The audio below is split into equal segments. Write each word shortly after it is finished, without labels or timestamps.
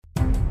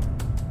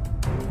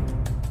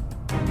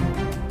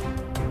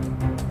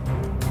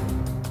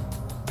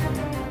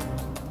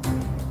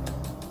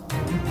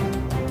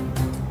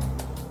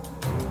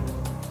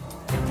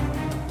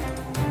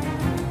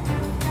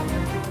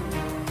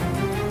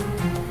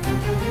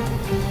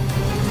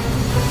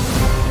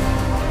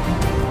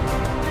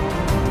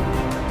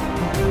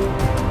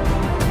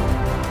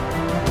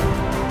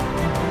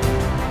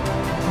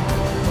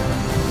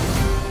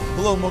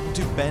Hello and welcome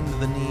to Bend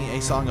the Knee,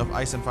 a Song of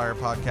Ice and Fire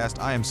podcast.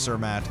 I am Sir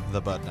Matt,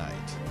 the Bud Knight.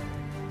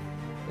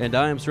 And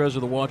I am Sir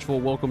Ezra the Watchful.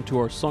 Welcome to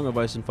our Song of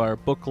Ice and Fire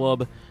book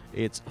club.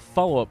 It's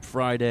Follow-Up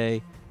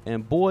Friday,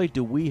 and boy,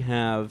 do we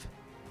have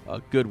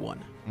a good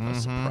one, a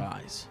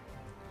surprise.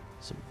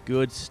 Some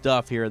good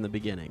stuff here in the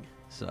beginning,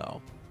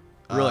 so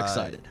real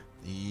excited.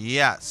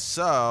 Yeah,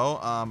 so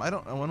I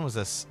don't know, when was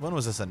this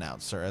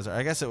announced, Sir Ezra?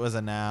 I guess it was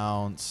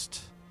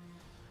announced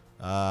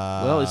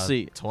well, let's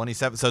see.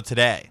 27th, so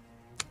today.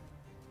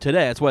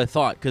 Today, that's what I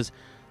thought, because,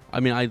 I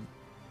mean, I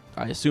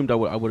assumed I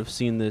would have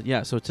seen the,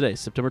 yeah, so today,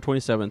 September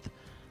 27th,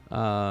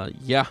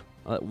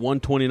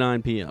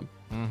 1:29 p.m.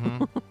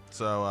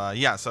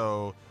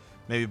 So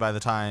maybe by the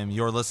time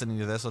you're listening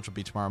to this, which will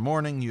be tomorrow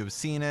morning, you have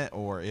seen it,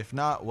 or if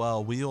not,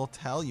 well, we'll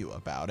tell you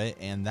about it,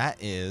 and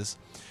that is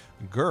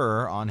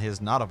Gurr on his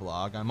Not a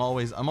Blog. I'm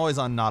always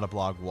on Not a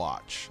Blog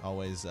watch,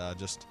 always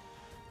just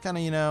kind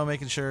of,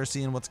 making sure,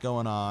 seeing what's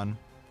going on.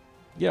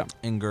 Yeah.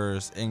 In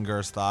Gurr's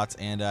thoughts,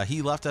 and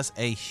he left us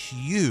a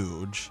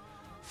huge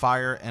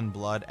Fire and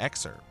Blood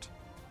excerpt.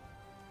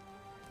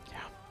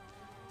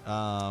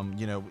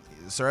 Yeah.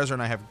 Sir Ezra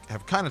and I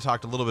have kind of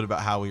talked a little bit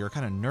about how we were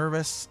kind of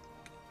nervous.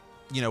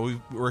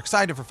 We were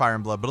excited for Fire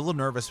and Blood, but a little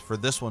nervous for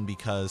this one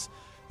because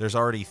there's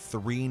already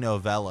 3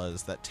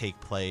 novellas that take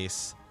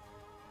place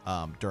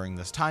during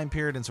this time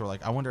period, and so we're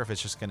like, I wonder if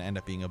it's just going to end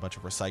up being a bunch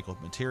of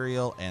recycled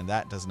material, and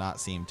that does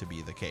not seem to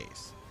be the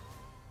case.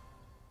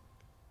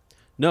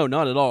 No,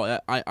 not at all.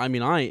 I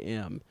mean, I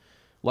am,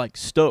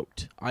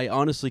 stoked. I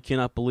honestly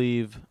cannot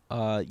believe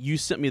you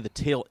sent me the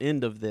tail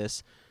end of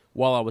this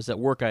while I was at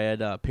work. I had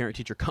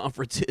parent-teacher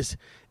conferences,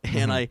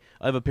 and I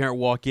have a parent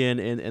walk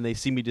in, and they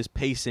see me just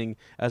pacing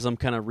as I'm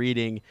kind of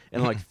reading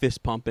and,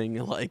 fist-pumping,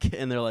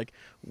 and they're like,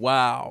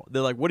 wow.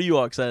 They're like, what are you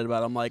all excited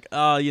about? I'm like,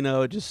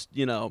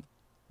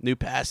 new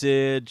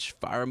passage,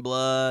 Fire and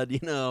Blood,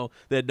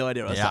 They had no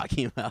idea what I was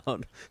talking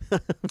about.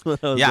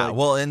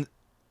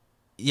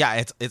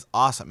 It's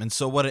awesome. And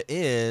so what it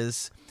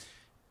is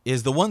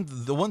the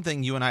one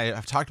thing you and I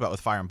have talked about with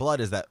Fire and Blood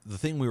is that the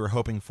thing we were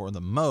hoping for the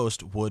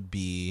most would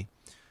be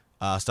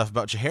stuff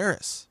about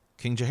Jaehaerys,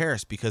 King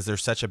Jaehaerys, because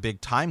there's such a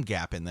big time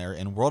gap in there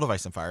in World of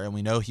Ice and Fire, and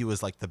we know he was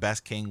the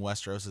best king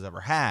Westeros has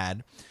ever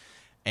had,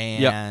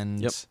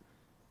 and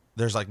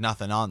there's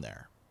nothing on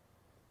there,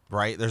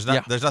 right? There's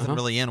nothing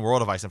really in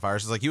World of Ice and Fire.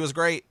 It's just he was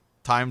great,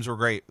 times were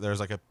great. There's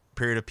a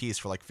period of peace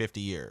for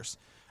 50 years.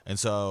 And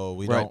so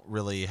we don't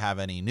really have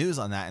any news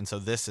on that. And so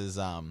this is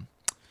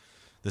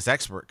this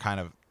expert kind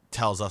of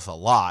tells us a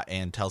lot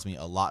and tells me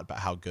a lot about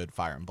how good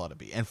Fire and Blood would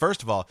be. And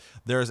first of all,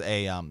 there's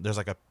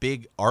a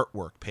big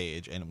artwork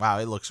page, and wow,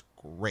 it looks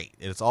great.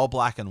 It's all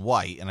black and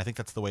white, and I think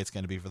that's the way it's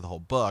going to be for the whole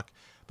book.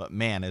 But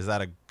man, is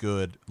that a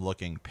good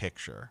looking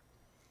picture?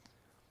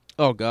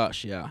 Oh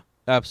gosh, yeah,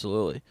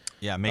 absolutely.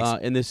 Yeah,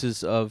 and this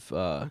is of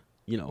King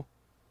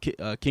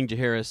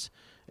Jaehaerys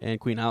and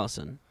Queen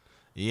Alicent.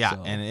 Yeah,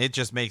 so, and it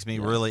just makes me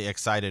really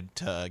excited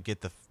to get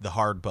the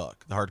hard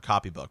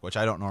copy book, which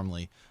I don't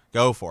normally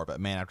go for. But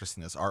man, after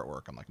seeing this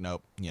artwork, I'm like,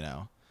 nope,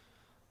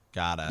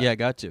 gotta get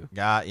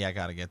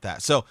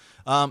that. So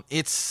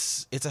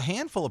it's a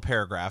handful of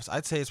paragraphs.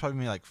 I'd say it's probably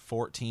maybe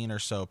 14 or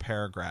so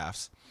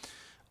paragraphs.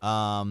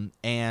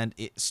 And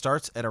it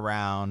starts at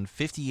around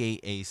 58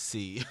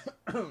 AC.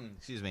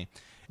 Excuse me.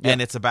 Yeah. And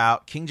it's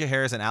about King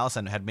Jaehaerys and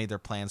Alicent had made their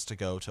plans to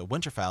go to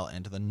Winterfell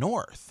and to the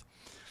north.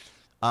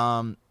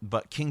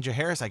 But King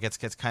Jaehaerys, I guess,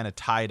 gets kind of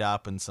tied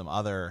up in some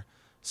other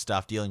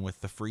stuff dealing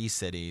with the free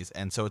cities.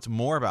 And so it's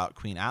more about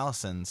Queen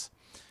Alicent's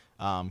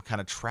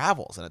kind of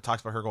travels. And it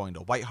talks about her going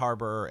to White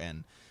Harbor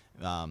and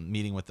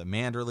meeting with the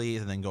Manderleys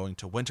and then going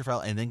to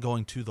Winterfell and then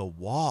going to the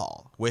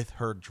Wall with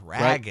her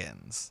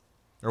dragons.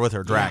 Right. Or with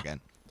her dragon.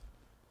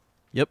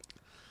 Yep.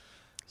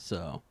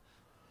 So...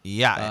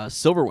 Yeah,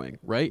 Silverwing,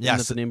 right? Yeah,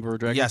 isn't that the name of her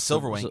dragon? Yeah,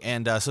 Silverwing,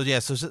 and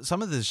so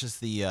some of this is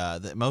just the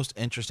most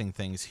interesting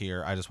things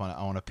here. I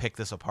want to pick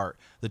this apart.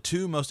 The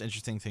 2 most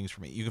interesting things for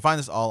me. You can find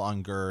this all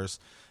on Gurr's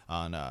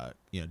on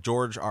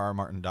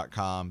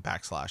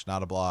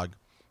GeorgeRRMartin.com/notablog.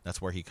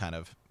 That's where he kind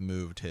of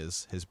moved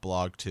his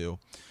blog to.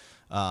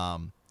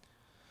 The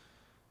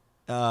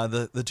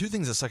 2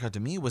 things that stuck out to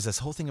me was this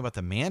whole thing about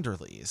the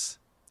Manderleys.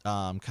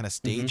 Kind of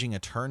staging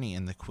attorney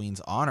in the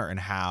Queen's honor,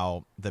 and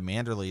how the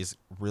Manderleys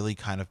really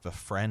kind of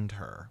befriend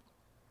her.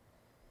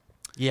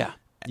 Yeah.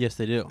 Yes,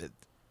 they do.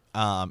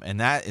 And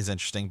that is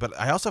interesting. But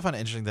I also find it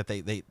interesting that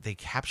they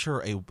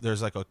capture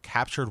there's a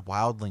captured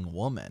wildling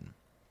woman.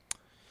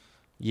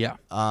 Yeah.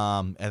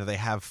 And they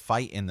have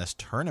fight in this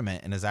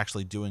tournament and is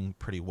actually doing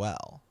pretty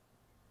well.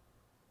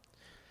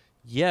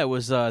 Yeah, it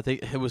was.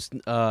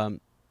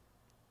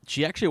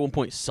 She actually at one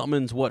point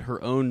summons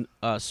her own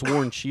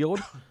sworn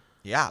shield.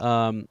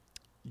 Yeah.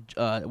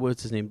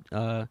 What's his name?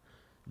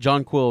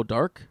 Jonquil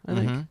Dark, I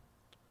think.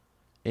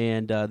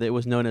 And it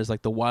was known as the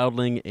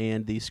Wildling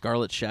and the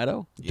Scarlet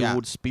Shadow.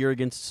 Dueled spear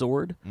against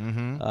sword,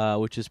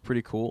 which is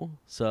pretty cool.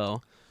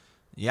 So.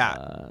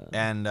 Yeah,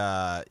 and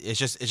it's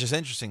just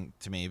interesting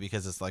to me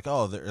because it's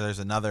there's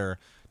another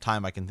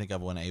time I can think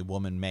of when a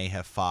woman may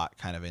have fought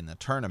kind of in the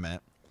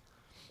tournament.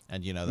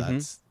 and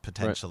that's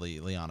potentially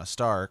Lyanna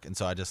Stark. And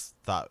so I just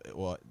thought,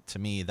 well, to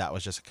me, that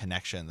was just a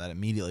connection that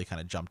immediately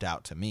kind of jumped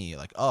out to me,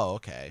 like, oh,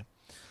 okay.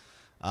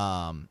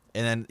 And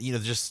then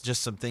just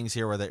some things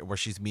here where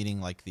she's meeting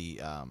like the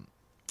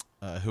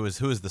who is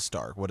the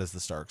Stark? What is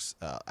the Stark's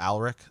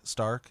Alaric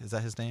Stark? Is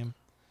that his name?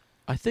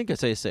 I think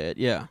that's how you say it.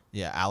 Yeah.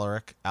 Yeah,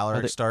 Alaric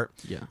Stark.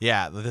 Yeah.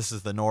 Yeah, this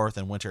is the North,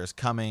 and winter is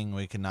coming.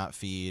 We cannot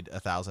feed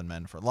 1,000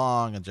 men for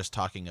long, and just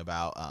talking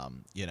about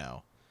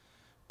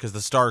because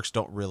the Starks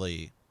don't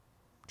really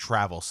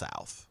travel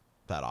south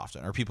that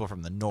often, or people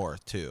from the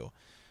North too,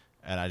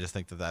 and I just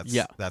think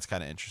that's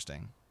kind of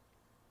interesting.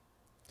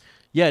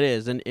 Yeah, it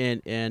is,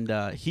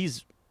 and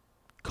he's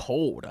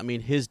cold. I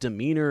mean, his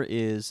demeanor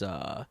is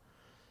I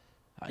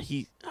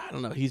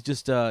don't know. He's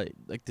just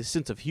like the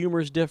sense of humor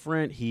is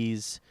different.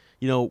 He's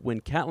when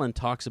Catelyn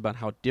talks about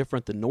how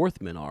different the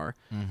Northmen are,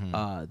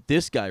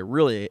 this guy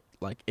really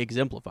like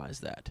exemplifies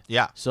that.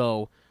 Yeah.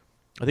 So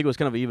I think it was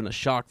kind of even a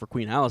shock for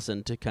Queen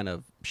Alicent to kind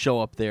of show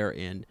up there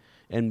and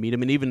meet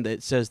him, and even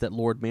it says that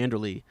Lord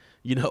Manderly,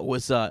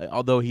 was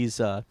although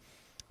he's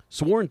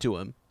sworn to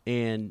him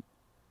and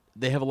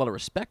they have a lot of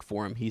respect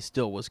for him, he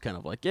still was kind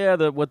of like,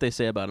 what they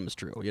say about him is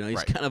true. He's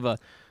right. kind of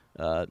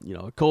a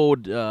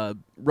cold,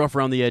 rough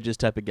around the edges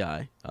type of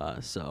guy.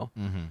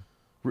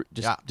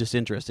 Just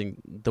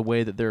interesting the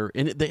way that they're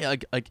and they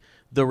like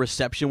the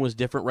reception was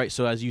different, right?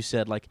 So as you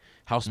said, like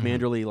House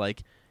Manderly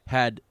like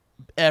had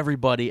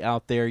everybody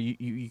out there.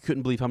 You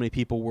couldn't believe how many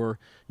people were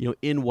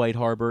in White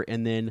Harbor,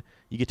 and then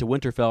you get to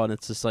Winterfell and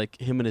it's just like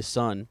him and his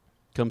son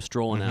come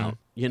strolling out,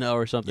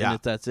 or something. Yeah.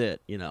 That's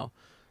it,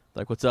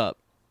 like what's up.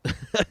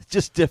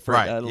 Just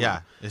different, right?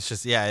 Yeah, it's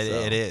just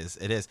it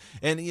is,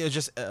 and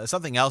just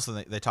something else.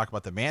 And they talk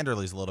about the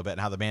Manderleys a little bit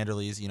and how the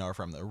Manderleys, are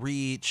from the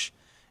Reach,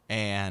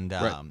 and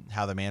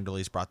how the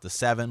Manderleys brought the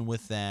Seven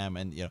with them,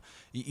 and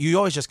you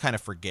always just kind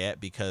of forget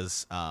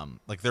because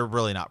like they're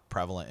really not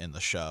prevalent in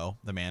the show,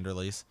 the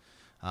Manderleys.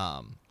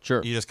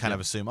 Sure, you just kind of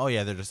assume, oh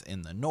yeah, they're just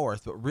in the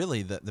North, but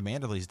really the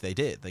Manderleys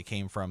they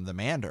came from the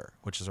Mander,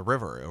 which is a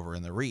river over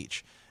in the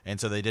Reach, and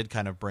so they did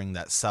kind of bring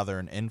that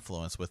Southern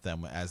influence with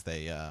them as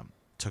they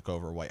took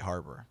over White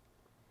Harbor.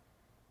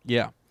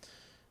 Yeah,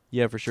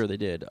 for sure they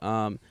did.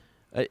 When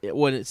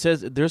it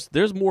says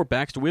there's more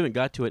backstory, we haven't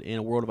got to it in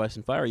A World of Ice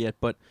and Fire yet,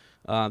 but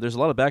there's a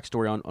lot of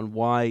backstory on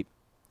why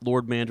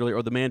Lord Manderly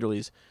or the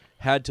Manderleys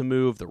had to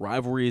move, the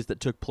rivalries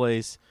that took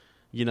place,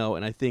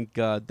 and I think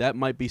that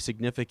might be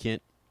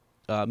significant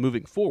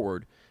moving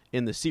forward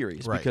in the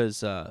series,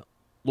 because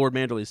Lord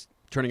Manderly's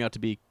turning out to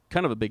be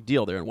kind of a big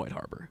deal there in White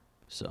Harbor.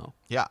 So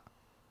yeah,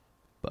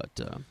 but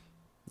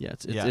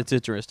it's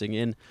interesting.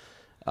 And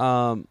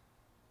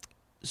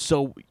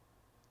so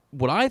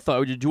what I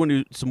thought, do you want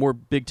to do some more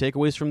big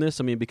takeaways from this?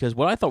 I mean, because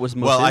what I thought was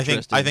most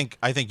interesting.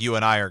 I think you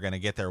and I are going to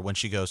get there when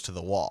she goes to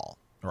the wall,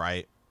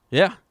 right?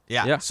 Yeah.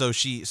 So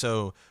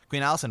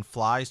Queen Alicent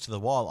flies to the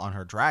wall on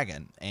her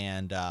dragon,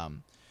 and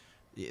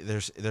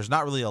there's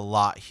not really a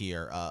lot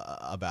here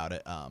about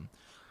it. I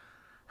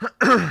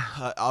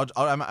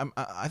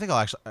think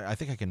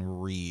I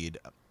can read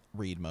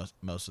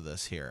most of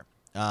this here.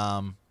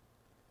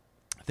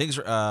 Things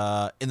in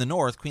the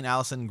North, Queen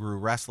Alicent grew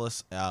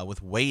restless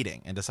with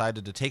waiting and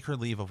decided to take her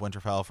leave of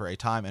Winterfell for a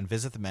time and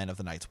visit the men of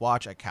the Night's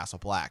Watch at Castle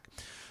Black.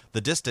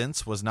 The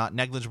distance was not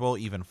negligible,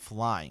 even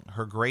flying.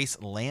 Her Grace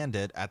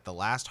landed at the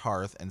last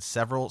hearth and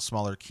several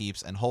smaller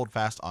keeps and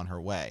holdfast on her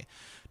way,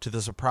 to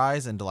the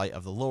surprise and delight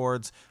of the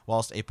lords,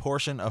 whilst a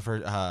portion of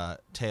her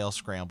tail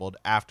scrambled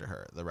after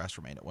her. The rest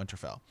remained at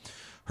Winterfell.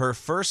 Her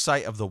first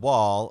sight of the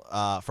wall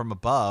from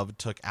above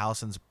took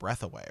Alicent's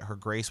breath away. Her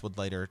Grace would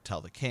later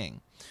tell the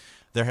king.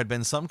 There had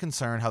been some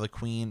concern how the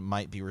queen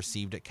might be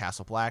received at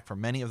Castle Black, for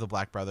many of the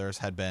Black brothers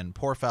had been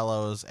poor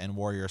fellows and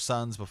warrior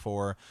sons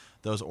before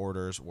those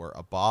orders were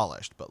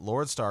abolished. But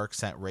Lord Stark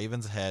sent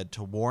ravens ahead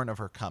to warn of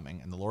her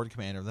coming, and the Lord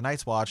Commander of the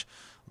Night's Watch,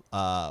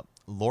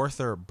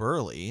 Lorther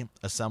Burleigh,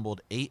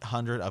 assembled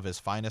 800 of his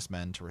finest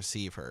men to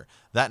receive her.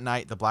 That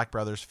night, the Black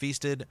brothers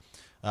feasted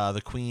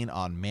the queen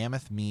on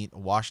mammoth meat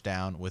washed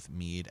down with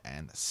mead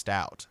and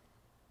stout.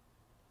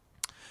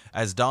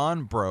 As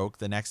dawn broke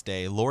the next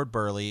day, Lord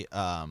Burleigh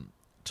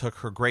took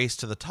her Grace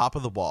to the top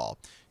of the wall.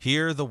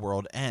 Here the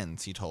world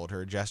ends, he told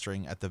her,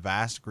 gesturing at the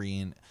vast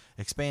green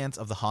expanse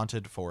of the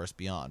haunted forest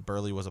beyond.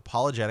 Burleigh was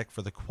apologetic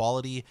for the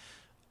quality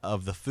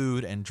of the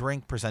food and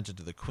drink presented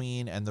to the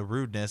queen and the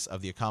rudeness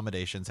of the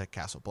accommodations at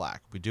Castle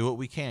Black. We do what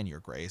we can, your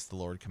Grace, the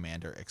Lord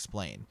Commander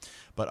explained.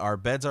 But our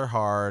beds are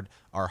hard,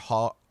 our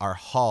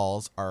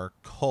halls are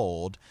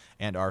cold,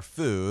 and our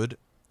food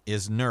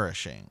is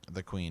nourishing,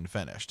 the queen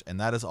finished, and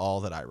that is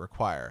all that I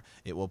require.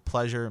 It will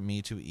pleasure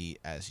me to eat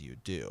as you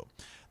do.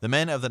 The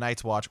men of the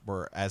Night's Watch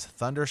were as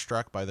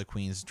thunderstruck by the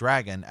queen's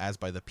dragon as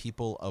by the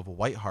people of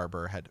White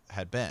Harbor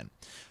had been,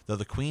 though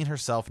the queen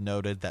herself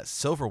noted that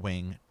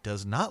Silverwing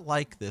does not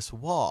like this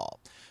wall.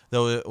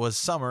 Though it was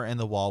summer and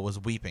the wall was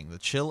weeping, the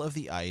chill of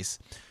the ice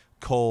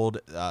cold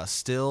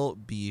still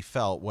be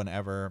felt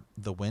whenever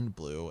the wind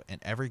blew,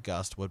 and every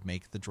gust would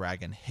make the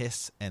dragon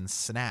hiss and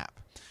snap.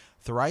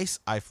 Thrice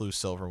I flew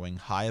Silverwing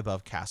high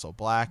above Castle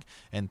Black,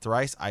 and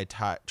thrice I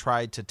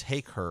tried to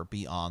take her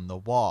beyond the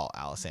wall,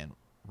 Alysanne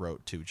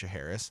wrote to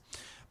Jaehaerys.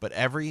 But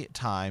every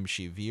time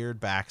she veered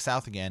back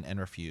south again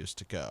and refused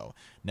to go.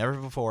 Never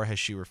before has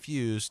she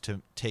refused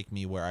to take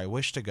me where I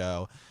wish to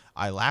go.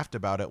 I laughed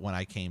about it when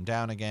I came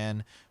down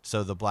again,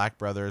 so the Black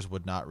brothers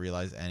would not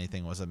realize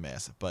anything was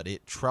amiss. But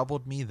it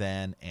troubled me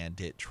then,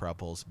 and it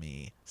troubles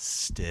me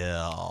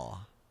still.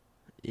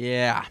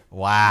 Yeah.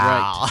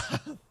 Wow.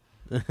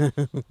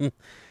 Right.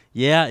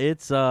 Yeah,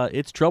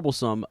 it's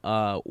troublesome.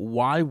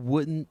 Why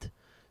wouldn't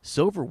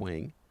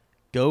Silverwing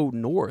go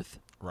north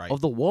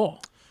of the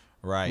wall?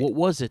 Right. What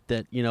was it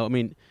that, I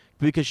mean,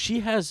 because she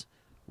has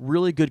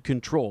really good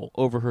control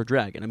over her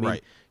dragon. I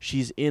mean,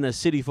 she's in a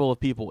city full of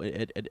people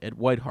at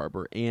White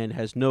Harbor and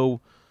has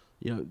no,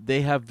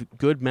 they have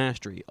good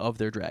mastery of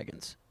their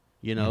dragons,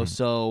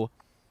 So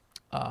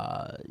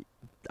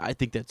I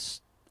think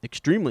that's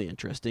extremely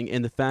interesting.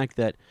 And the fact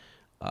that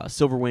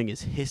Silverwing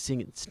is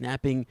hissing and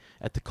snapping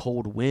at the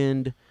cold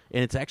wind,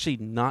 and it's actually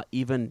not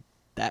even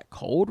that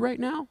cold right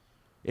now.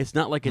 It's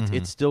not like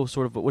it's still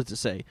sort of, what does it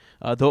say?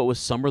 Though it was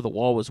summer, the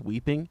wall was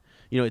weeping.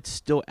 It's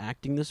still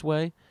acting this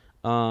way,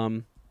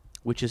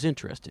 which is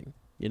interesting,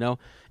 And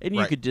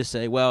you could just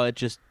say, well, it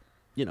just,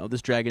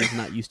 this dragon is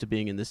not used to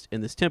being in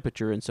this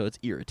temperature, and so it's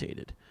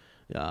irritated,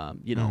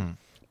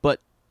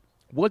 But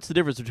what's the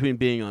difference between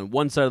being on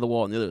one side of the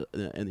wall and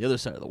the other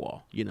side of the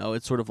wall?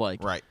 It's sort of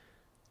like,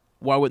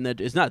 why wouldn't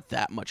that? It's not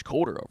that much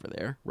colder over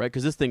there, right?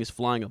 Because this thing is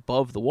flying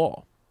above the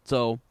wall,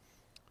 so,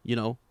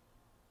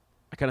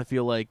 I kind of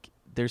feel like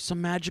there's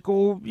some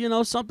magical,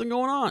 something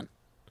going on.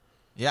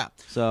 Yeah.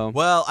 So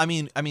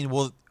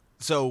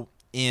so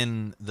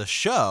in the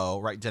show,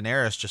 right,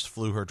 Daenerys just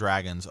flew her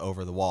dragons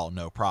over the wall,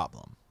 no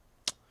problem.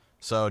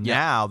 So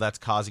now that's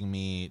causing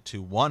me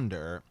to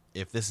wonder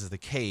if this is the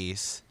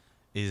case,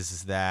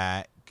 is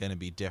that going to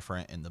be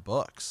different in the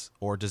books?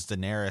 Or does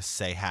Daenerys,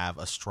 say, have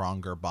a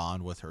stronger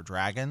bond with her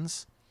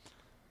dragons?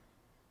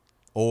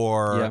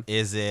 Or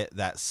is it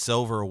that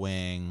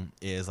Silverwing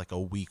is like a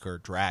weaker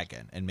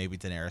dragon, and maybe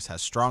Daenerys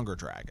has stronger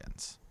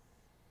dragons?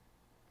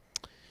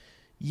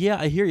 Yeah,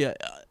 I hear you.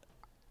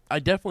 I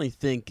definitely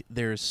think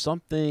there's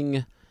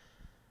something.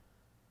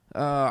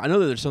 I know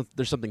that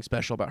there's something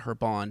special about her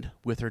bond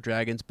with her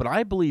dragons, but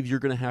I believe you're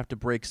going to have to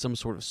break some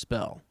sort of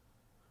spell.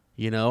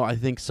 I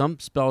think some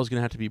spell is going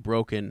to have to be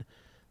broken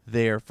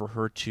there for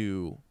her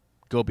to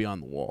go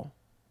beyond the wall.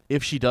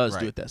 If she does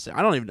do it that same.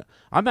 I don't even know.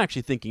 I'm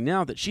actually thinking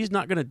now that she's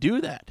not going to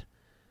do that.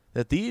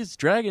 That these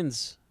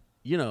dragons,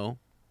 I don't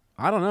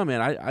know,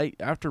 man. I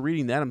after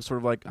reading that, I'm sort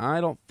of like,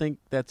 I don't think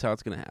that's how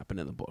it's going to happen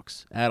in the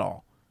books at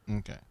all.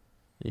 Okay.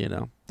 I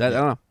don't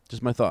know.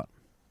 Just my thought.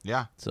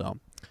 Yeah. So.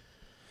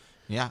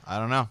 Yeah, I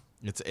don't know.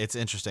 It's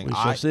interesting. We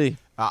shall see.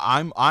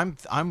 I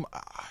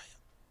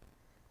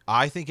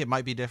think it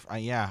might be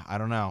different. Yeah, I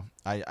don't know.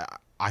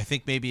 I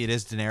think maybe it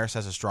is Daenerys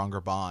has a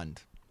stronger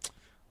bond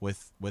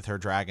with her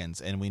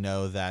dragons, and we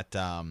know that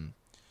Drogon,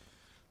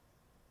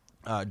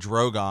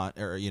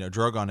 or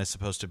Drogon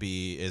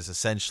is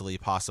essentially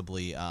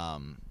possibly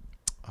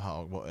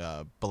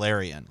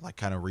Balerion, like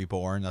kind of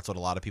reborn. That's what a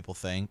lot of people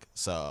think.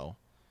 So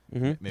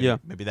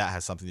maybe that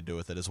has something to do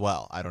with it as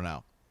well. I don't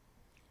know.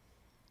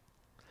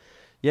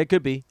 Yeah, it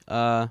could be,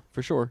 for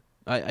sure.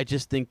 I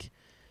just think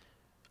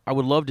I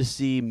would love to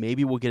see,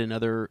 maybe we'll get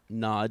another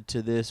nod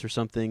to this or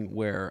something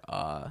where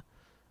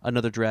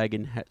another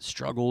dragon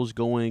struggles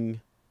going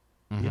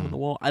beyond the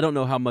wall. I don't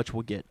know how much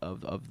we'll get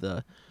of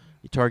the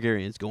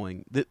Targaryens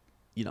going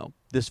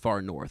this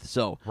far north.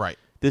 So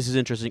this is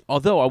interesting.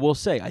 Although I will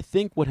say, I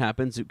think what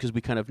happens, because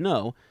we kind of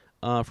know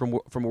from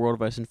A World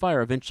of Ice and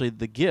Fire, eventually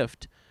the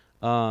gift,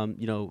 or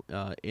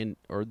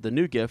the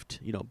new gift,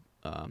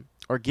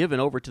 are given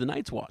over to the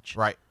Night's Watch.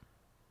 Right.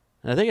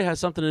 And I think it has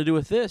something to do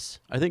with this.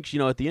 I think,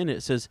 at the end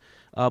it says,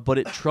 but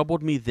it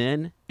troubled me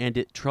then, and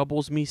it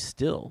troubles me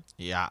still.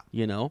 Yeah.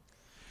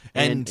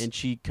 And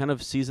she kind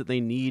of sees that they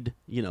need,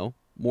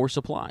 more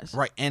supplies.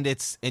 Right. And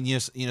something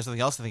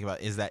else to think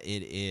about is that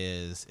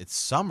it's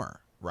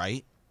summer,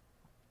 right?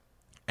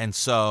 And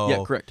so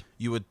yeah, correct.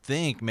 You would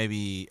think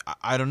maybe,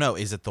 I don't know,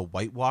 is it the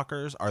White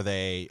Walkers? Are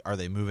they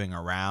moving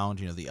around,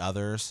 the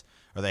others?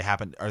 Or they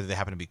happen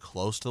to be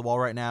close to the wall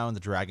right now, and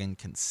the dragon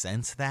can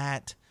sense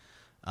that?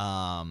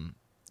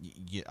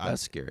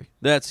 That's scary.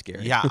 That's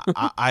scary. Yeah,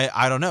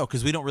 I don't know,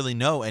 because we don't really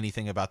know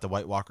anything about the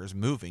White Walkers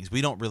moving.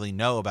 We don't really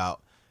know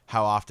about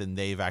how often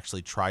they've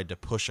actually tried to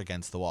push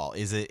against the wall.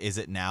 Is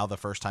it now the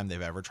first time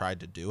they've ever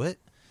tried to do it?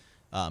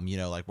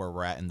 Like where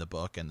we're at in the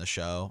book and the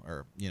show,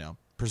 or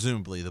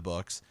presumably the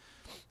books,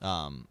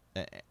 and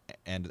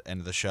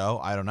the show.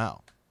 I don't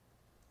know.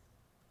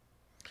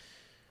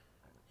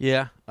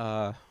 Yeah.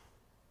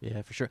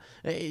 Yeah, for sure.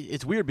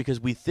 It's weird because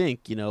we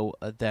think,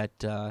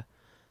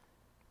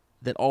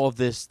 that all of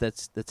this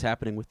that's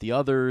happening with the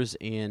others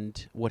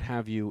and what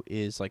have you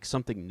is like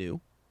something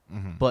new,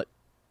 but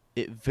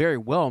it very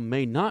well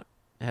may not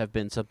have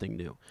been something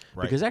new,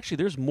 because actually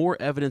there's more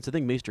evidence. I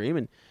think Maester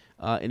Aemon,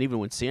 and even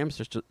when Sam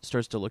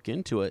starts to look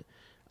into it,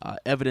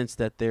 evidence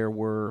that there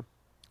were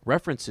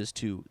references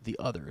to the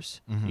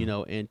others,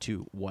 and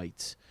to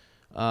whites,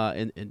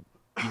 and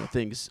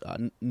things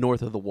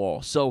north of the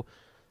wall. So,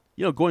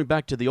 going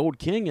back to the old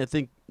king, I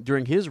think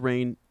during his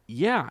reign,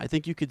 I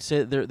think you could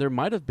say there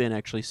might have been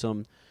actually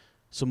some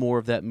more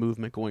of that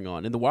movement going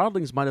on, and the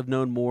wildlings might have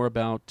known more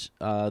about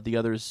the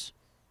others,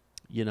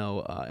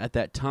 at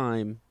that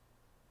time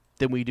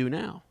than we do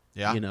now.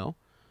 Yeah.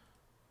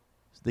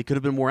 They could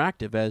have been more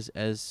active, as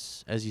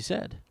you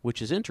said,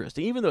 which is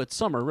interesting. Even though it's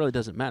summer, it really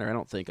doesn't matter.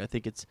 I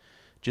think it's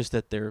just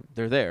that they're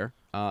there,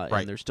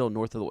 and they're still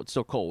north of the. It's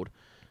still cold,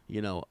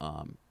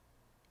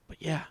 But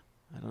yeah,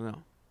 I don't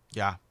know.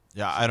 Yeah,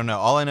 I don't know.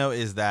 All I know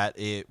is that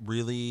it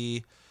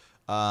really.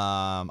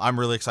 I'm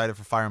really excited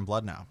for Fire and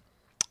Blood now.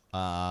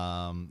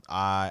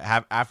 I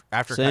have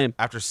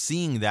after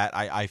seeing that,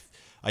 I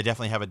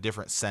definitely have a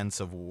different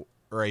sense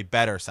or a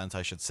better sense,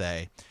 I should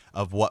say,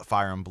 of what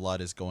Fire and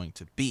Blood is going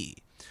to be.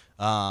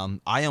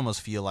 I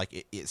almost feel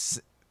like it's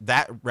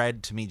that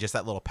read to me, just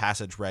that little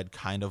passage read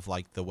kind of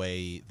like the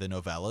way the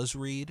novellas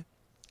read.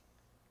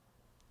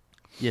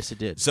 Yes, it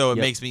did. So it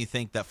makes me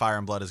think that Fire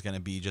and Blood is going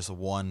to be just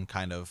one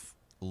kind of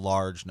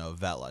large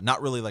novella.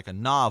 Not really like a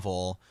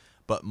novel,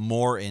 but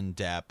more in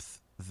depth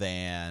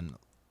than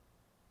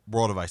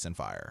World of Ice and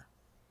Fire.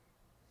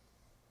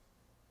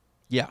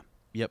 Yeah.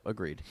 Yep,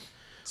 agreed.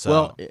 So,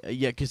 well,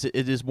 because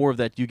it is more of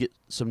that. You get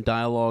some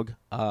dialogue.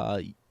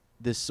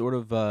 This sort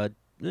of...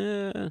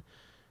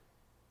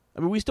 I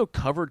mean, we still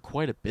covered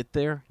quite a bit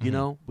there.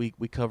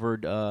 We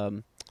covered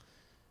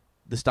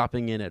the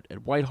stopping in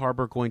at White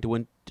Harbor, going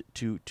to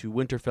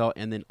Winterfell,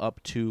 and then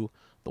up to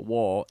the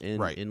Wall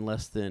in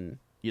less than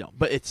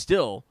But it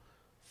still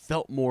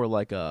felt more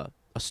like a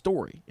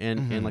story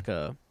and like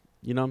a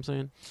what I'm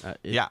saying.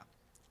 Yeah.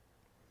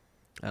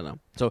 I don't know.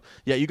 So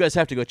you guys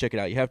have to go check it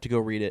out. You have to go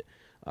read it.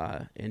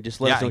 And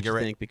just let us know what you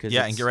think, because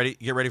and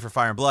get ready for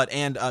Fire and Blood,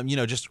 and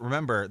just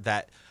remember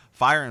that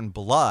Fire and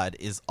Blood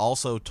is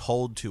also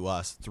told to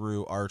us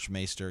through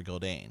Archmaester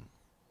Gildain,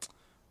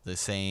 the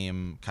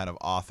same kind of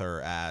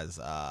author as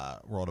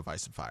World of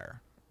Ice and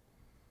Fire.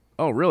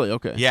 Oh, really?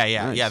 Okay.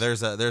 Yeah. Nice. Yeah.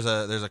 There's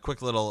a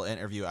quick little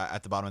interview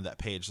at the bottom of that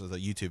page. There's a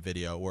YouTube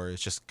video where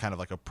it's just kind of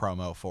like a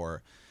promo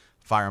for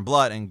Fire and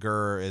Blood, and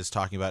Gur is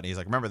talking about it. And he's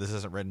like, "Remember, this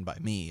isn't written by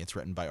me. It's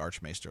written by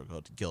Archmaester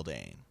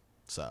Gildain."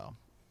 So.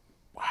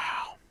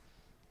 Wow.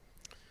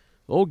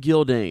 Old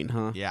Gildain,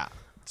 huh? Yeah.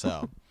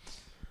 So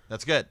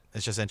that's good.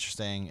 It's just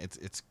interesting. It's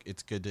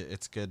good.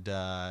 It's good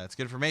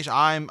information.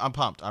 I'm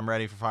pumped. I'm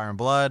ready for Fire and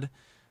Blood.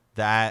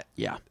 I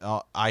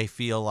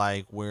feel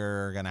like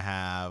we're gonna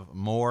have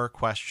more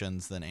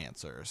questions than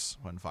answers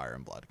when Fire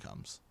and Blood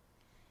comes.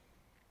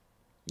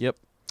 Yep.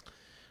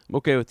 I'm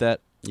okay with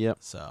that. Yep.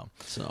 So.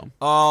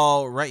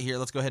 Oh, right here.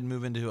 Let's go ahead and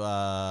move into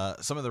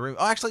some of the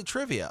actually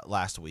trivia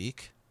last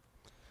week.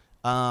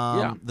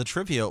 The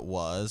trivia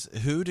was,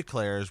 who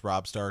declares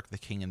Robb Stark the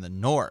king in the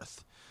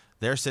North?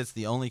 There sits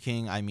the only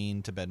king I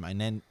mean to bend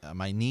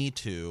my knee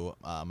to,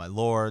 my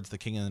lords, the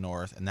king in the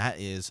North, and that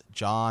is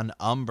Jon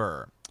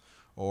Umber,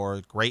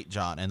 or Great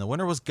Jon, and the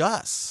winner was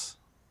Gus,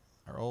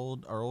 our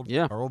old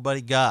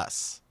buddy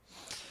Gus.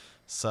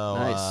 So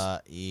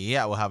nice.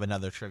 We'll have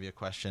another trivia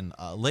question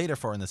later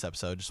for in this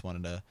episode. Just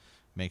wanted to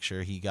make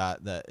sure he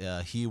got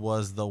that he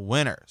was the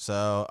winner.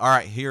 So all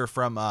right, here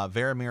from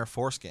Varamir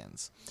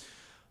Foreskins.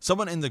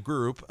 Someone in the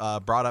group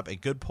brought up a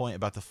good point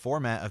about the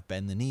format of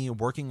Bend the Knee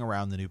working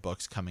around the new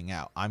books coming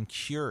out. I'm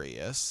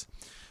curious,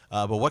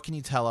 but what can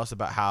you tell us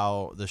about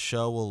how the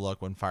show will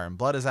look when Fire and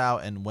Blood is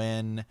out, and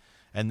when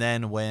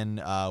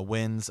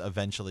Winds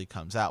eventually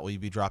comes out? Will you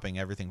be dropping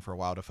everything for a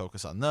while to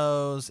focus on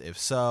those? If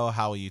so,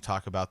 how will you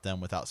talk about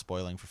them without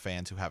spoiling for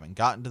fans who haven't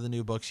gotten to the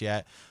new books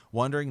yet?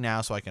 Wondering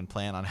now so I can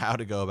plan on how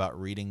to go about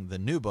reading the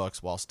new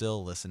books while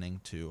still listening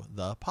to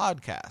the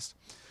podcast.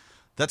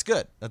 That's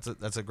good.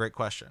 That's a great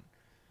question.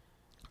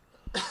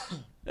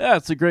 Yeah,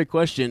 it's a great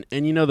question.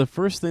 And the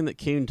first thing that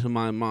came to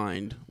my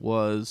mind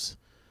was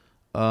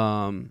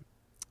it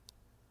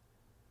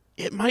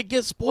might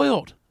get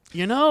spoiled.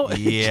 It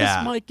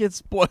just might get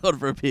spoiled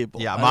for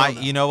people. Yeah, I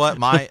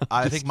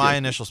think my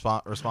initial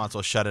response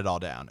was shut it all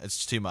down.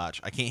 It's too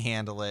much. I can't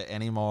handle it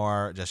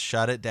anymore. Just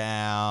shut it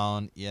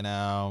down.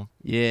 Yeah,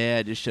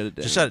 just shut it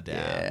down. Just shut it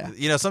down.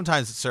 Yeah.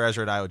 Sometimes Sir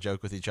Ezra and I would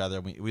joke with each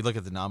other. We look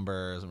at the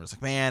numbers and we're just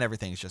like, man,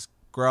 everything's just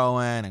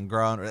growing and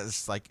growing.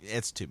 It's like,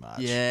 it's too much.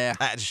 Yeah,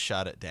 just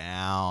shut it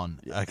down.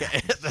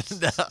 Okay.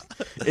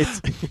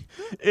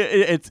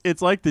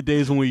 It's like the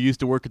days when we used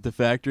to work at the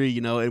factory,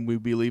 and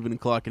we'd be leaving and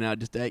clocking out.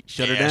 Just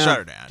shut her down. Shut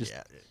her down. Just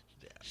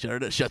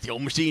shut the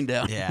old machine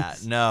down. Yeah,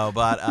 no,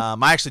 but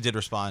I actually did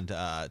respond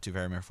to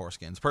Varamir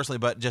Foreskins personally,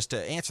 but just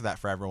to answer that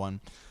for everyone.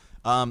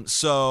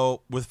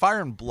 So with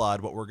Fire and Blood,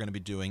 what we're going to be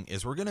doing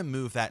is we're going to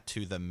move that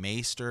to the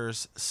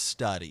Maester's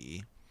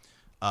study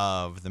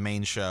of the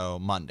main show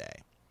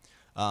Monday.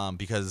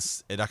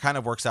 Because it kind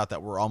of works out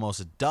that we're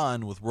almost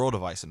done with World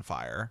of Ice and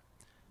Fire,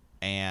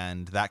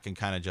 and that can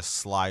kind of just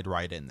slide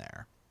right in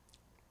there.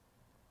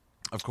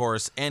 Of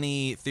course,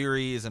 any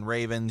theories and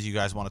ravens you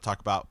guys want to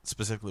talk about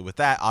specifically with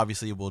that,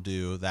 obviously we'll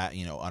do that,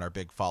 on our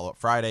big follow-up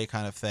Friday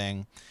kind of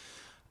thing.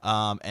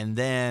 And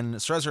then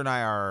Strezzer and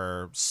I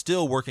are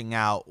still working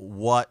out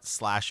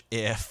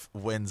what/if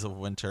Winds of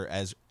Winter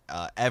as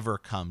ever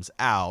comes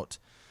out.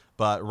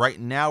 But right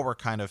now we're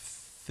kind of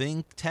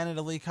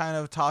tentatively kind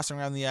of tossing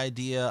around the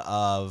idea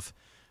of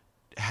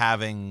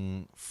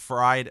having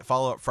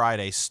Follow-Up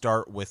Friday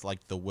start with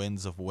like the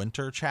Winds of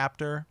Winter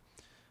chapter,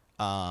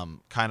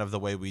 kind of the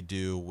way we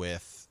do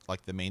with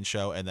like the main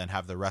show, and then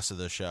have the rest of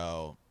the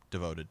show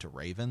devoted to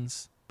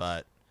Ravens.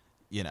 But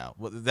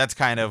that's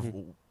kind of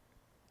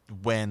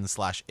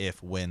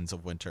when/if Winds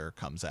of Winter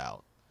comes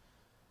out.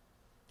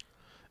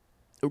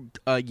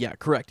 Yeah,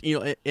 correct.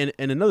 And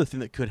another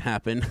thing that could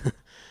happen,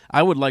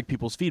 I would like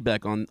people's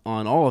feedback on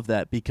all of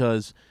that,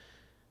 because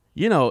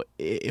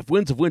if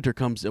Winds of Winter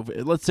comes,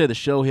 let's say the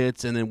show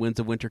hits and then Winds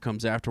of Winter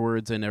comes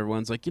afterwards, and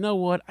everyone's like, you know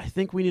what, I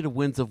think we need a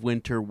Winds of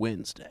Winter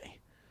Wednesday.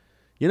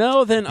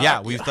 Then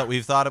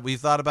we've thought of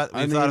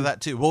that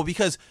too. Well,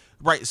 because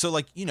right, so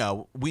like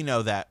we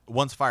know that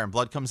once Fire and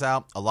Blood comes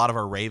out, a lot of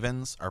our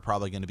Ravens are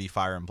probably going to be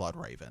Fire and Blood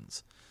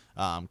Ravens,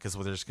 because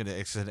we're just going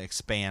to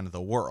expand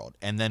the world,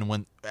 and then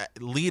when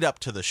lead up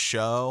to the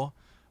show,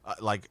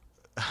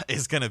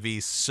 is going to be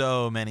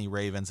so many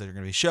Ravens that are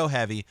going to be show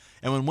heavy,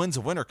 and when Winds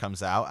of Winter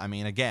comes out, I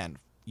mean, again,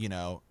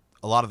 a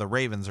lot of the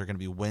Ravens are going to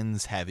be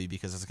Winds heavy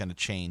because it's going to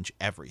change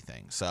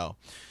everything. So.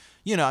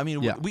 I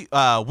mean, yeah.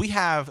 we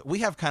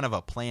have kind of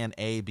a plan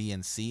A, B,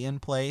 and C in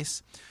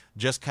place.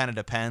 Just kind of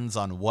depends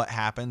on what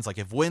happens. Like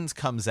if Winds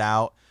comes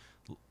out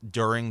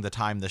during the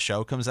time the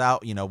show comes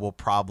out, we'll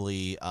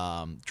probably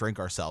drink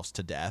ourselves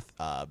to death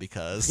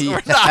because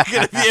we're not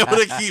going to be able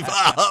to keep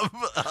up.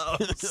 I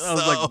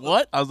was like,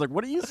 what? I was like,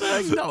 what are you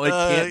saying? No, I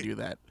can't do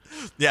that.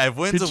 Yeah, if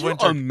Winds of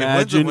Winter,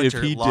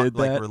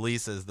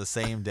 releases the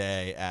same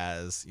day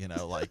as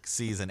like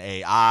season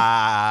 8,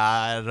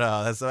 I don't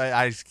know. That's why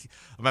I'm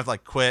gonna have to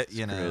like quit.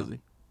 Crazy.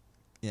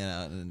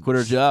 Quit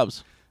our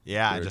jobs.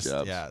 Yeah,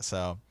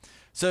 So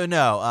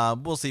no,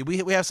 we'll see.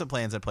 We have some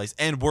plans in place,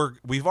 and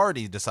we've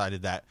already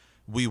decided that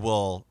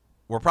we're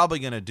probably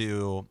gonna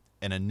do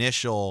an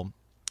initial.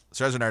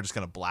 Strezzer and I are just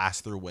gonna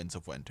blast through Winds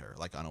of Winter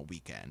like on a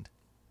weekend,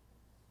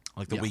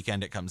 like the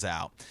weekend it comes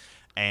out.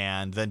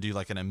 And then do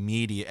like an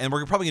immediate, and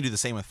we're probably gonna do the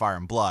same with Fire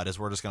and Blood, is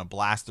we're just gonna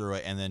blast through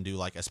it and then do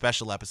like a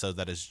special episode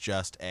that is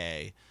just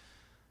hey,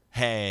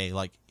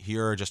 like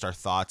here are just our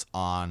thoughts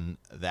on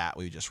that.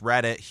 We just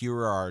read it. Here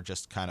are our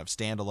just kind of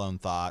standalone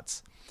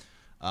thoughts.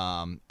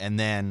 And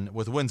then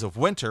with Winds of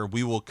Winter,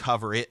 we will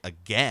cover it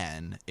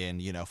again in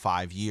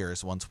 5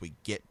 years once we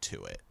get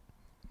to it,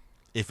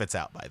 if it's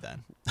out by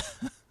then.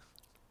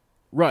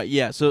 Right.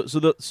 Yeah. So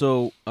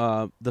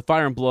the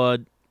Fire and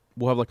Blood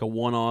will have like a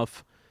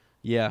one-off.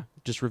 Yeah,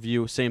 just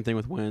review. Same thing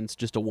with Winds,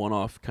 just a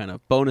one-off kind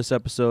of bonus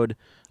episode.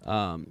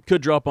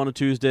 Could drop on a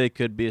Tuesday,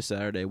 could be a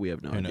Saturday. We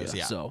have no idea. Knows,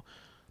 yeah. So,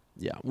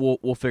 yeah,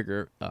 we'll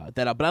figure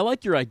that out. But I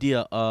like your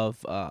idea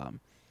of, I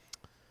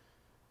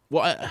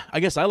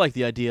guess I like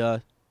the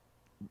idea.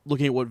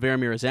 Looking at what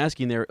Veramir is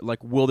asking there,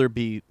 like, will there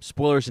be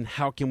spoilers, and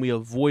how can we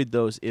avoid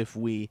those if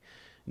we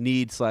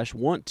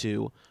need/want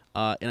to?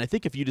 And I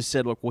think if you just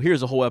said, look, well,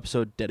 here's a whole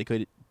episode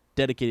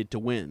dedicated to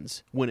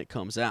Winds when it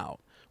comes out,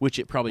 which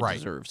it probably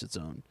deserves its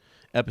own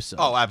episode.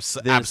 Oh,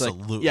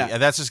 absolutely. Like, yeah,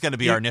 that's just going to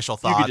be our initial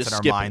thoughts, and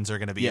our minds are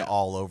going to be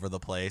all over the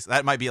place.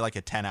 That might be like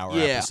a 10-hour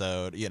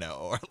episode,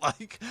 or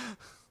like.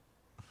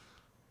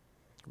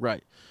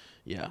 Right.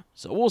 Yeah.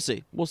 So we'll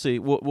see.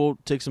 We'll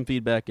take some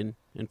feedback and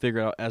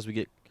figure out as we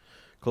get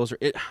closer.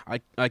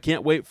 I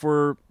can't wait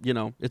for,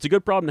 it's a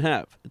good problem to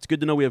have. It's good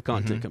to know we have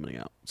content coming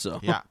out. So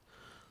yeah.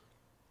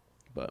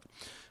 But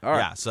all right.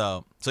 Yeah,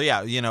 so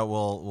yeah,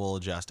 we'll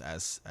adjust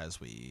as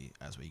we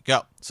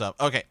go. So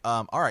okay,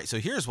 all right. So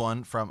here's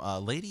one from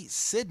Lady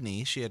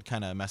Sydney. She had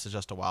kind of messaged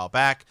us a while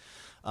back.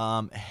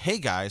 Hey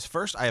guys,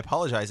 first I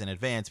apologize in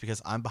advance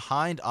because I'm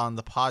behind on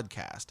the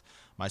podcast.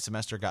 My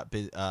semester got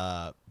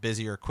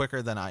busier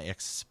quicker than I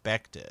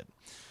expected.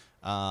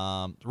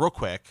 Real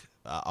quick,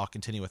 I'll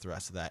continue with the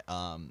rest of that.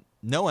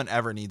 No one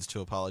ever needs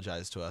to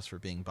apologize to us for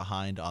being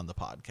behind on the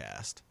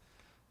podcast.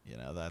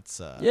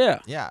 That's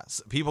yeah.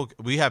 So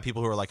we have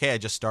people who are like, hey, I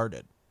just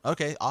started.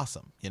 Okay,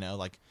 awesome.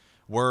 Like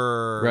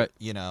we're right.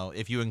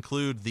 If you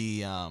include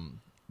the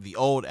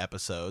old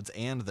episodes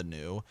and the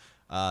new,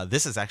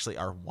 this is actually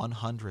our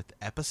 100th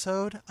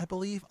episode, I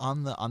believe,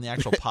 on the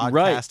actual podcast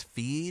right.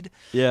 feed.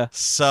 Yeah.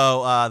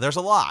 So there's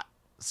a lot.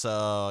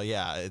 So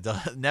yeah,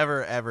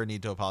 never ever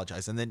need to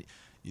apologize. And then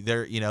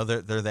they're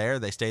there.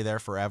 They stay there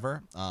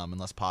forever,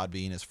 unless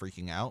Podbean is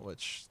freaking out,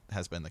 which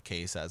has been the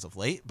case as of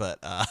late. But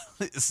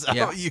so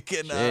yeah. You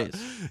can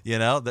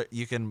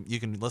you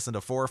can listen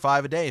to 4 or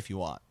 5 a day if you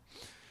want.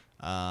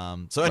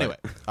 So anyway,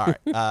 all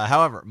right.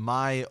 However,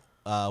 my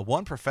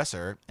one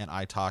professor and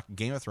I talk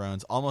Game of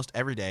Thrones almost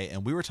every day,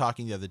 and we were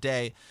talking the other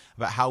day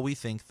about how we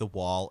think the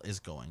wall is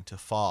going to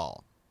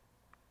fall.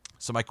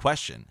 So my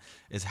question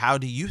is, how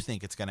do you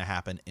think it's going to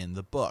happen in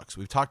the books?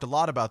 We've talked a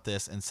lot about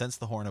this, and since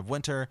the Horn of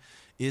Winter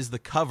is the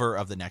cover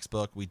of the next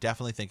book, we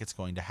definitely think it's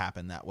going to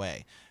happen that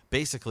way.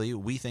 Basically,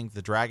 we think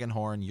the dragon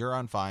horn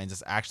Euron finds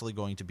is actually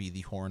going to be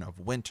the Horn of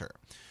Winter.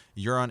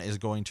 Euron is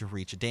going to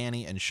reach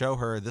Dany and show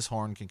her this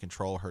horn can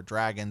control her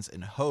dragons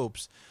in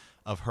hopes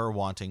of her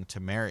wanting to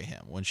marry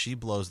him. When she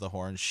blows the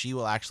horn, she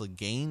will actually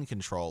gain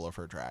control of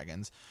her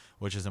dragons,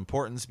 which is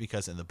important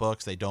because in the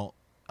books they don't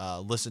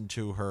listen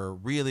to her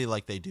really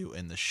like they do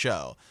in the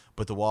show.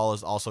 But the wall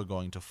is also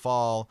going to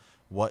fall.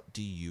 What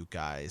do you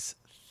guys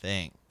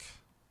think?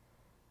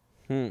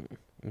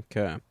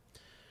 Okay.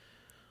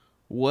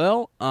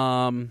 Well,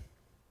 I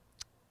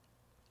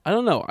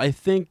don't know. I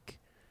think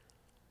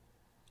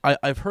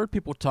I've heard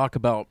people talk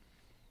about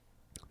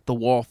the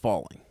wall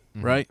falling,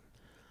 right?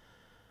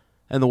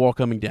 And the wall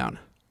coming down.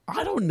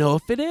 I don't know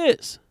if it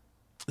is.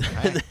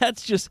 Right.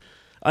 That's just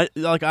I'm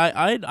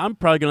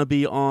probably going to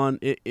be on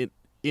it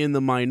in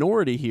the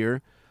minority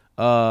here,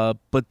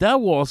 but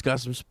that wall's got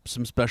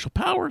some special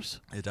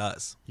powers. It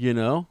does,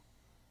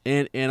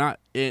 and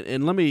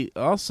let me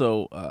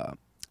also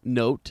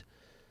note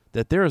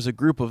that there is a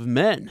group of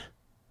men,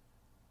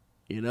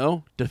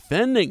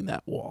 defending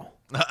that wall.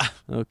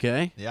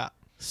 Okay, yeah.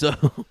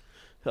 So,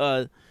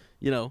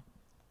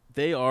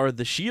 they are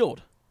the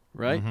shield,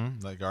 right?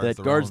 That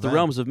guards the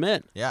realms of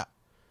men. Yeah,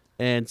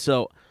 and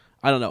so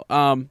I don't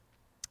know.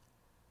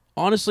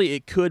 Honestly,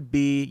 it could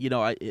be.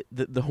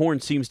 The horn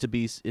seems to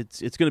be.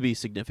 It's going to be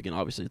significant.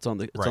 Obviously, it's on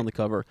the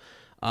cover.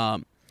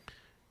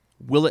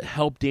 Will it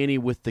help Dany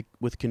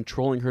with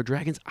controlling her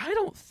dragons? I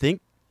don't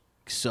think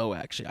so.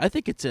 Actually, I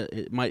think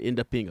it might end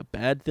up being a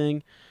bad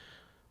thing.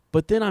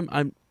 But then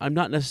I'm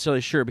not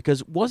necessarily sure,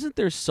 because wasn't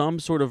there some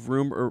sort of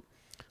rumor, or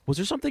was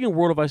there something in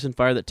World of Ice and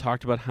Fire that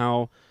talked about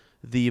how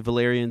the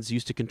Valyrians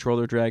used to control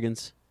their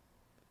dragons?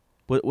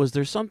 Was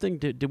there something?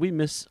 Did we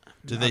miss?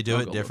 Did they do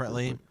it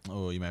differently?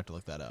 Oh, you might have to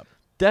look that up.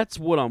 That's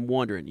what I'm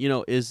wondering.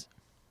 Was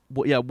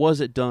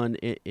it done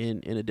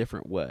in a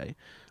different way?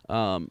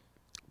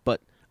 But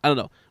I don't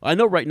know. I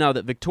know right now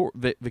that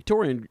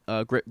Victorian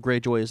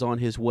Greyjoy is on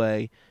his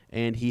way,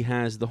 and he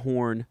has the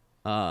horn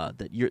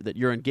that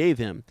Euron gave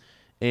him,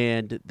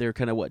 and they're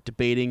kind of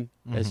debating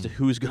as to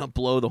who's going to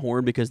blow the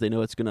horn, because they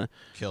know it's going to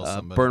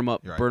burn them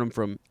up, burn them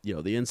from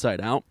the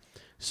inside out.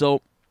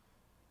 So.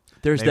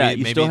 There's that.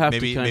 You still have to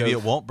kind of... Maybe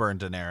it won't burn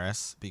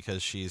Daenerys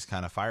because she's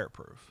kind of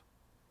fireproof.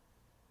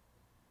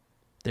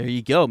 There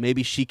you go.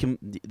 Maybe she can...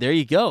 There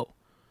you go,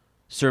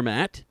 Sir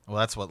Matt. Well,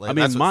 that's what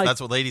that's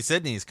what Lady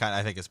Sydney's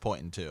I think is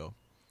pointing to.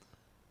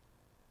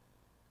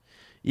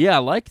 Yeah, I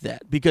like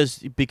that. Because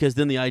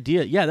then the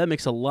idea... Yeah, that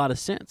makes a lot of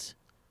sense.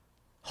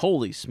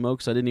 Holy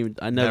smokes, I never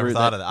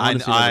thought of that. I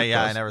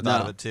never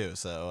thought of it too.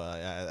 So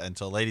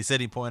until Lady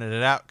Sydney pointed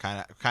it out,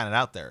 kind of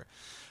out there.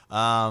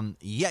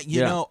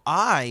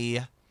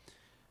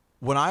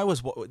 When I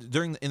was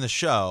in the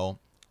show,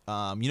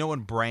 when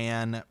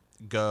Bran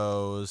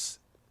goes,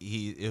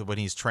 when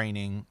he's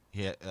training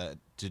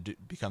to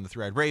become the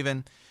Three-Eyed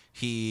Raven,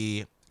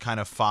 he kind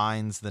of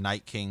finds the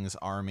Night King's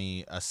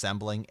army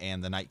assembling,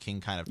 and the Night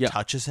King kind of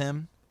touches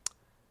him,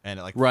 and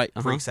it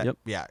freaks out.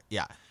 Yep.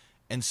 Yeah.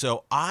 And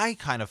so I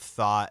kind of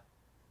thought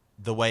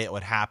the way it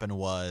would happen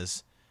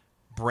was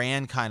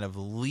Bran kind of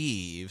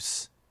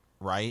leaves,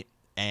 right,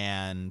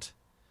 and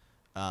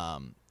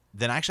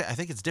then actually I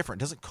think it's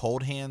different. Doesn't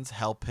Cold Hands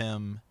help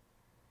him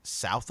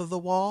south of the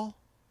wall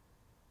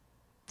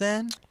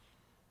then?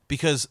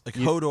 Because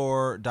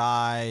Hodor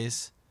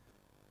dies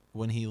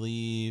when he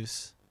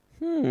leaves.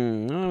 Let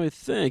me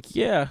think.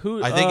 Yeah,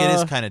 I think it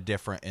is kind of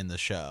different in the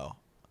show.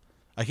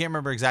 I can't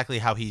remember exactly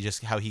how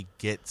he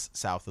gets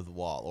south of the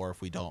wall, or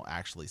if we don't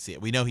actually see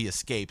it. We know he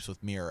escapes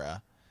with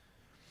Mira.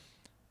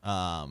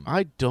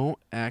 I don't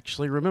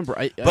actually remember.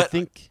 I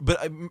think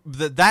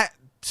that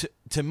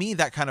to me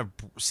that kind of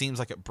seems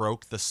like it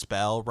broke the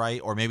spell, right?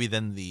 Or maybe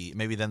then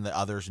the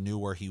others knew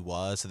where he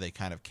was, so they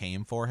kind of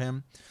came for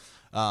him.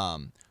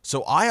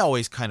 So I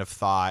always kind of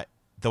thought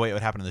the way it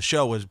would happen in the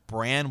show was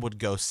Bran would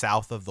go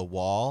south of the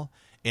wall,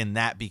 in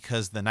that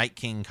because the Night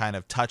King kind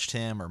of touched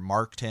him or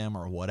marked him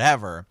or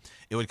whatever,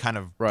 it would kind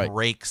of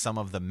break some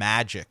of the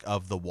magic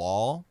of the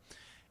wall,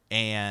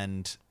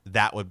 and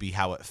that would be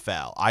how it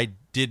fell. I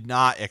did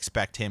not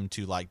expect him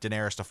to,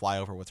 Daenerys to fly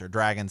over with her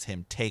dragons,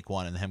 him take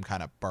one, and him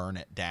kind of burn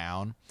it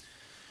down.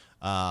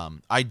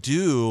 I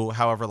do,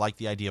 however, like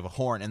the idea of a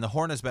horn, and the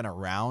horn has been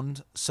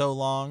around so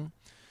long.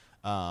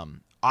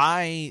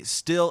 I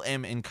still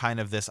am in kind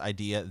of this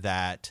idea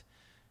that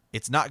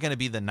it's not going to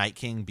be the Night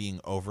King being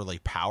overly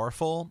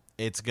powerful.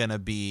 It's going to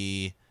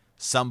be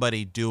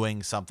somebody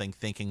doing something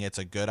thinking it's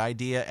a good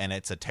idea, and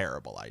it's a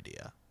terrible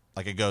idea.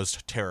 It goes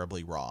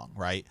terribly wrong,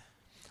 right?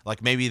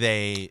 Maybe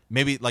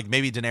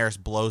Daenerys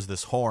blows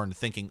this horn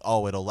thinking,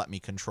 oh, it'll let me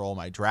control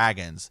my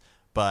dragons,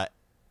 but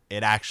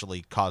it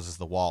actually causes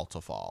the wall to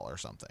fall or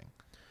something.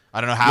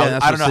 I don't know how.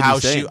 I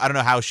don't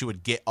know how she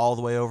would get all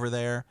the way over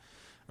there,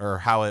 or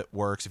how it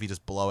works if you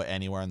just blow it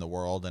anywhere in the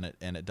world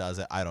and it does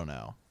it. I don't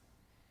know.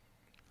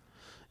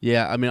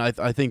 Yeah, I mean,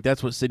 I think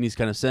that's what Sydney's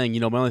kind of saying.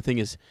 My only thing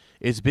is,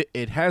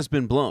 it has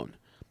been blown.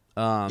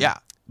 Yeah.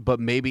 But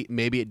maybe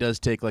it does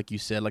take, like you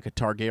said, like a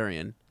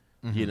Targaryen,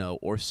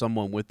 or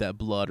someone with that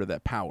blood or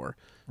that power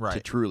to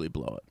truly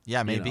blow it.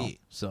 Yeah, maybe.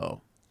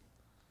 So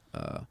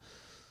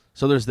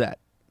there's that.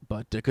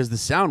 But because the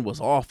sound was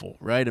awful,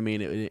 right? I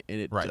mean,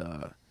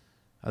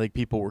 I think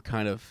people were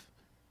kind of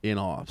in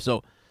awe.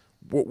 So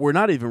we're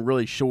not even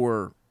really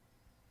sure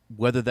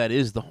whether that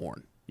is the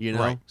horn.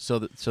 Right. So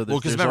there's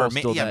remember,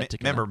 still that to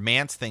remember,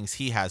 Mance thinks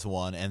he has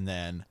one, and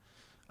then,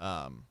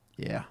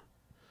 yeah,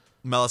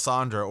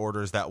 Melisandre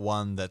orders that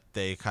one that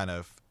they kind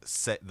of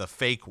set the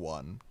fake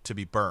one to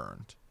be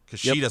burned because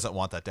she doesn't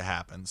want that to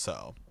happen.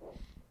 So,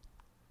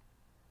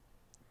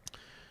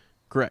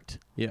 correct.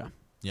 Yeah.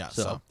 Yeah.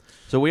 So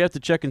we have to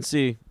check and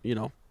see,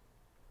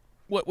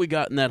 what we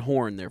got in that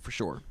horn there for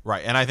sure.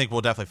 Right, and I think we'll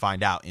definitely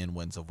find out in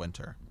Winds of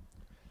Winter.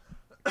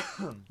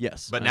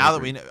 Yes, but now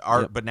that we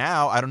are, but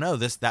now I don't know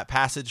that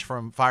passage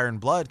from Fire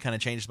and Blood kind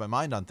of changed my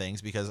mind on things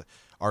because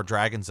are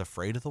dragons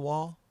afraid of the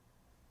wall?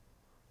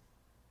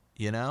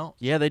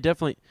 Yeah, they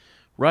definitely.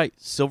 Right,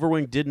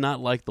 Silverwing did not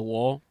like the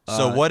wall.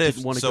 So what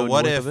if?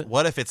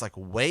 What if it's like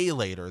way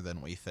later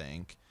than we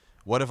think?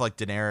 What if like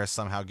Daenerys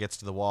somehow gets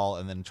to the wall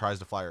and then tries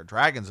to fly her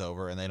dragons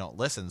over and they don't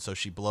listen, so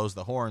she blows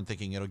the horn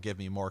thinking it'll give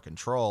me more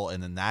control,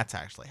 and then that's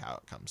actually how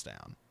it comes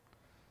down.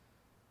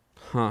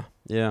 Huh?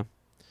 Yeah.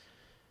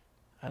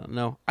 I don't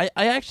know. I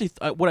actually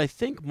what I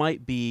think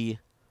might be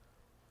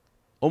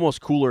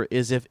almost cooler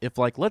is if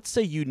like let's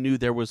say you knew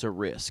there was a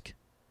risk,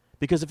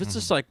 because if it's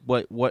just like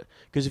what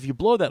because if you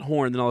blow that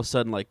horn, then all of a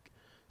sudden like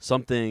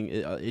something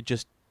it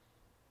just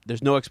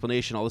there's no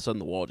explanation. All of a sudden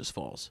the wall just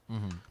falls.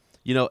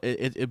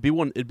 It'd be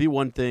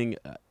one thing.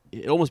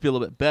 It'd almost be a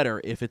little bit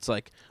better if it's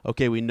like,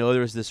 okay, we know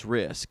there's this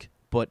risk,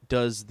 but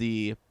does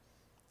the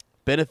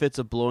benefits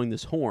of blowing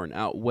this horn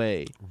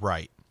outweigh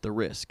the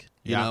risk?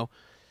 You know.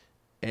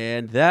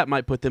 And that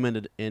might put them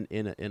in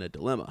a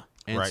dilemma.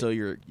 And so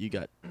you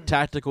got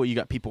tactical, you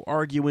got people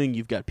arguing,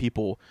 you've got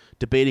people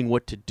debating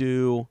what to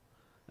do,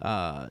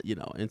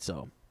 and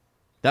so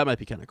that might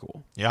be kind of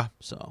cool. Yeah.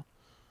 So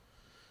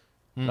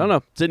I don't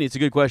know, Sydney. It's a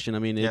good question. I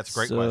mean, it's a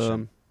great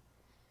question.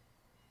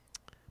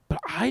 But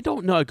I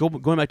don't know.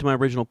 Going back to my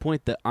original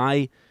point that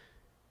I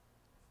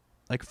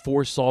like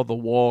foresaw the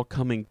wall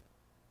coming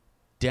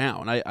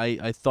down.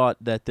 I thought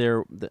that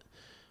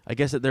I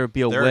guess that there would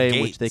be a way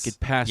in which they could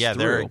pass through. Yeah,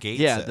 there are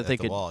gates that they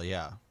could, wall,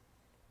 yeah.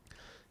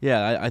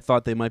 Yeah, I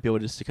thought they might be able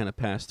just to kind of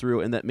pass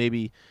through, and that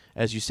maybe,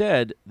 as you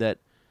said, that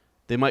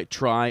they might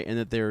try, and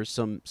that there's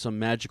some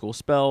magical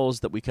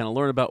spells that we kind of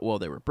learn about. Well,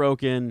 they were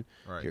broken.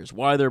 Right. Here's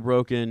why they're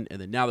broken, and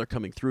then now they're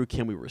coming through.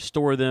 Can we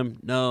restore them?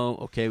 No.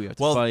 Okay, we have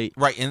to fight.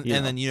 Right, and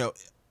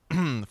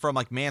then from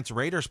like Mance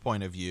Rayder's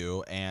point of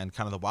view and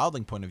kind of the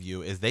Wildling point of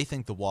view, is they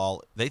think that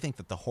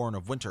the Horn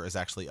of Winter is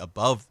actually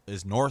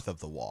north of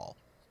the wall.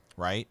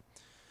 Right?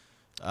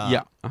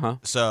 Yeah. Uh-huh.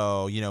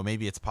 So,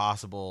 maybe it's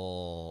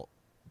possible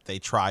they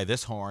try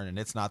this horn and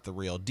it's not the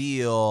real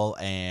deal,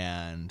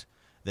 and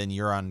then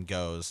Euron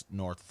goes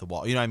north of the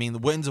wall. I mean, the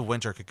Winds of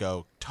Winter could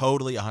go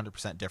totally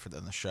 100% different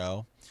than the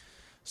show.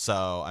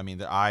 So, I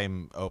mean,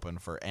 I'm open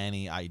for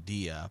any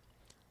idea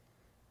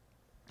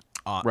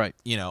on,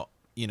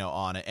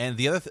 on it. And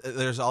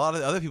there's a lot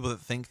of other people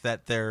that think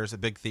that there's a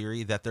big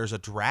theory that there's a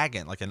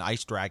dragon, like an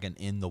ice dragon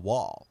in the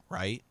wall,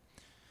 right?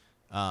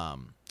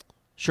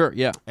 Sure,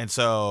 yeah. And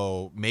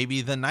so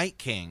maybe the Night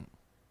King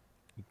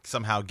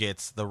somehow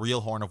gets the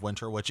real Horn of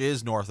Winter, which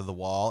is north of the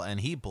wall, and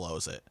he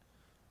blows it.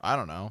 I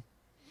don't know.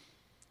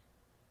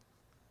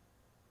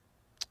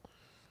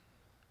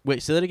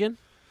 Wait, say that again?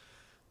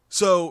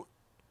 So,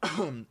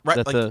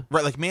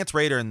 like Mance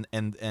Rayder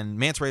and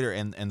Mance Rayder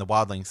and the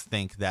Wildlings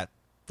think that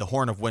the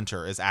Horn of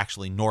Winter is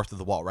actually north of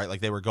the wall, right?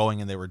 Like they were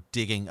going and they were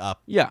digging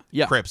up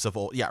crypts of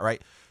old. Yeah,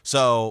 right.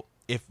 So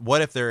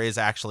what if there is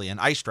actually an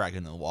ice dragon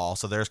in the wall?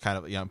 So there's kind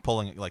of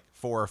pulling like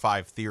 4 or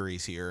 5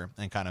 theories here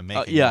and kind of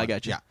making. I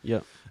got you. Yeah.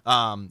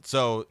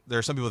 So there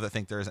are some people that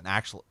think there's an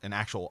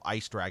actual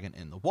ice dragon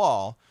in the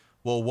wall.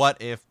 Well,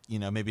 what if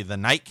maybe the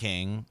Night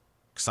King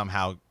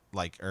somehow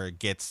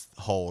gets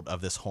hold of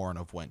this Horn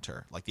of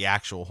Winter, like the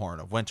actual Horn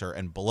of Winter,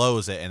 and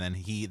blows it, and then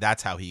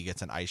that's how he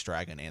gets an ice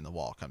dragon and the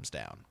wall comes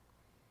down.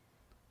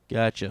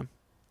 Gotcha.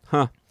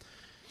 Huh.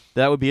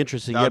 That would be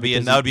interesting. That would be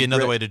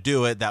another way to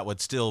do it. That would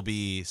still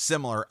be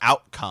similar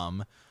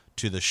outcome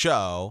to the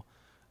show,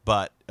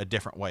 but a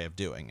different way of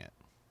doing it.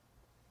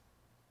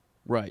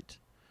 Right.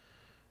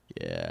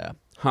 Yeah.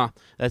 Huh.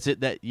 That's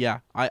it.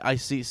 I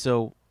see.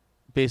 So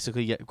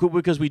basically, yeah,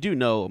 because we do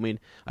know. I mean,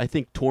 I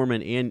think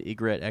Tormund and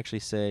Ygritte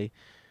actually say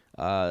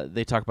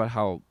they talk about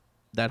how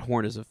that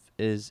horn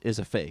is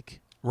a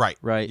fake. Right.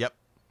 Right. Yep.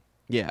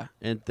 Yeah,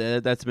 and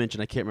that's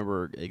mentioned. I can't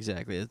remember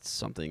exactly. It's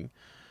something.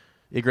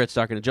 Ygritte's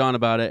talking to Jon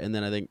about it, and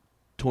then I think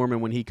Tormund,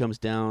 when he comes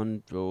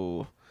down,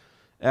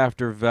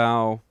 after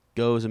Val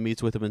goes and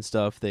meets with him and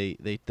stuff, they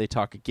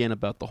talk again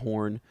about the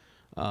horn,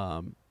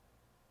 and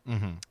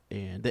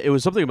it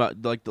was something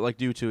about like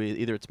due to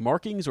either its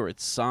markings or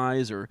its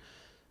size or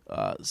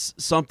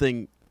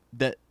something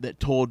that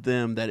told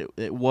them that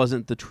it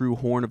wasn't the true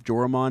horn of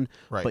Joramun,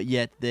 right. but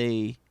yet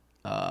they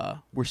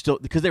were still,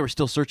 because they were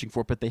still searching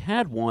for it, but they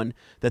had one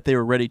that they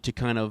were ready to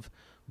kind of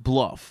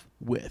bluff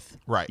with,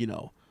 right?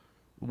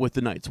 With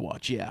the Night's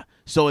Watch, yeah.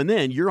 So, and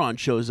then Euron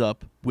shows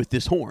up with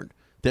this horn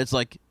that's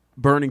like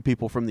burning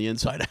people from the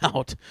inside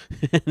out,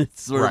 and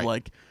it's sort of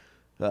like,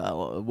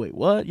 wait,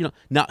 what?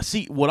 Now,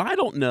 see, what I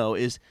don't know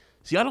is,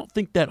 I don't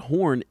think that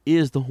horn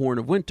is the Horn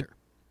of Winter,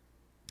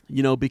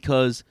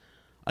 because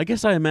I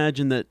guess I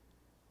imagine that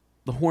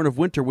the Horn of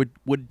Winter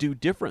would do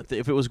different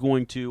if it was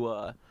going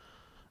to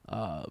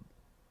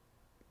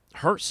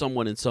hurt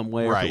someone in some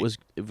way, or if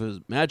it was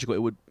magical, it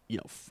would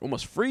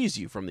almost freeze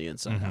you from the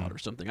inside out or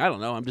something. I don't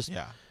know. I'm just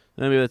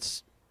maybe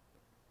that's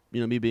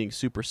me being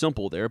super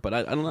simple there, but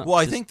I don't know. Well,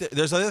 I think that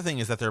there's other thing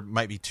is that there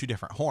might be two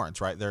different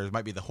horns, right? There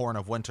might be the Horn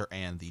of Winter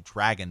and the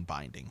Dragon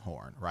Binding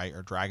Horn, right?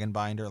 Or Dragon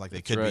Binder, like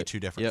they could be two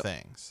different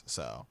things.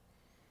 So,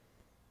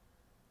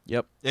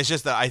 it's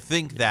just that I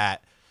think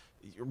that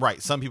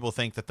some people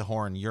think that the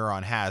horn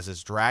Euron has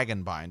is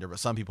Dragon Binder, but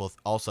some people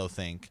also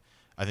think,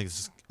 I think this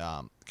is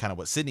kind of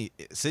what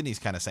Sydney's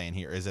kind of saying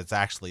here, is it's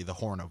actually the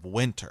Horn of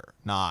Winter,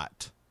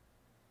 not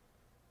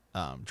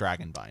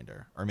Dragon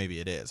Binder, or maybe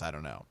it is. I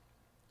don't know.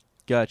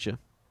 Gotcha.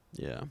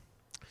 Yeah.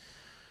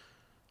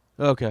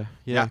 Okay.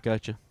 Yeah.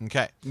 Gotcha.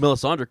 Okay.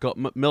 Melisandre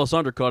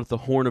called it the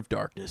Horn of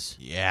Darkness.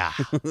 Yeah.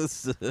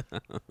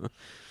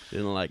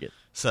 Didn't like it.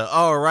 So,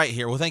 all right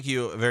here. Well, thank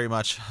you very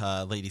much,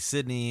 Lady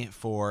Sydney,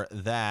 for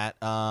that.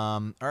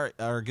 All right,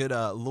 our good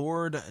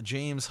Lord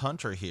James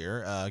Hunter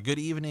here. Good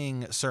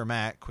evening, Sir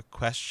Matt. Quick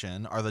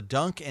question. Are the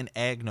Dunk and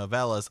Egg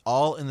novellas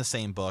all in the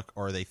same book,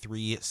 or are they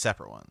 3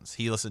 separate ones?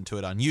 He listened to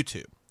it on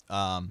YouTube.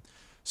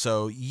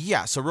 So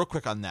real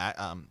quick on that,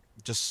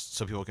 just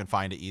so people can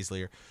find it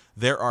easier.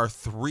 There are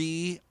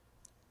 3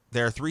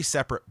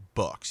 separate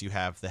books. You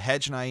have the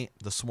Hedge Knight,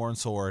 the Sworn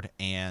Sword,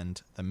 and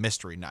the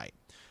Mystery Knight.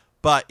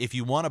 But if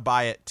you want to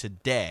buy it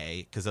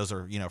today, because those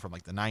are from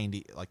like the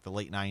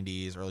late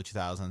 90s, early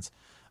 2000s,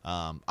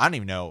 I don't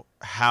even know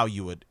how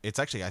you would. It's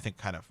actually, I think,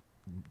 kind of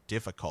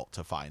difficult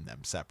to find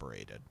them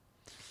separated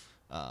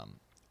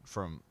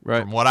from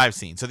what I've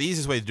seen. So the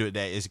easiest way to do it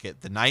today is to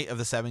get the Knight of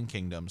the Seven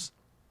Kingdoms.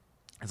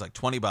 It's like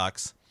 $20. You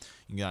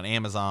can get it on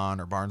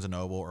Amazon or Barnes &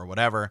 Noble or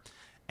whatever,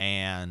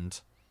 and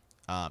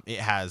it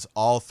has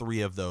all 3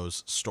 of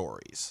those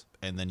stories,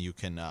 and then you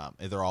can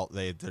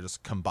they're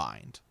just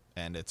combined.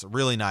 And it's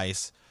really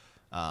nice.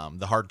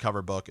 The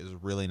hardcover book is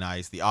really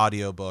nice. The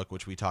audio book,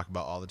 which we talk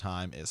about all the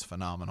time, is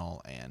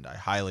phenomenal, and I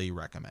highly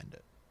recommend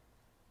it.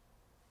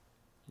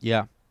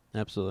 Yeah,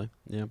 absolutely.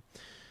 Yeah.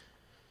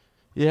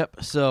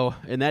 Yep. So,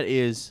 and that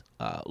is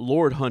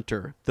Lord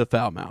Hunter, the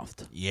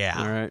Foul-Mouthed. Yeah.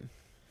 All right.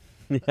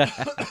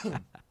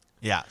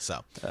 Yeah.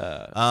 So,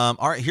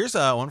 all right. Here's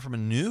one from a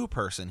new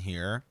person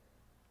here.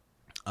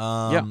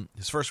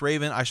 His first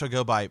Raven. I shall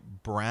go by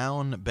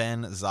Brown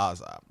Ben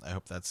Zaza. I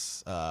hope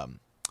that's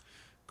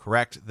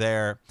correct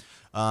there.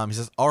 He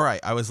says, all right,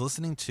 I was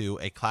listening to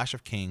A Clash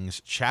of Kings,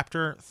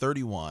 Chapter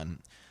 31,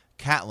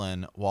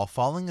 Catelyn, while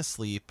falling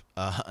asleep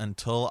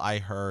until I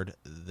heard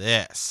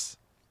this.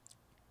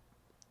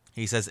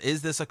 He says,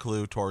 is this a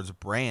clue towards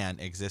Bran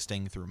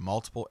existing through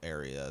multiple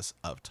areas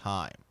of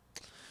time?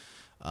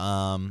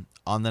 On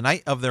the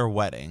night of their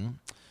wedding,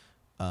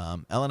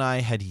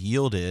 Elenai had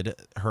yielded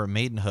her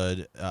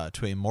maidenhood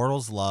to a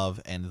mortal's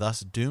love and thus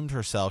doomed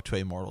herself to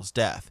a mortal's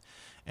death.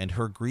 And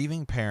her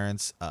grieving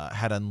parents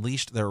had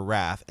unleashed their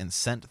wrath and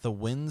sent the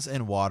winds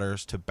and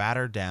waters to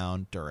batter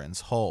down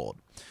Durin's hold.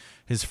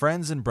 His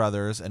friends and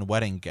brothers and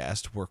wedding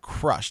guests were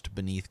crushed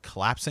beneath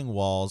collapsing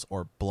walls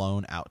or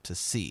blown out to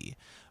sea.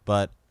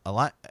 But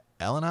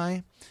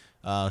Elenai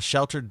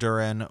sheltered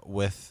Durin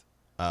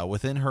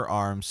within her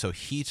arms, so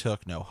he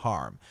took no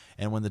harm.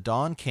 And when the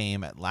dawn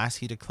came, at last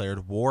he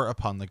declared war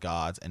upon the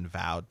gods and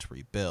vowed to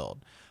rebuild.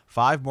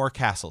 5 more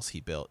castles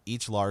he built,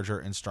 each larger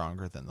and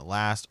stronger than the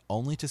last,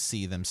 only to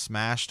see them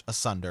smashed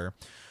asunder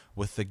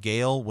with the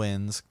gale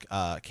winds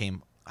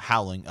came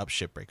howling up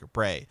Shipbreaker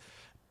Brae,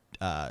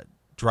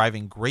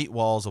 driving great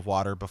walls of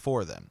water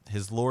before them.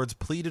 His lords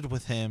pleaded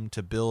with him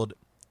to build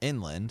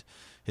inland.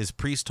 His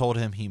priests told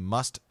him he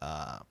must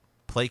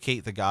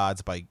placate the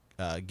gods by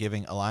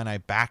giving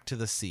Elenai back to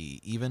the sea.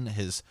 Even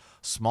his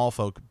small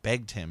folk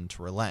begged him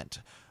to relent.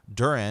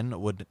 Durin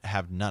would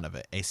have none of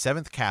it. A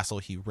 7th castle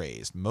he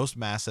raised, most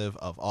massive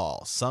of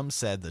all. Some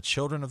said the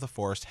children of the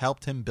forest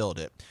helped him build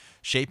it,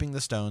 shaping the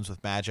stones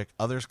with magic.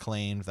 Others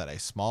claimed that a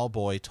small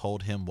boy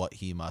told him what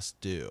he must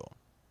do.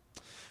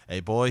 A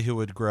boy who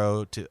would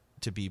grow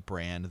to be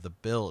Bran the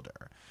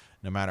Builder.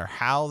 No matter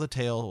how the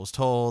tale was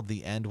told,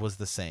 the end was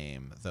the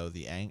same. Though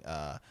the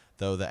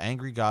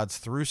angry gods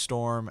threw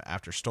storm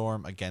after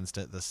storm against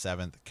it, the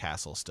 7th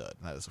castle stood.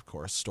 And that is, of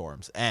course,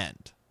 Storm's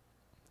End.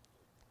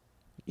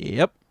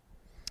 Yep.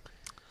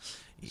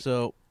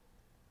 So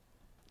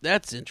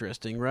that's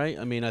interesting, right?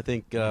 I mean, I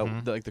think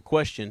the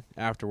question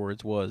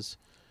afterwards was,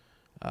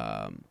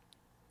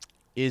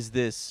 is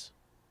this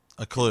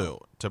a clue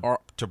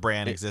to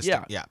Bran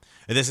existing? Yeah.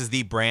 And this is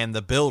the Bran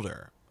the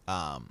Builder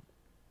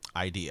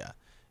idea,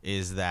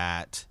 is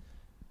that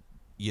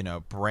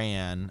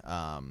Bran,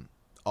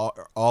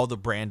 all the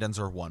Brandons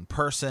are one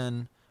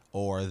person,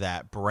 or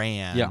that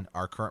Bran,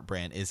 our current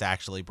Bran, is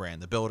actually Bran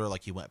the Builder,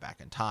 like he went back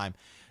in time.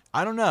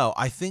 I don't know.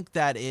 I think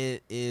that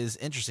it is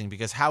interesting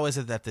because how is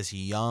it that this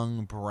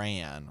young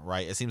Bran,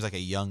 right? It seems like a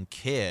young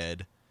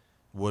kid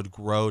would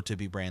grow to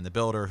be Bran the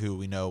Builder, who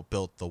we know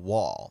built the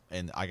Wall,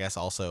 and I guess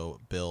also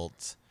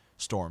built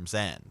Storm's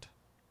End,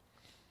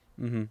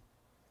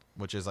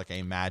 which is like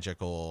a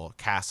magical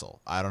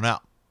castle. I don't know.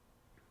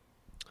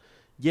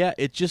 Yeah,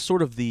 it's just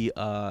sort of the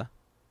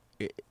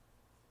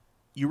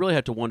you really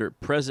have to wonder,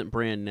 present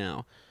Bran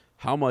now,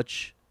 how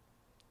much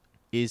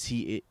is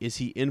he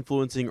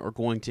influencing or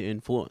going to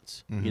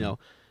influence? And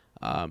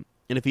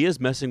if he is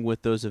messing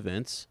with those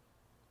events,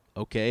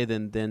 okay,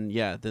 then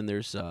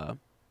there's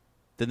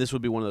then this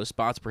would be one of those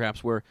spots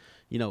perhaps where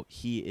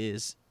he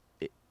is,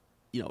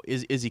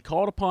 is he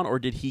called upon, or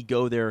did he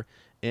go there?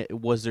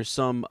 Was there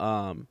some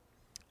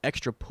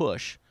extra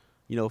push,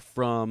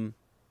 from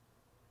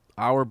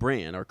our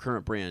Bran, our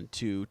current Bran,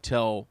 to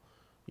tell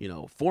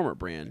former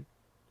Bran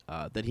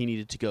that he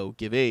needed to go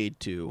give aid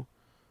to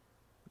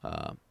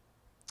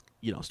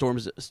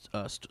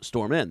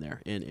Storm End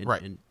there,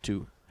 and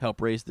to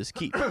help raise this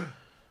keep,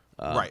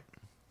 right,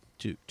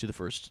 to the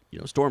first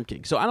Storm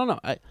King. So I don't know.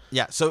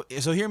 So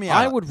hear me out.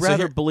 I would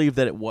rather believe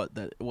that it was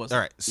all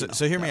right.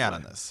 So hear me out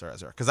on this,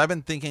 because I've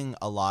been thinking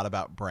a lot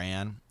about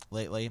Bran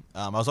lately.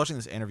 I was watching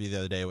this interview the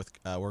other day with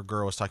where a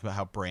girl was talking about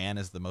how Bran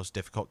is the most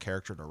difficult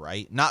character to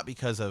write, not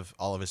because of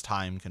all of his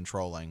time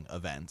controlling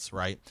events,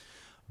 right,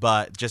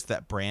 but just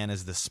that Bran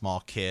is this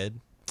small kid,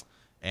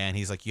 and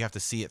he's like, you have to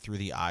see it through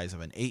the eyes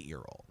of an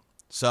 8-year-old.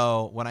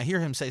 So when I hear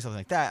him say something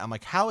like that, I'm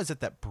like, how is it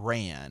that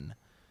Bran,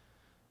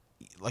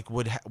 like,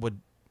 would have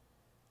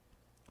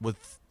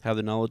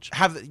the knowledge,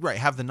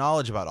 have the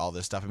knowledge about all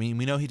this stuff? I mean,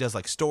 we know he does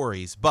like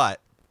stories,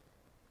 but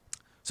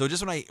so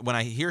just when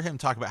I hear him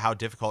talk about how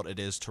difficult it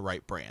is to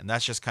write Bran,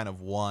 that's just kind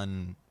of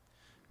one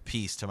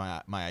piece to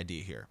my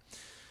idea here.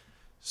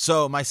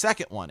 So my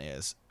second one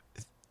is,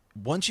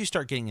 once you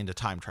start getting into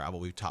time travel,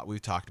 we've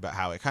talked about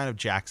how it kind of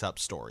jacks up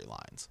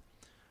storylines,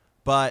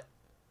 but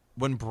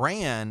when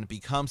Bran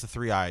becomes the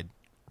three-eyed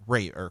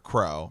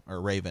crow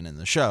or raven in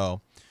the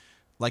show,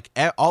 like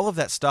all of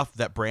that stuff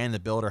that Bran the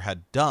Builder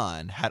had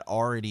done had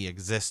already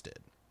existed.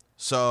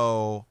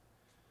 So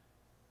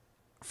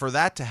for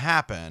that to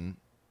happen,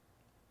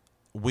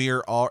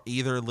 we're all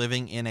either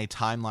living in a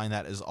timeline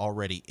that is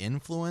already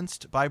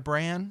influenced by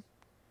Bran,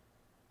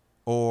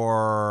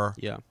 or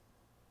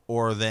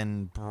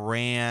then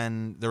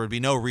Bran, there would be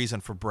no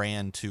reason for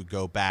Bran to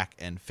go back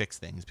and fix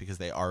things because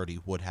they already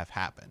would have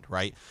happened,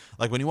 right?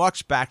 Like when you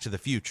watch Back to the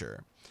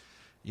Future,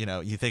 you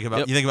think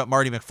about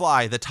Marty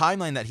McFly, the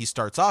timeline that he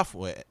starts off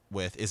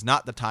with is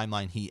not the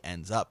timeline he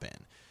ends up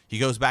in. He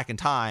goes back in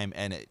time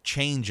and it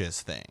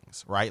changes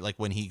things, right? Like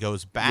when he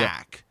goes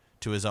back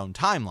to his own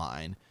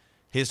timeline,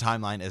 his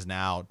timeline is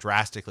now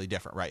drastically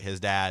different, right? His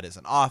dad is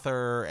an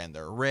author and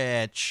they're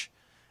rich,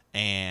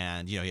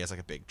 and he has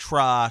like a big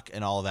truck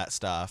and all of that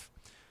stuff.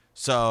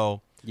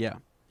 So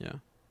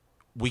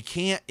we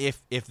can't,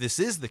 if this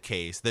is the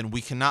case, then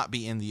we cannot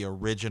be in the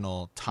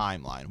original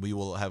timeline. We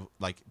will have,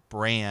 like,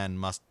 Bran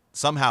must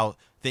somehow,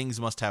 things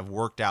must have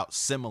worked out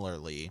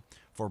similarly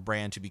for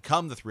Bran to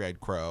become the three-eyed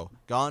crow,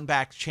 gone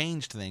back,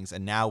 changed things,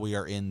 and now we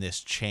are in this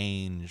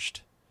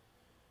changed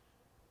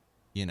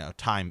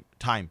time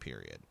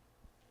period.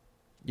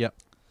 Yep.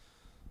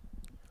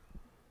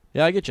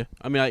 Yeah, I get you.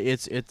 I mean,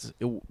 it's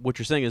what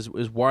you're saying is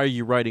why are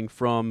you writing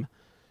from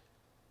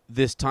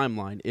this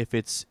timeline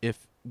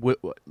if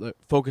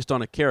focused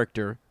on a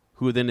character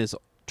who then is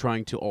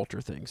trying to alter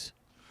things,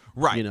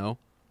 right?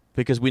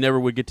 Because we never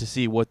would get to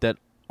see what that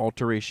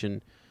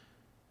alteration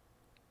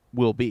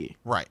will be.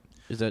 Right.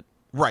 Is that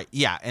right?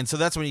 Yeah, and so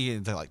that's when you get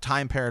into like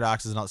time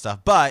paradoxes and all that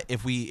stuff. But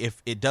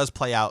if it does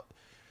play out,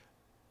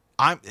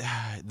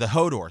 the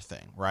Hodor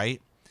thing,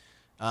 right?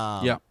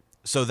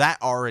 So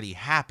that already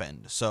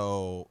happened.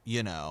 So,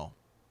 it's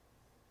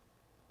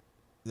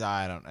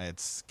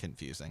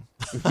confusing.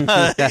 You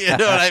know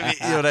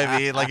what I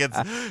mean? Like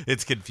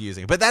it's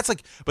confusing. But that's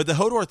but the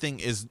Hodor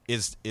thing is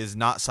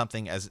not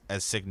something as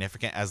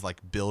significant as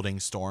like building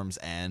Storm's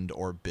End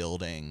or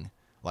building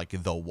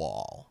like the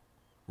Wall,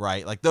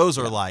 right? Like those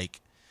are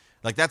like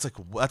that's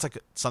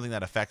something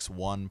that affects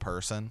one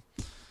person.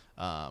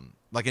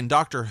 Like in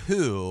Doctor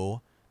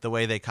Who, the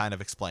way they kind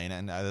of explain it,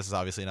 and this is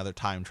obviously another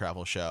time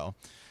travel show.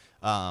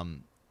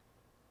 I'm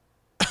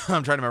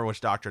trying to remember which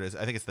doctor it is.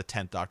 I think it's the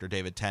 10th Doctor,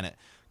 David Tennant,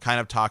 kind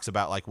of talks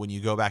about like when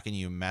you go back and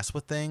you mess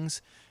with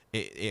things,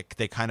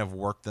 they kind of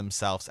work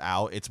themselves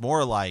out. It's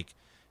more like,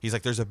 he's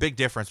like, there's a big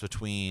difference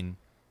between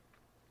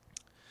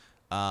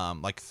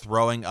like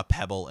throwing a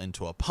pebble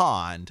into a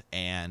pond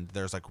and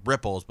there's like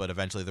ripples, but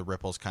eventually the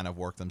ripples kind of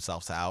work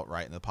themselves out,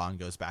 right? And the pond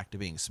goes back to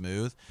being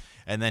smooth.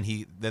 And then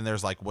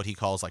there's like what he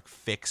calls like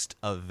fixed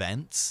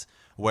events,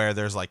 where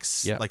there's like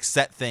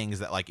set things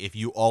that like if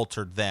you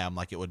altered them,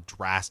 like it would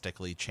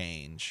drastically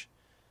change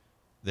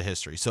the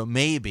history. So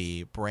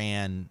maybe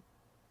Bran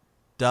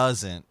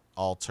doesn't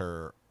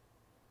alter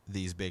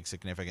these big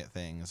significant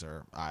things,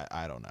 or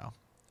I don't know.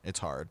 It's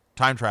hard.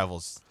 Time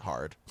travel's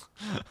hard.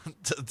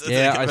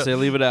 Yeah, I say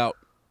leave it out.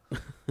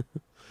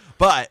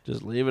 But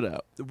just leave it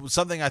out.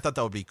 Something I thought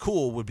that would be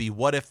cool would be,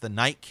 what if the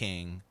Night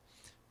King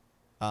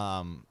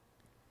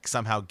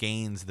somehow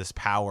gains this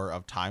power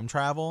of time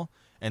travel,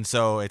 and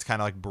so it's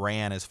kind of like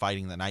Bran is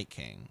fighting the Night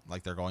King,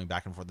 like they're going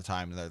back and forth the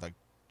time, and they're like,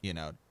 you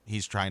know,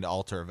 he's trying to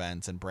alter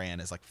events, and Bran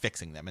is like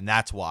fixing them, and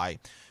that's why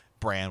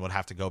Bran would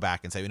have to go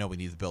back and say, we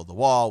need to build the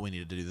wall, we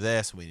need to do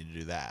this, we need to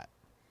do that.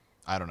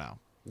 I don't know.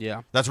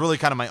 Yeah, that's really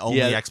kind of my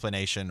only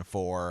explanation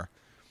for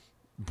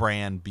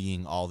Bran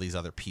being all these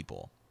other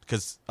people,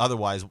 because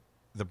otherwise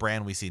the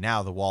Bran we see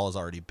now, the wall is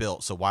already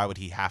built, so why would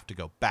he have to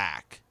go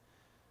back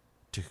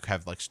to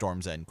have like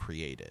Storm's End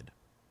created?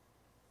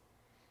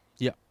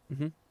 Yeah.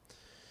 Mm-hmm.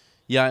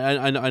 Yeah,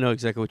 I know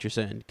exactly what you're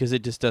saying, because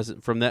it just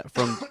doesn't, from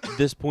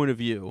this point of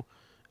view,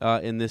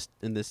 in this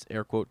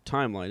air quote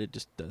timeline, it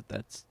just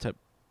doesn't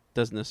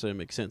necessarily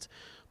make sense.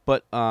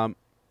 But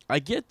I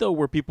get though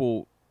where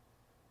people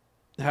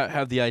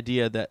have the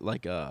idea that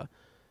like a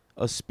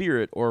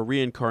spirit or a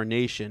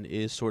reincarnation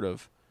is sort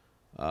of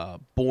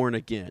born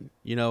again,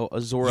 you know,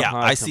 Azor Ahai. Yeah,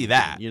 I see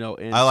that. You know,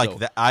 and I like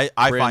that. I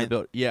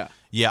find yeah,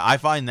 I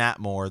find that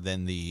more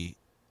than the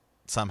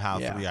somehow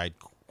three-eyed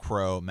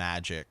crow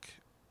magic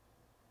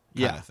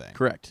kind of thing.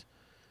 Correct.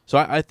 So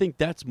I think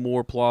that's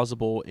more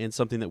plausible and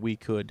something that we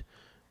could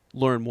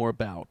learn more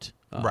about.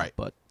 Right.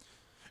 But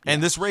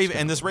and this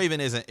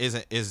raven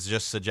is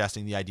just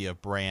suggesting the idea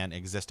of Bran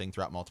existing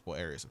throughout multiple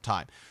areas of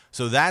time.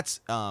 So that's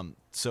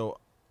so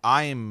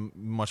I'm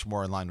much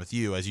more in line with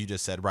you, as you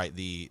just said, right?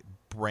 The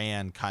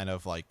Bran kind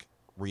of like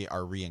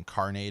are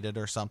reincarnated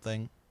or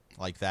something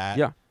like that.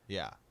 Yeah.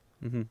 Yeah.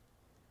 Mm-hmm.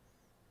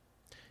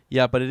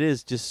 Yeah, but it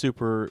is just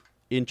super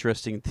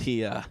interesting,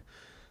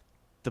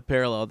 the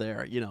parallel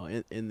there, you know,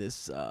 in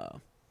this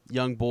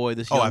young boy,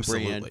 this young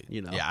Bran,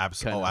 you know. Yeah,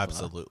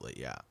 absolutely.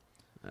 Yeah.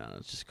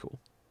 It's just cool.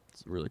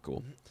 It's really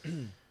cool.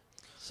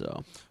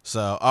 So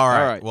all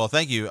right. Well,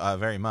 thank you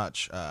very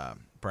much,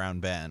 Brown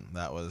Ben.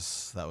 That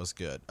was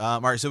good.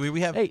 All right, so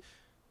we have. Hey,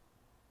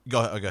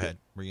 go ahead.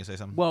 Were you gonna say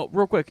something? Well,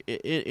 real quick,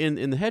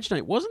 in the Hedge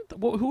Knight,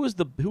 who was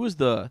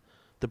the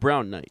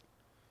Brown Knight?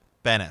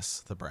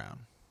 Bennis the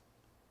Brown.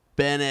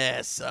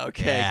 Bennis.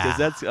 Okay, because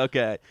that's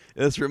okay.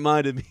 This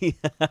reminded me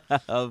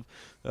of.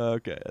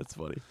 Okay, that's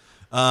funny.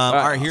 All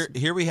right, awesome.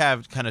 Here we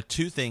have kind of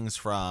two things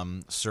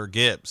from Sir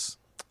Gibbs,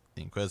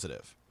 the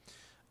Inquisitive.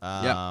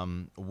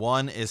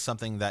 One is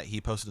something that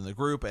he posted in the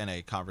group, and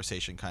a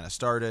conversation kind of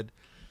started,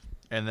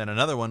 and then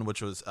another one,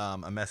 which was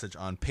a message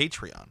on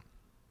Patreon.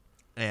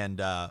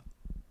 And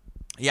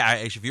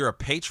actually, if you're a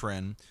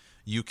patron,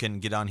 you can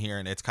get on here,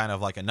 and it's kind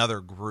of like another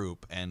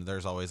group, and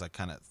there's always like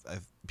kind of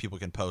people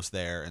can post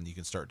there, and you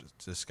can start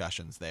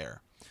discussions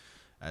there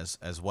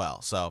as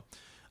well. So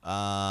you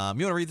want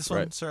to read this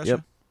one, Sir?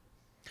 Yep.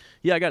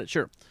 Yeah, I got it.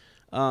 Sure.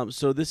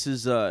 So this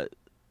is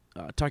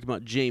talking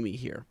about Jamie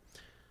here.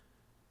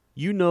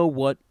 You know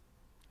what?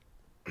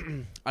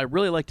 I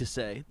really like to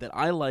say that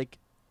I like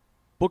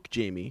book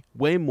Jamie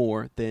way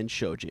more than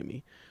show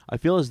Jamie. I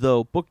feel as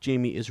though book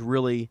Jamie is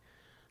really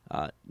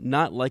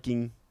not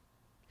liking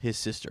his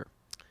sister.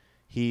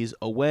 He's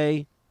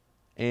away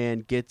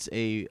and gets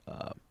a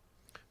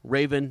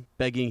raven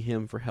begging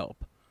him for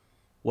help.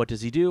 What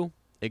does he do?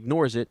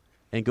 Ignores it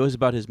and goes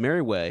about his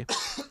merry way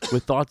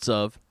with thoughts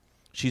of,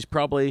 she's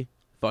probably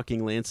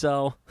fucking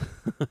Lancel,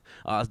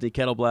 Osney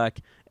Kettleblack,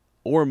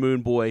 or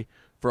Moon Boy,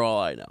 for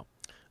all I know.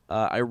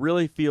 I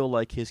really feel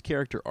like his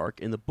character arc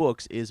in the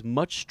books is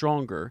much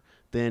stronger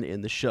than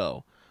in the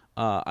show.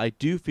 I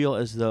do feel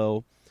as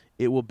though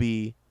it will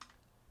be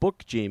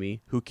book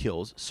Jamie who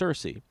kills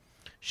Cersei.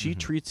 She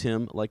treats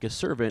him like a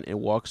servant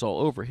and walks all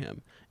over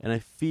him. And I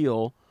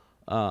feel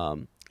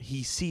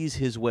he sees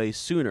his way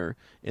sooner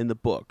in the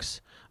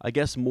books. I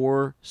guess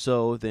more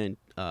so than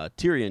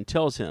Tyrion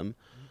tells him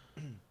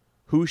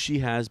who she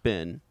has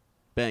been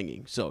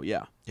banging. So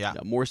yeah,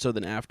 more so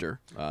than after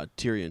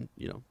Tyrion,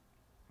 you know,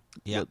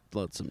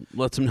 lets him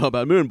know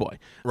about Moon Boy.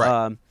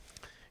 Right.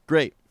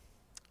 Great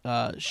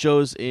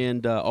shows,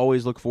 and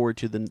always look forward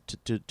to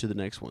the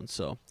next one.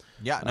 So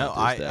yeah, no,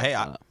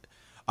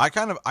 I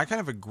kind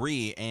of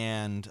agree,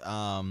 and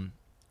I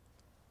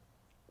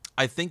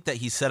think that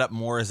he's set up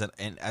more as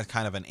as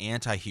kind of an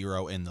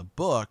anti-hero in the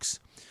books.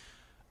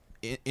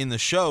 In the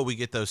show, we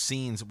get those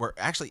scenes where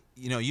actually,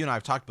 you know, you and I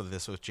have talked about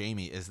this with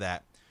Jamie, is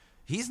that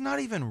he's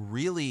not even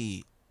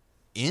really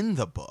in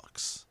the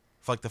books.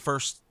 For like the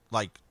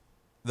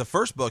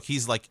first book,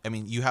 he's like, I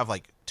mean, you have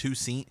like two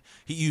scenes.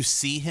 You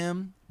see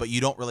him, but you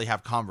don't really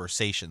have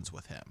conversations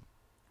with him,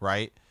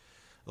 right?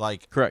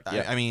 Like, correct.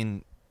 Yeah. I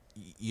mean,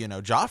 you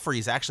know,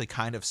 Joffrey's actually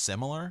kind of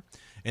similar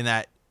in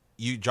that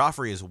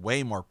Joffrey is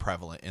way more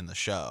prevalent in the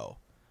show,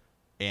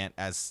 and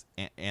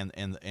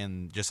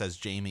just as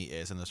Jamie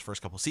is in those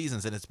first couple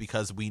seasons, and it's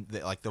because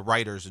the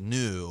writers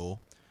knew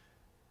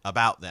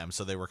about them,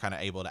 so they were kind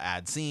of able to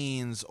add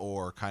scenes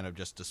or kind of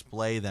just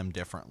display them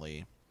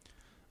differently.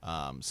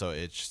 So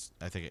I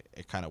think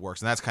it kind of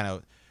works, and that's kind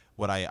of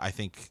what I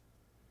think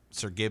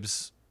Sir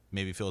Gibbs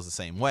maybe feels the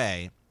same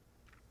way,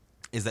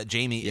 is that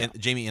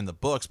Jaime in the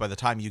books, by the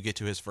time you get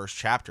to his first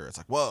chapter, it's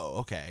like, whoa,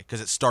 okay,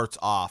 because it starts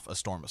off A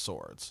Storm of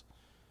Swords.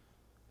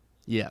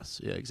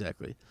 Yes, yeah,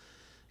 exactly.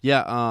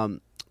 Yeah,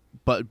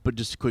 but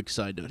just a quick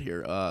side note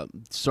here.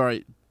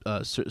 Sorry,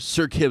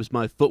 Sir Gibbs,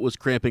 my foot was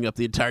cramping up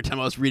the entire time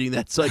I was reading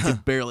that, so I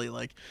could barely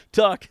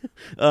talk.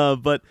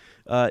 But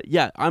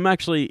I'm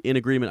actually in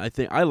agreement. I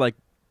think I like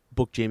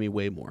Book Jaime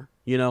way more.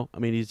 I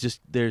mean, he's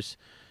just there's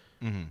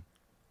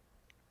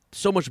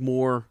so much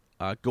more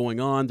going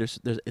on.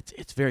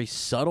 It's very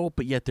subtle,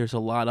 but yet there's a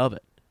lot of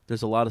it.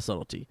 There's a lot of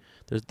subtlety.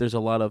 There's a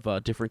lot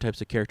of different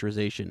types of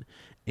characterization,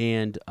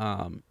 and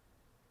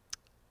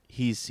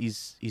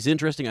he's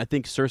interesting. I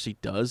think Cersei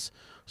does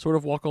sort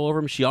of walk all over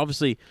him. She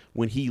obviously,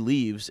 when he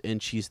leaves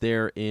and she's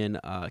there in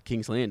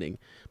King's Landing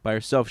by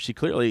herself, she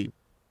clearly,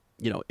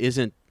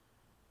 isn't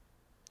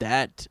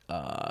that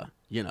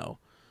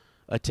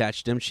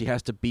attached to him. She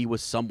has to be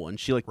with someone.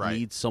 She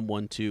needs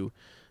someone to,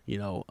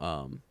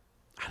 I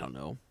don't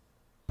know,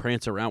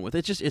 prance around with.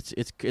 It's just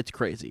it's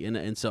crazy.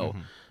 And so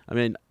I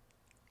mean,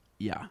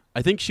 yeah,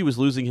 I think she was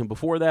losing him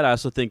before that. I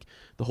also think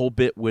the whole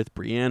bit with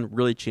Brienne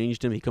really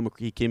changed him.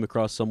 He came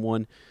across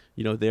someone,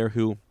 there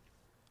who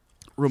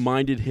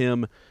reminded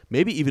him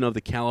maybe even of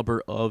the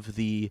caliber of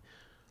the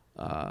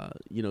Sir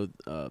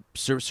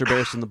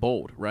Barristan the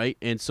Bold, right?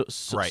 And so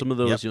some of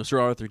those, Sir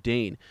Arthur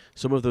Dayne,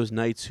 some of those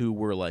knights who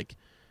were like,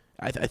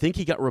 I think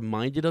he got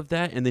reminded of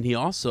that, and then he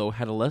also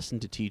had a lesson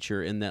to teach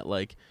her in that,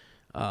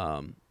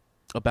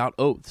 about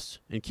oaths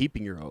and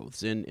keeping your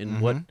oaths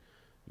and what,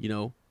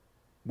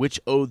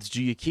 which oaths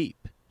do you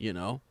keep?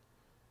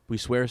 We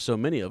swear so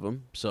many of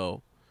them,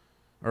 so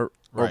or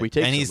we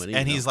take so many.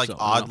 And he's like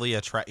oddly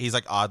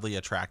oddly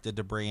attracted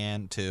to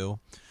Brienne too.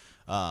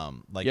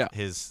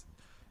 His,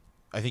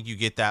 I think you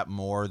get that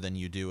more than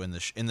you do in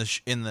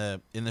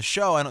the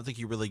show. I don't think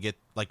you really get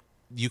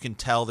you can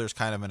tell there's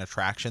kind of an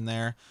attraction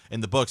there.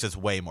 In the books, it's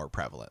way more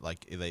prevalent.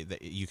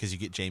 Because you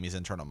get Jaime's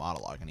internal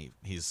monologue, and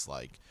he's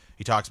like,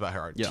 he talks about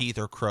how her teeth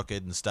are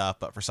crooked and stuff,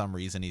 but for some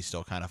reason he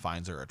still kind of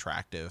finds her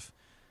attractive.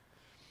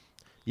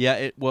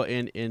 Yeah,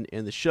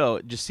 in the show,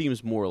 it just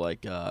seems more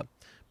like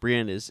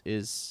Brienne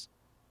is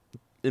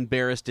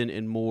embarrassed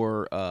and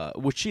more,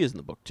 which she is in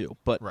the book too,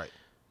 but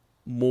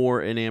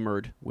more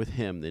enamored with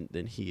him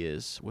than he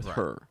is with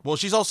her. Well,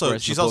 she's also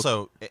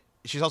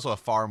a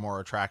far more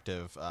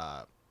attractive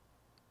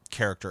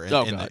character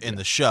in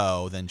the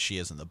show than she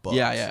is in the books.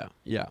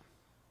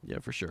 Yeah,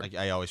 for sure.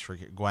 I always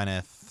forget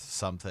Gwyneth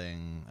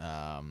something.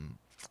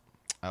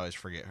 I always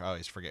forget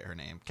her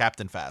name.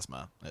 Captain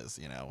Phasma is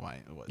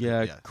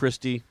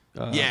Christie.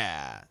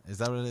 Is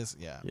that what it is?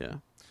 Yeah.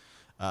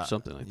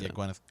 Something like that. Yeah,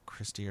 Gwyneth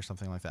Christie or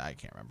something like that. I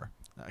can't remember.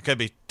 I could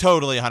be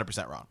totally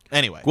 100% wrong.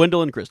 Anyway,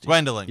 Gwendolyn Christie.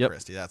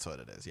 Christie. That's what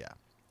it is. Yeah.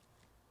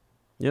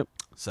 Yep.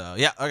 So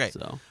yeah. Okay.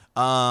 So.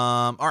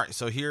 All right.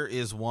 So here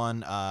is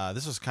one.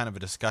 This was kind of a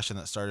discussion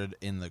that started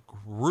in the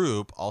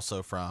group,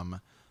 also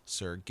from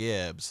Sir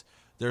Gibbs.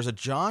 There's a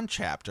Jon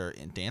chapter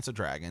in Dance of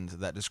Dragons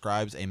that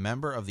describes a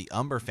member of the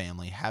Umber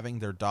family having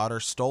their daughter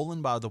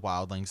stolen by the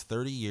wildlings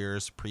 30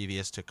 years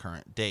previous to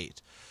current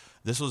date.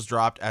 This was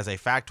dropped as a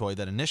factoid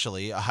that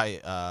initially I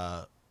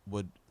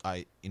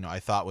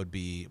thought would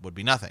be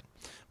nothing.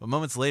 But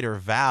moments later,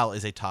 Val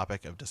is a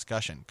topic of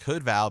discussion.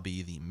 Could Val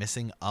be the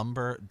missing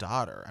Umber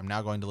daughter? I'm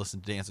now going to listen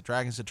to Dance of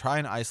Dragons to try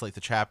and isolate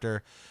the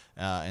chapter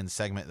and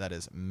segment that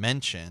is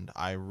mentioned.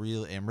 I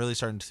really am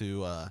starting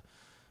to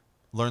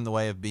learn the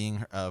way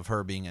of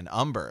her being an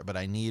Umber, but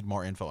I need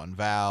more info on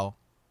Val.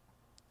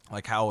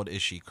 Like, how old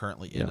is she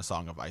currently in A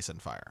Song of Ice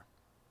and Fire?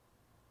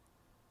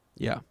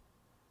 Yeah.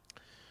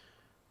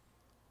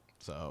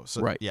 So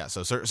Sir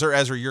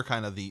Ezra, you're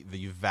kind of the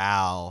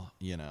Val,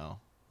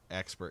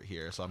 expert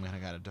here. So I'm going to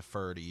kind of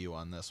defer to you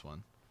on this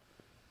one.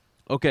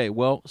 Okay,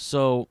 well,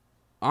 so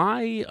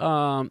I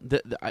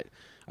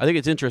think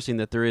it's interesting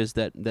that there is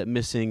that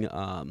missing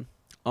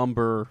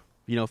Umber,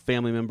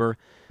 family member.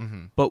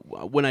 Mm-hmm.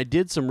 But when I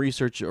did some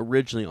research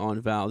originally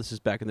on Val, this is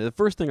back in the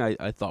first thing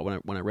I thought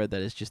when I read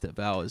that is just that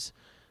Val is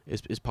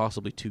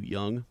possibly too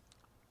young,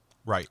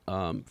 right?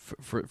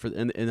 For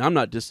and I'm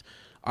not just.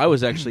 I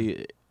was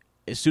actually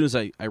as soon as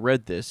I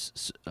read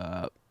this,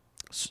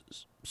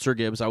 Sir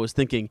Gibbs, I was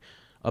thinking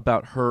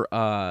about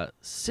her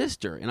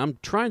sister, and I'm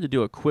trying to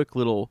do a quick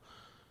little,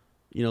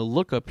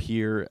 look up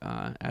here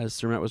as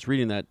Sir Matt was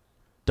reading that.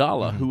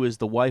 Dala, who is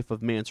the wife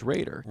of Mance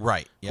Rayder,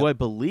 right? Yep. Who I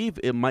believe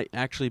it might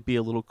actually be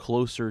a little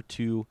closer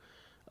to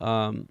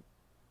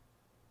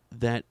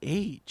that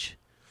age,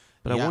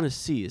 but I want to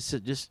see. It's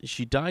just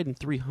she died in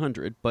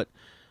 300, but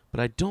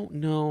I don't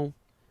know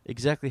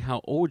exactly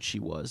how old she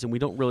was, and we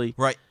don't really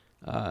right.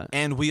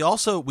 And we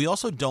also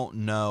don't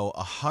know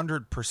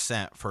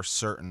 100% for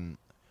certain.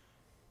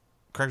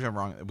 Correct me if I'm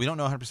wrong. We don't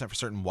know 100% for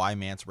certain why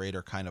Mance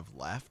Rayder kind of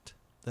left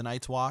the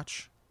Night's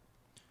Watch.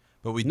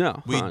 But we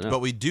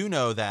do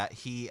know that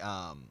he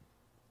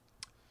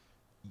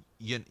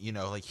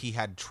he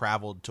had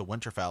traveled to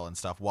Winterfell and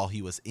stuff while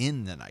he was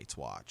in the Night's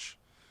Watch.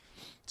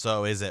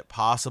 So is it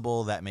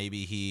possible that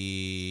maybe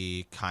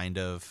he kind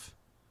of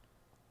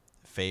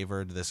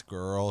favored this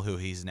girl who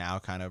he's now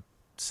kind of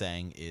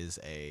saying is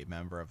a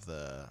member of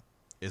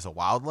is a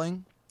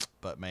wildling,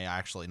 but may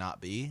actually not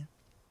be.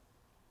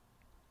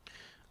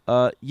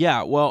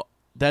 Yeah, well,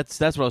 that's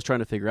what I was trying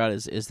to figure out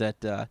is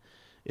that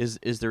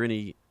is there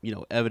any,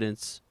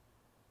 evidence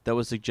that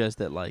would suggest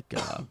that like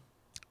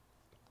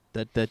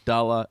that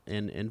Dala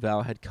and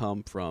Val had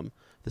come from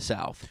the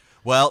South?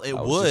 Well,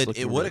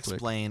 it would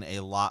explain a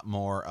lot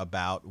more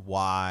about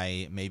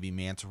why maybe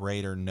Mance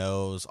Rayder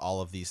knows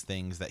all of these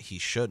things that he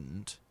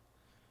shouldn't.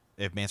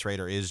 If Mance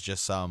Rayder is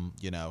just some,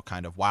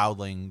 kind of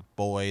wildling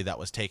boy that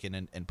was taken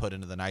and put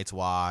into the Night's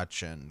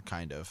Watch and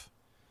kind of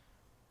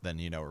then,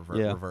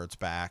 reverts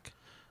back.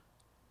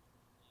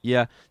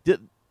 Yeah.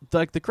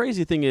 The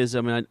crazy thing is,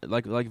 I mean,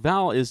 like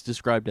Val is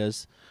described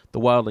as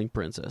the wildling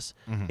princess.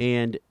 Mm-hmm.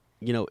 And,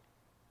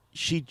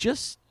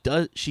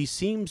 she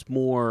seems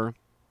more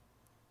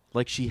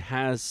like she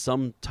has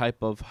some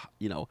type of,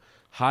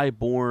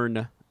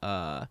 highborn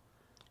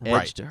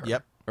edge to her.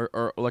 Yep.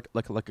 Or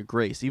like a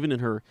grace, even in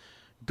her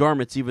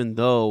garments, even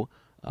though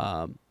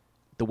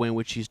the way in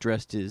which she's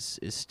dressed is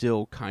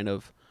still kind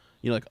of,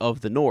 like of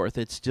the North,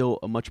 it's still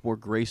a much more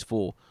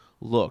graceful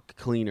look,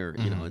 cleaner,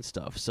 mm-hmm. And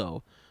stuff.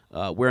 So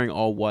wearing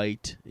all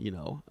white,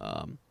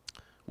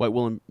 white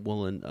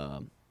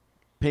woolen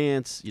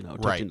pants,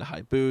 tucked into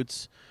high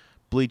boots,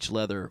 bleached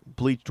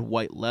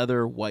white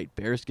leather, white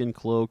bearskin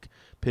cloak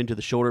pinned to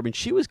the shoulder. I mean,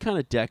 she was kind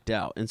of decked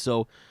out. And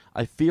so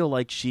I feel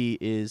like she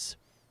is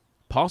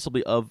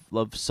possibly of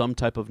some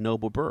type of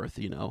noble birth,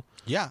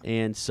 Yeah.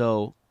 And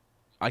so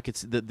I could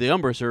see the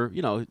Umbers are,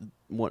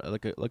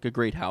 like a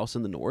great house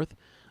in the North.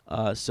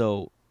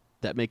 So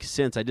that makes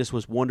sense. I just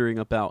was wondering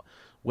about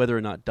whether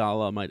or not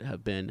Dala might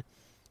have been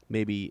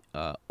maybe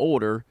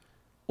older,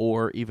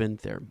 or even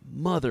their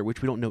mother,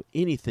 which we don't know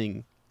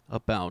anything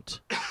about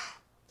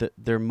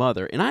their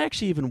mother. And I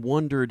actually even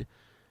wondered,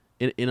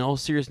 in all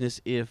seriousness,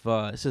 if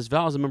it says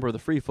Val is a member of the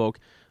Free Folk,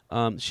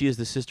 she is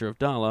the sister of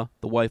Dala,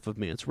 the wife of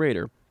Mance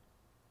Rayder.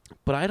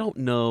 But I don't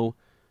know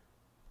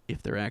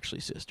if they're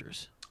actually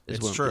sisters.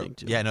 It's true.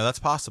 Yeah, no, that's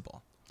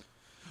possible.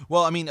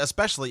 Well, I mean,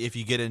 especially if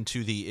you get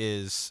into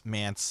is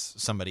Mance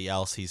somebody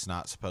else he's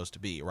not supposed to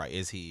be, right?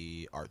 Is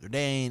he Arthur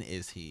Dayne?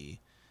 Is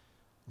he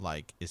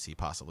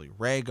possibly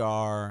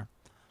Rhaegar?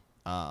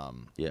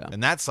 Yeah.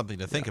 And that's something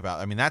to think about.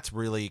 I mean, that's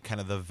really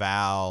kind of the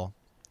Val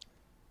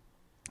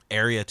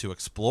area to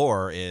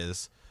explore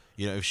is,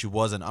 if she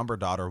was an Umber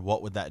daughter,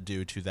 what would that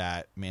do to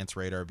that Mance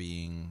Rayder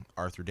being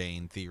Arthur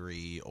Dayne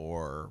theory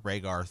or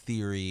Rhaegar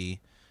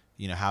theory?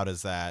 How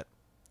does that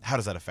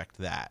affect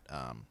that?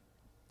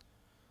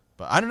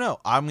 But I don't know.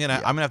 I'm gonna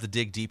have to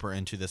dig deeper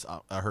into this.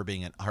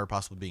 Her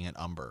possibly being an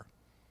Umber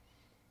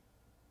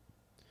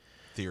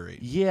theory.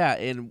 Yeah,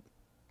 and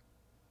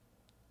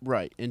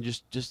right, and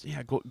just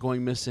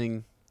going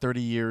missing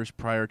 30 years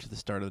prior to the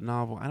start of the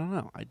novel. I don't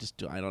know. I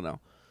don't know.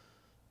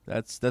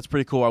 That's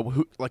pretty cool.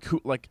 Who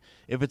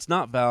if it's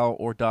not Val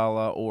or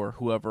Dala or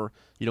whoever,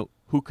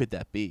 who could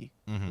that be?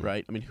 Mm-hmm.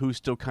 Right? I mean, who's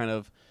still kind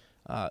of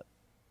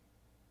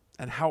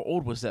and how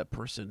old was that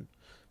person?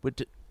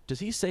 But does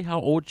he say how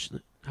old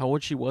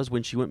she was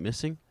when she went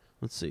missing?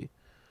 Let's see.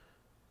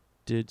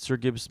 Did Sir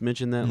Gibbs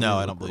mention that? No,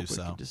 I don't believe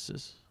so.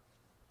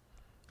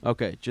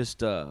 Okay, just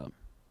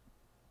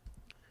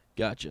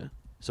gotcha.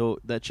 So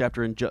that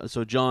chapter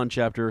John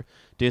chapter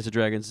Dance of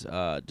Dragons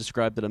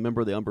described that a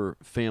member of the Umber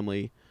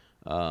family,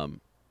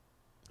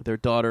 their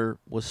daughter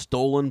was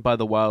stolen by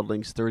the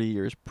wildlings 30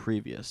 years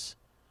previous.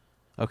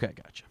 Okay,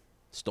 gotcha.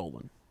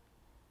 Stolen.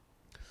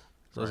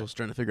 So I was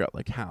trying to figure out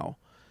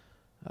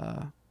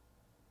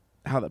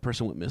how that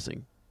person went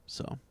missing.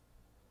 So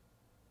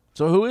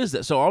who is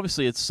that? So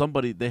obviously it's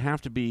somebody. They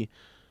have to be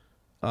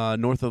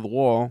north of the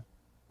Wall.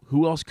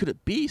 Who else could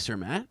it be, Sir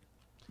Matt?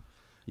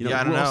 I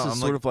don't who know. else is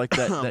sort of like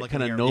that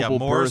kind of noble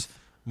birth?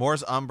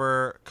 Moore's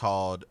Umber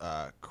called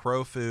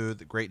Crowfood,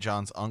 the Great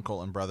John's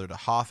uncle and brother to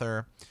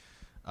Hother.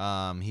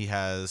 He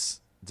has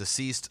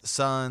deceased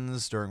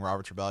sons during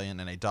Robert's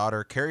Rebellion and a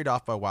daughter carried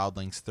off by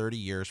wildlings 30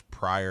 years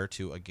prior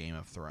to A Game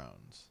of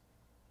Thrones.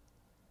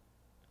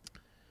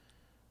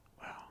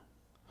 Wow.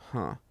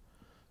 Huh.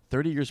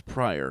 30 years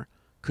prior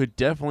could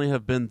definitely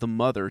have been the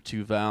mother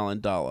to Val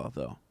and Dala,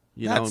 though.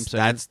 You know what I'm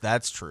saying?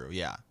 That's true,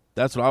 yeah.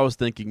 That's what I was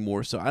thinking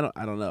more. So I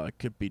don't know. I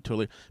could be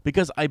totally,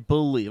 because I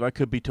believe I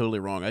could be totally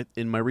wrong.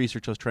 In my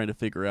research, I was trying to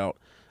figure out,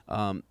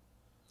 and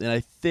I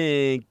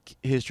think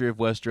History of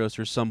Westeros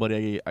or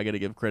somebody I got to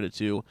give credit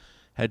to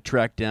had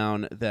tracked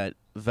down that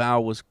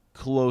Val was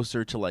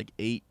closer to like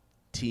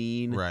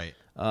 18, right?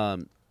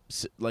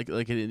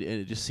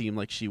 It just seemed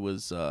like she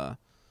was. It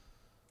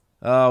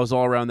was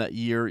all around that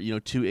year.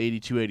 280,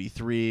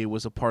 283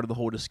 was a part of the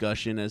whole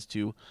discussion as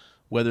to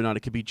whether or not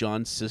it could be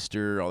Jon's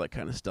sister, all that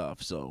kind of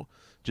stuff. So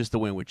just the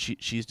way in which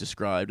she's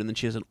described. And then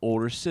she has an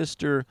older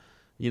sister,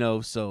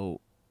 so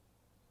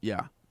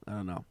yeah, I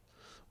don't know.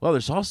 Well,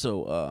 there's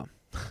also,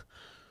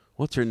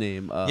 what's her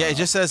name? It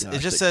just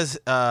says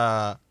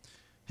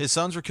His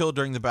sons were killed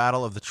during the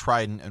Battle of the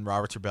Trident and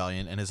Robert's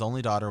Rebellion, and his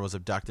only daughter was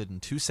abducted in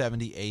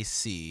 270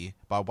 AC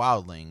by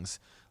wildlings,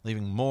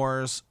 leaving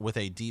Moors with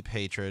a deep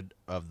hatred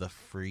of the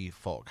free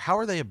folk. How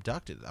are they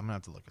abducted? I'm going to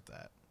have to look at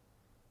that.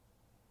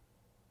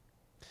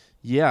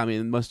 Yeah, I mean,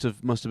 it must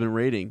have been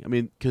raiding. I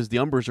mean, because the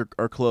Umbers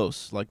are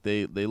close. Like,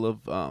 they live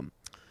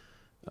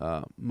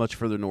much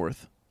further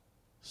north.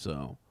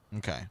 So.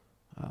 Okay.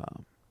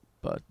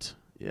 But,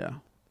 yeah.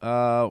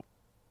 I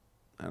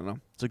don't know.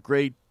 It's a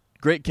great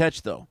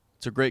catch, though.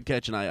 It's a great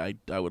catch, and I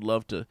would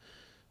love to,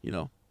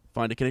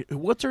 find a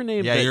connection. What's her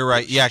name? Yeah, you're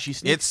right. Yeah,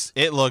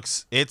 it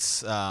looks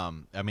I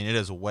mean, it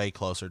is way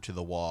closer to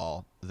the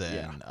wall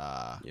than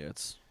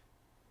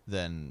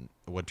than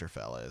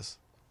Winterfell is.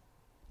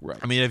 Right.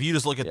 I mean, if you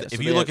just look at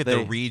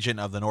the region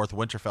of the North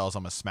Winterfell is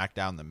almost smack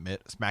dab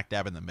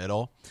in the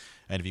middle,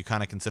 and if you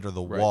kind of consider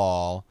the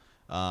wall,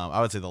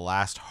 I would say the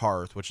last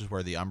hearth, which is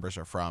where the Umbers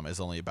are from, is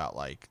only about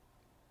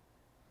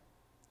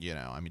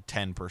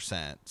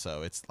 10%.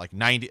 So it's like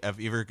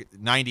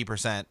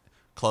 90%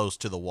 close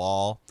to the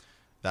wall.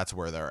 That's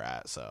where they're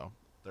at. So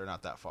they're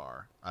not that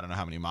far. I don't know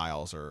how many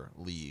miles or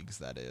leagues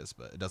that is,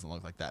 but it doesn't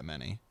look like that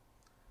many.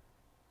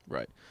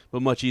 Right,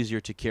 but much easier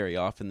to carry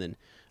off and then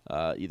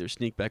either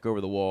sneak back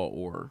over the wall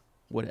or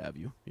what have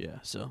you. Yeah,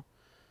 so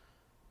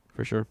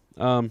for sure.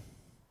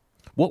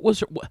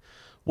 What's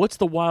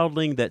the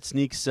wildling that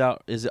sneaks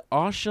out? Is it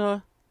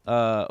Osha?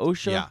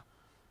 Osha? Yeah,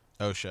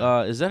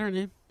 Osha. Is that her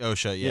name?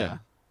 Osha. Yeah.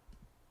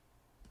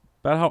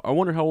 I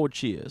wonder how old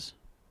she is.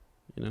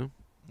 Okay.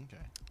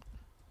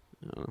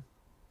 I don't know.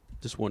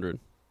 Just wondering.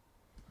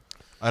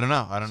 I don't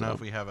know. I don't know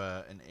if we have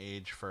an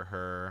age for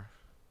her.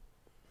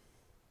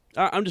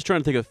 I'm just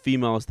trying to think of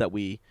females that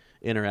we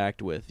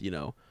interact with,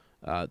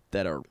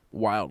 that are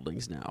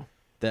wildlings now.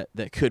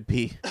 That could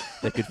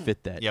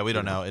fit that. Yeah, we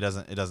don't know. It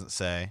doesn't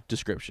say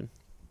description.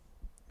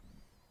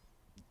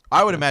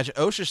 I would imagine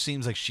Osha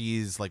seems like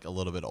she's like a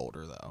little bit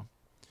older though.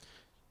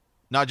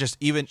 Not just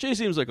even she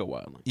seems like a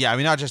wildling. Yeah, I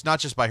mean not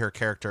just by her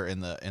character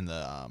in the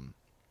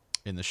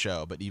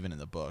show, but even in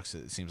the books,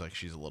 it seems like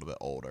she's a little bit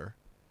older.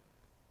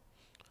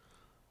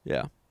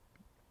 Yeah.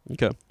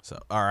 Okay. So,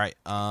 all right.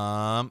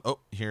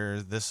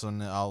 Here's this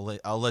one.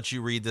 I'll let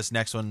you read this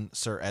next one,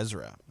 Sir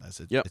Ezra.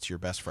 It's your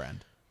best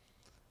friend.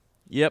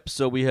 Yep.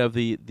 So we have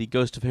the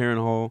Ghost of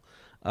Harrenhal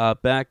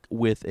back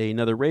with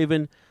another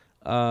Raven.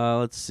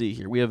 Let's see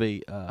here. We have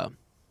looks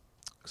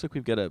like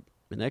we've got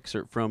an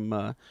excerpt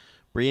from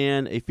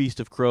Brienne, A Feast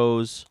of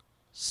Crows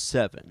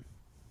 7.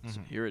 Mm-hmm.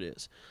 So here it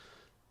is.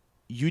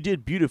 "You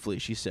did beautifully,"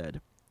 she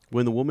said,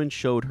 when the woman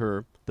showed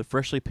her the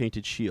freshly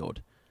painted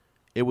shield.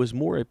 It was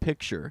more a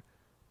picture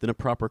than a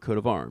proper coat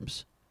of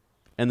arms,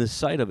 and the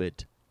sight of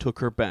it took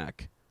her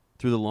back,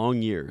 through the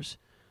long years,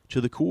 to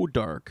the cool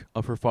dark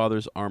of her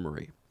father's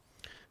armory.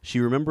 She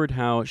remembered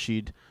how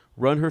she'd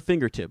run her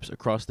fingertips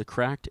across the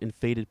cracked and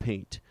faded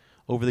paint,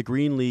 over the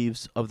green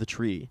leaves of the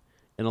tree,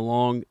 and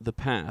along the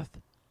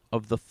path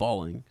of the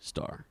falling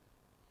star.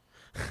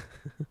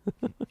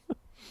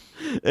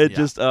 It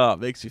just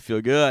makes you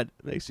feel good.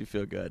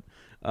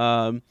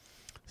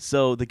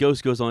 So the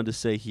ghost goes on to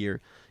say here,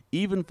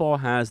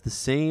 Evenfall has the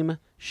same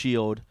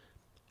shield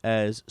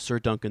as Sir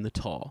Duncan the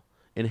Tall.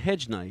 In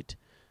Hedge Knight,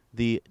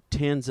 the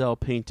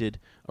Tanzell-painted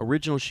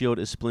original shield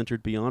is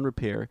splintered beyond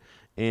repair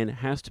and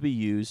has to be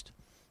used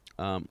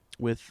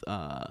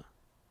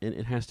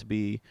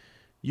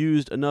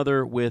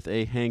another with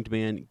a hanged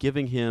man,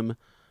 giving him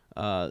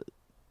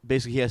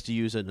basically he has to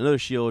use another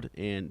shield,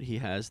 and he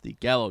has the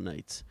Gallow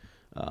Knights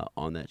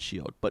on that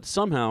shield. But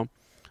somehow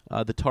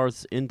the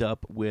Tarths end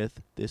up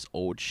with this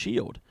old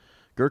shield.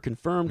 Ger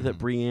confirmed that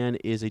Brienne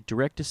is a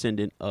direct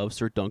descendant of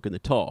Sir Duncan the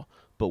Tall.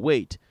 But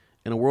wait,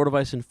 in A World of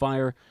Ice and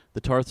Fire,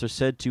 the Tarths are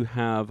said to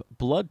have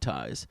blood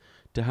ties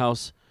to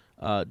House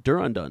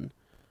Durrandon,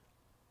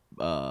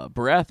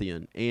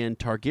 Baratheon, and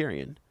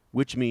Targaryen,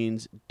 which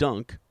means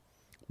Dunk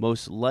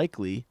most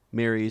likely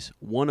marries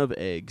one of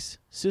Egg's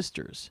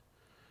sisters.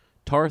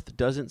 Tarth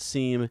doesn't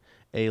seem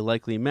a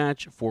likely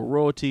match for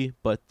royalty,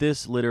 but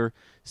this litter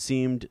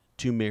seemed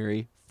to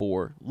marry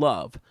for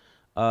love.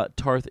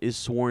 Tarth is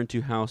sworn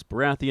to House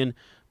Baratheon,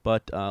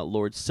 but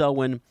Lord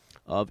Selwyn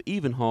of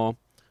Evenfall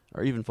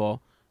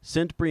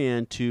sent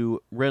Brienne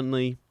to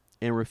Renly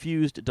and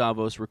refused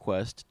Davos'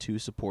 request to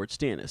support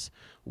Stannis.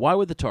 Why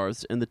would the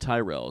Tarths and the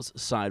Tyrells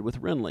side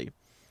with Renly?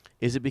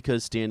 Is it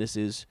because Stannis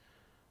is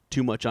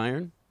too much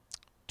iron,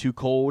 too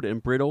cold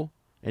and brittle,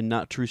 and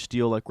not true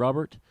steel like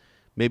Robert?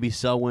 Maybe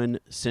Selwyn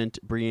sent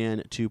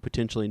Brienne to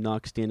potentially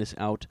knock Stannis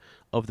out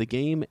of the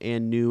game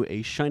and knew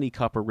a shiny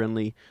copper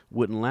Renly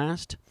wouldn't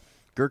last.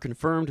 Ger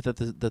confirmed that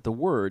the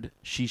word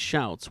she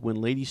shouts when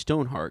Lady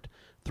Stoneheart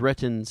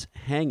threatens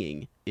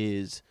hanging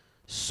is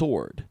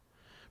sword.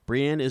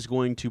 Brienne is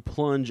going to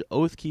plunge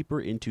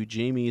Oathkeeper into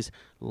Jaime's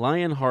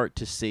lion heart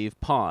to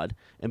save Pod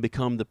and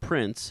become the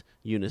prince,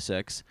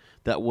 unisex,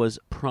 that was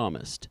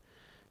promised.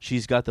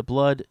 She's got the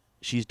blood.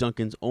 She's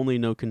Duncan's only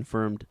no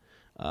confirmed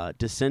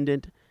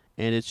descendant,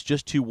 and it's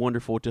just too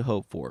wonderful to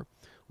hope for.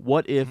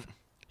 What if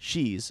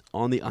she's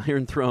on the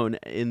Iron Throne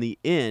in the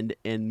end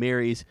and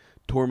marries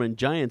Tormund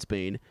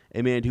Giantsbane,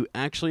 a man who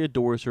actually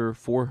adores her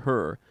for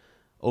her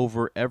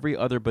over every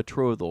other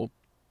betrothal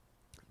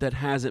that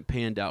hasn't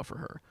panned out for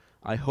her.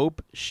 I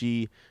hope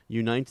she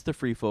unites the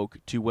free folk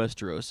to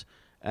Westeros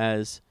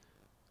as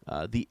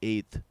the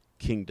 8th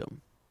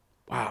kingdom.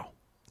 Wow.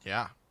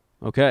 Yeah.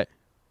 Okay.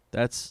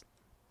 That's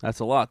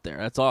a lot there.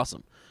 That's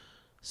awesome.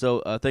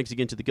 So thanks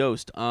again to the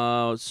Ghost.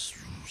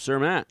 Sir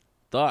Matt,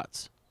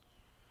 thoughts?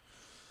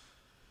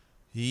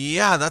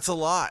 Yeah, that's a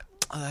lot.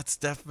 That's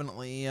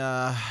definitely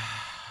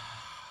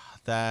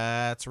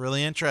that's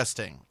really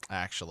interesting,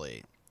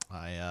 actually.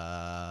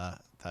 That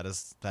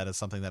is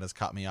something that has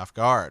caught me off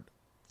guard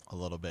a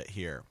little bit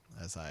here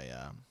as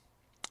I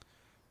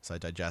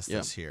digest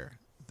this here.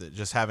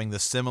 Just having the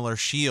similar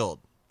shield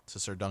to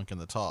Sir Duncan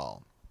the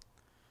Tall.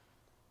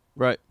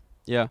 Right.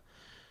 Yeah.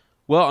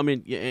 Well, I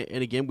mean,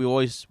 and again, we've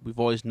always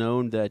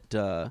known that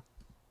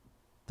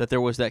that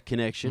there was that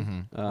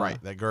connection. Mm-hmm.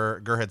 Right. That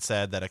Gur had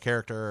said that a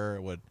character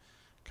would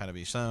kind of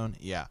be shown.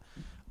 Yeah.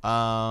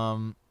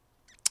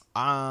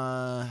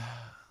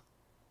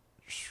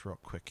 Just real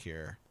quick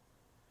here.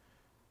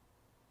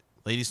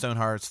 Lady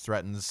Stonehearts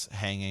threatens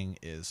hanging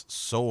is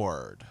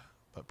sword,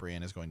 but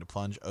Brienne is going to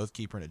plunge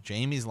Oathkeeper into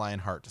Jaime's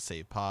Lionheart to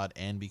save Pod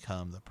and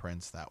become the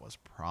prince that was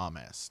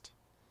promised.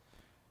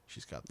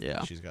 She's got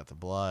the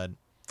blood.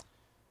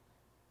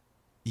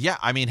 Yeah,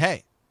 I mean,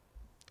 hey,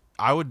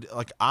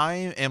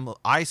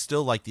 I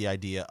still like the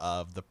idea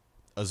of the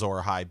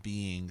Azor Ahai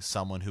being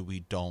someone who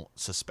we don't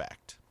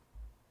suspect.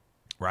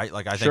 Right?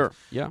 Like I think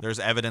there's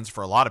evidence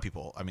for a lot of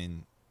people. I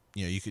mean,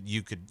 you know,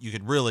 you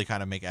could really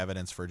kind of make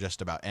evidence for just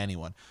about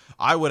anyone.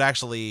 I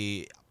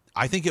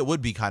think it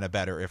would be kind of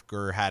better if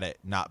Gur had it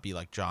not be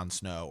like Jon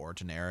Snow or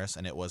Daenerys,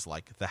 and it was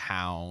like the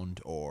Hound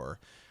or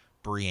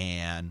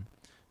Brienne.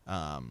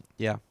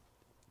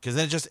 Because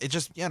then it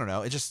just I don't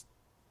know,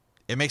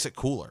 it makes it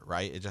cooler,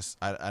 right?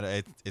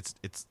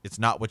 It's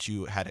not what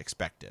you had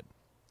expected,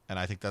 and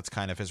I think that's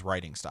kind of his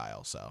writing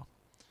style. So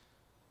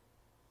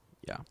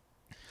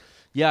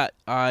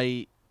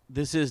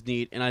this is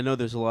neat, and I know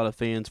there's a lot of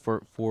fans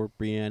for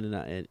Brienne,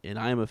 and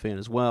I am a fan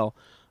as well.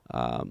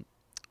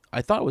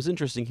 I thought it was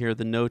interesting here,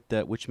 the note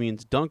that, which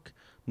means Dunk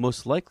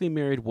most likely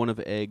married one of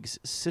Egg's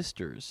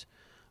sisters,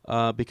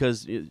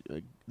 because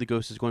the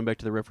Ghost is going back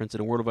to the reference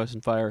in A Word of Ice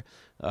and Fire.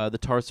 The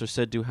Tarths are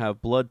said to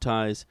have blood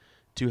ties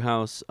to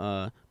House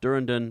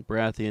Durrandon,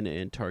 Baratheon,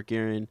 and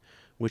Targaryen,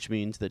 which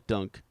means that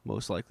Dunk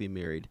most likely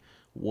married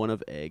one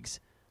of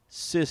Egg's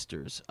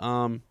sisters.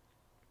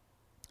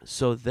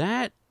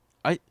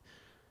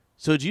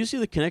 So do you see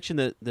the connection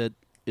that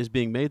is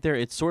being made there?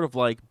 It's sort of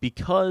like,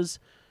 because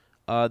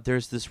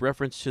there's this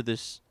reference to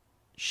this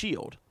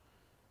shield,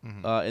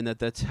 mm-hmm. And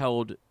that's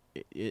held,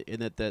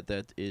 and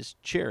that is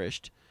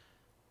cherished,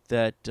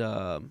 that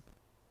I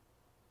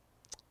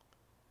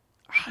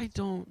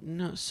don't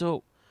know.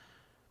 So,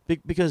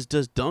 because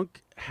does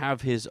Dunk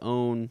have his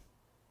own?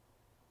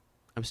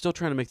 I'm still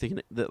trying to make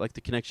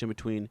the connection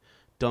between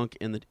Dunk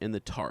and the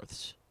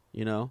Tarths.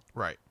 You know,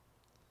 right?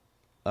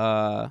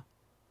 I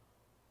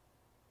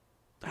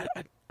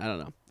don't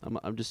know.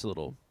 I'm just a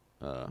little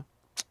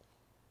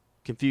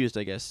confused,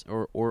 I guess,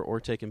 or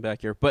taken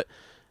back here. But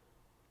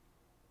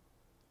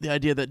the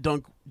idea that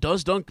Dunk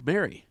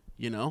marry,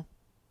 you know,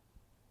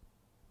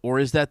 or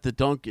is that the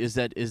Dunk? Is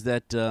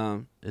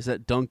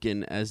that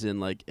Duncan as in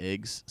like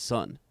Egg's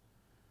son?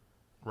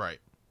 Right.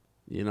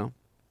 You know,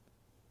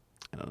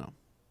 I don't know.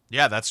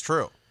 Yeah, that's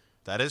true.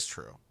 That is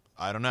true.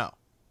 I don't know.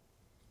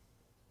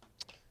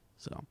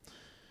 So.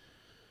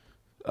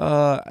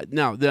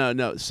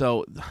 No.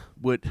 So,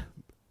 would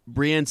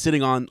Brienne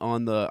sitting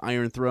on the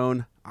Iron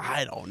Throne?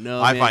 I don't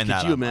know. I man. find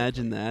that. Could you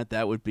imagine that?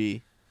 That would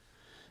be.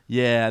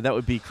 Yeah, that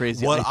would be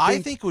crazy. What I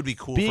think would be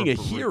cool, being a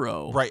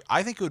hero, right?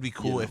 I think it would be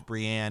cool if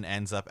Brienne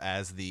ends up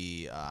as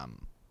the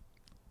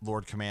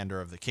Lord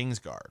Commander of the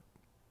Kingsguard.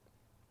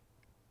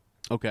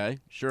 Okay,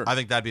 sure. I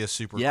think that'd be a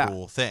super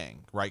cool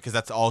thing, right? Because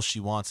that's all she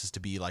wants is to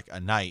be like a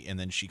knight, and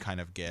then she kind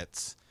of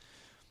gets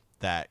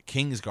that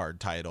Kingsguard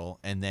title,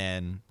 and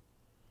then,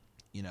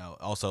 you know,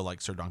 also like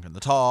Sir Duncan the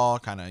Tall,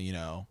 kind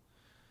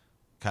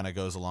of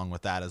goes along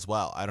with that as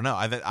well. I don't know.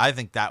 I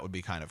think that would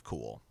be kind of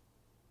cool.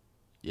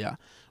 Yeah.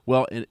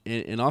 Well,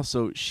 and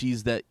also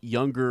she's that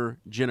younger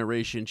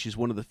generation. She's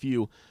one of the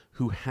few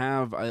who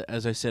have,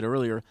 as I said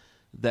earlier,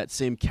 that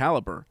same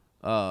caliber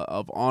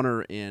of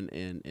honor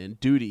and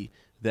duty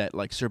that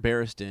like Sir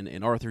Barristan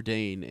and Arthur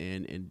Dayne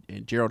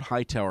and Gerald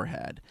Hightower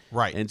had.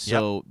 Right. And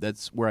so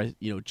that's where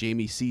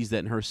Jaime sees that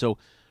in her. So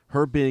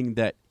her being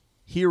that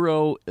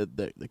hero,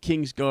 the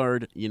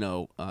Kingsguard,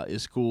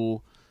 is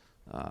cool.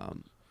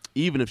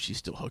 Even if she's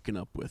still hooking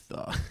up with,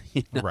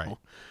 right.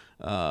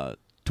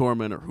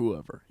 Tormund or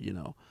whoever,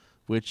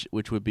 which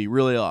would be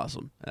really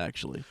awesome,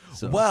 actually.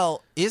 So,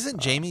 well,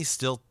 isn't Jaime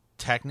still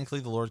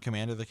technically the Lord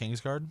Commander of the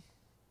Kingsguard?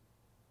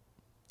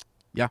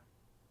 Yeah.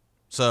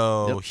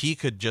 So he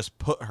could just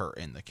put her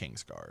in the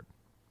Kingsguard.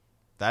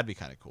 That'd be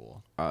kind of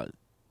cool.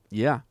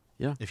 Yeah.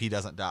 If he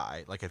doesn't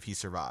die, like if he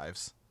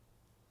survives.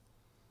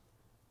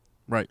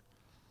 Right.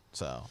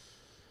 So,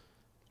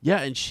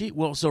 Yeah, and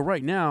so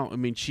right now, I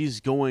mean, she's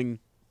going,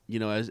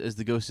 as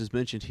the ghost has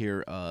mentioned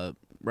here,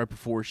 right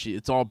before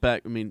it's all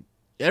back. I mean,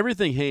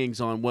 everything hangs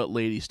on what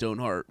Lady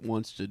Stoneheart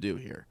wants to do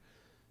here.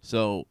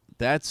 So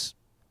that's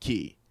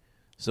key.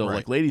 So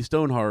like Lady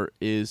Stoneheart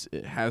has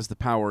the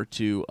power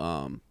to,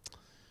 and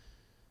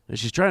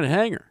she's trying to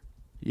hang her,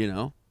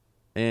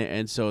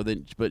 and so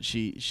then, but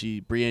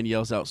Brienne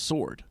yells out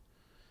sword,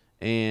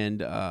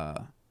 and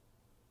I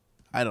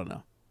don't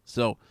know.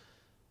 So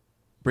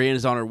Brienne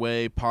is on her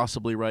way,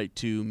 possibly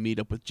to meet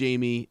up with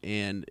Jaime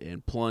and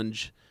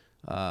plunge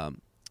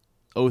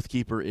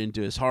Oathkeeper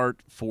into his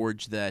heart,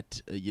 forge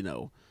that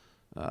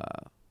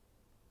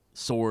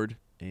sword,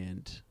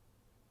 and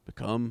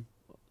become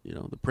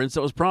the prince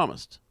that was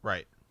promised.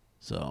 Right.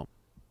 So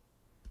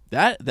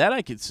that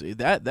I could see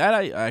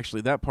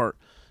that part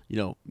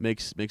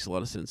makes a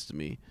lot of sense to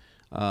me.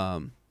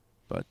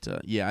 But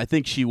I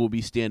think she will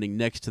be standing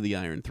next to the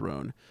Iron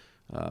Throne.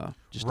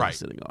 Just not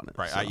sitting on it.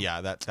 Right.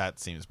 So. That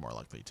seems more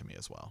likely to me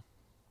as well.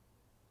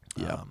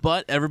 Yeah,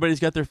 but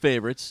everybody's got their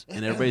favorites,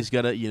 and everybody's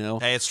got to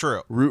hey, it's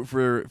true. Root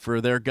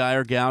for their guy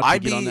or gal to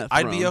get on that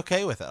throne. I'd be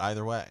okay with it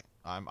either way.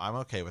 I'm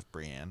okay with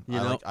Brienne.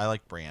 I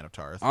like Brienne of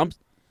Tarth.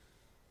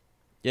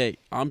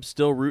 I'm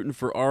still rooting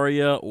for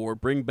Arya or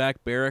bring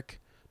back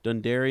Beric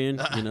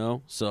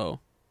Dondarrion.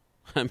 So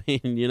I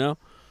mean,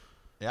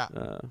 Yeah.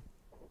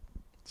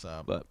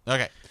 But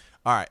okay,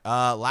 all right.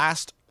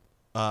 Last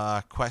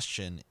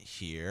question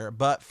here,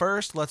 but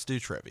first let's do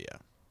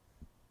trivia.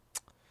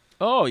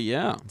 Oh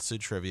yeah, let's do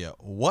trivia.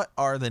 What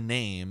are the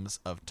names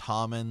of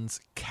Tommen's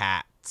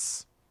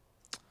cats?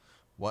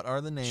 What are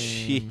the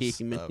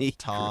names of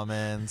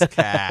Tommen's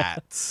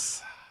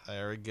cats?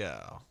 There we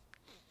go.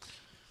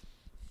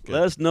 Good.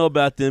 Let us know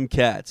about them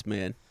cats,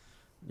 man.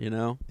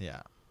 Yeah.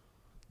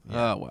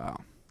 Oh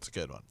wow, it's a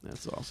good one.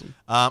 That's awesome.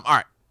 All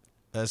right,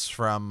 that's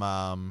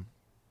from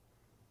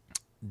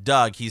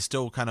Doug. He's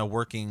still kind of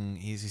working.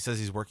 He says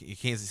he's working. He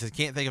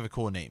can't think of a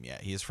cool name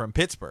yet. He's from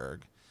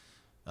Pittsburgh.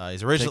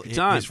 He's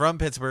from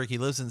Pittsburgh. He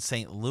lives in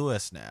St.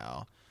 Louis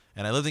now,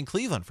 and I lived in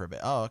Cleveland for a bit.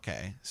 Oh,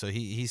 okay. So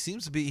he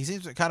seems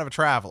kind of a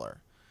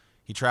traveler.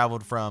 He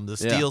traveled from the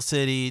Steel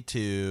City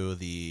to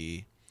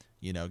the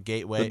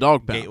gateway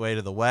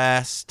to the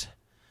west,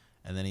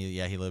 and then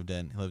he lived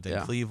in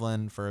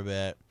Cleveland for a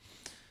bit.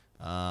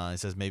 He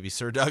says maybe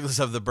Sir Douglas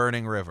of the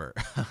Burning River.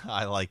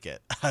 I like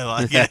it. I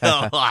like it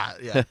a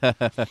lot. Yeah.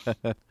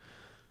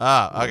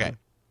 Okay.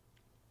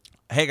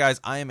 Hey guys,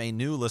 I am a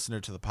new listener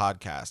to the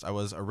podcast. I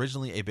was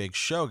originally a big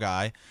show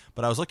guy,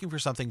 but I was looking for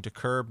something to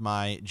curb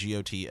my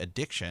GOT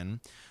addiction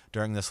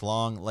during this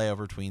long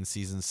layover between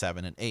seasons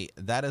 7 and 8.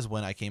 That is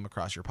when I came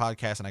across your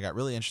podcast, and I got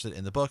really interested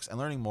in the books and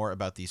learning more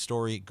about the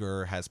story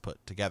Gur has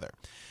put together.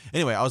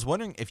 Anyway, I was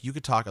wondering if you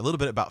could talk a little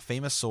bit about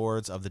famous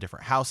swords of the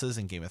different houses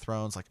in Game of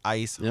Thrones, like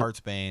Ice,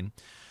 Heartsbane.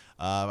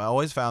 I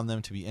always found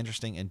them to be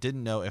interesting and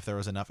didn't know if there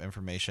was enough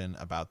information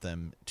about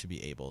them to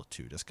be able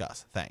to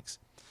discuss. Thanks.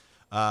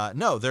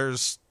 No,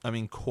 there's,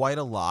 quite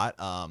a lot.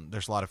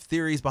 There's a lot of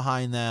theories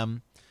behind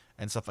them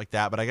and stuff like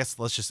that. But I guess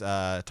let's just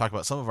talk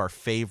about some of our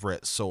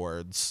favorite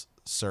swords,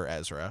 Sir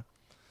Ezra.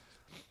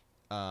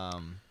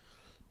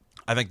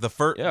 I think the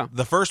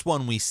first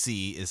one we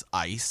see is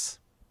Ice,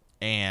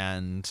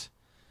 and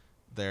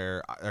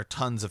there are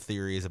tons of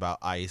theories about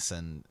Ice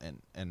and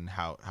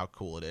how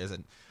cool it is,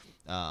 and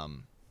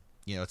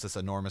it's this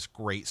enormous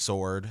great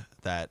sword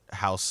that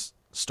House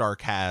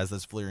Stark has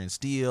that's Valyrian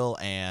steel,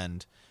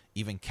 and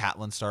even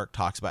Catelyn Stark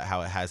talks about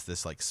how it has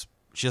this,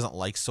 she doesn't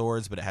like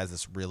swords, but it has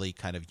this really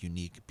kind of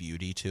unique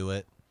beauty to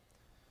it.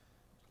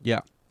 Yeah.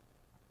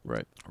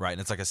 Right.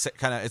 And it's like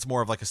it's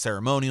more of like a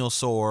ceremonial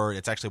sword.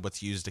 It's actually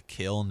what's used to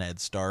kill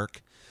Ned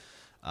Stark.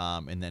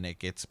 And then it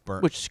gets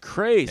burnt. Which is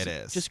crazy. It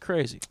is. Just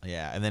crazy.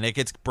 Yeah. And then it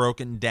gets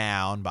broken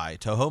down by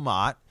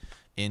Toho-Mott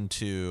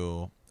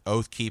into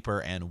Oathkeeper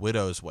and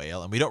Widow's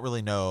Wail. And we don't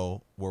really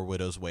know where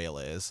Widow's Wail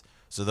is.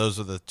 So those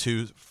are the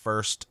two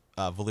first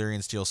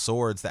Valyrian steel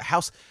swords that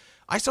House.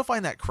 I still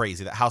find that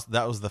crazy.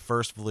 That was the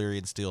first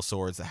Valyrian steel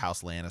swords that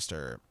House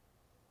Lannister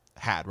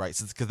had, right?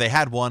 Because they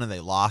had one and they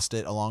lost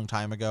it a long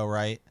time ago,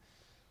 right?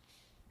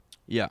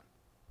 Yeah.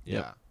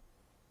 Yeah.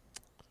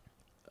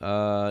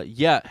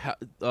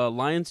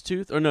 Lion's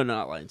Tooth, or no,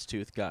 not Lion's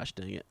Tooth. Gosh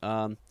dang it.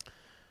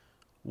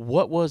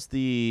 What was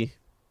the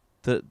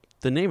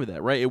name of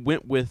that? Right, it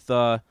went with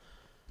the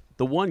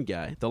one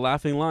guy, the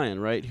Laughing Lion,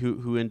 right?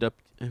 Who ended up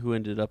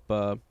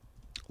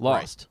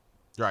lost.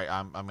 Right.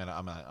 I'm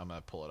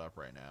gonna pull it up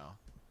right now.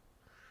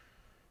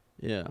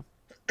 Yeah.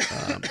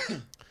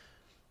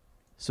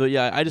 So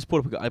yeah, I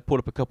pulled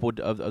up a couple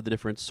of the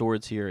different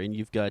swords here, and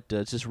you've got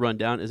just run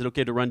down. Is it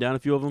okay to run down a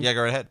few of them? Yeah,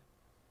 go right ahead.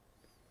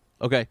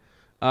 Okay.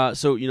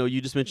 So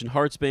you just mentioned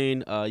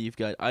Heartsbane. You've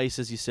got Ice,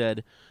 as you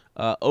said,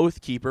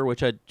 Oathkeeper,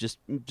 which I just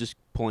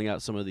pulling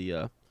out some of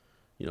the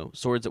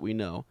swords that we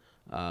know,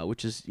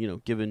 which is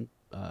given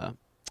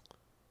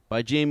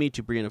by Jaime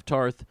to Brienne of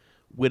Tarth.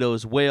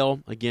 Widow's Wail.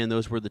 Again,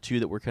 those were the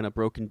two that were kind of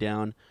broken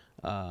down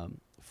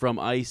from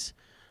Ice.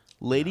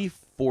 Lady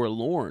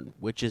Forlorn,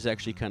 which is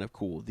actually kind of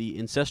cool. The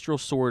ancestral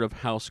sword of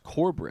House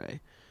Corbray,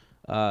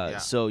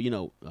 So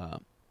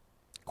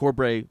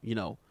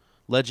Corbray,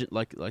 legend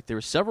like there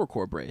were several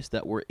Corbrays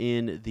that were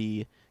in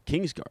the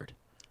Kingsguard,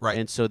 right?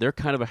 And so they're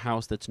kind of a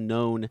house that's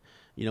known,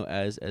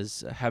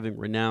 as having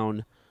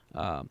renowned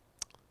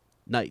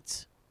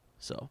knights.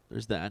 So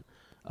there's that.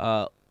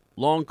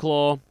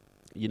 Longclaw,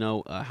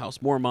 House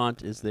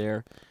Mormont is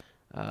there.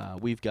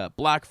 We've got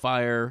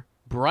Blackfire,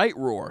 Bright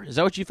Roar. Is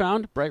that what you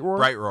found? Bright Roar?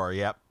 Bright Roar,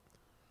 yep.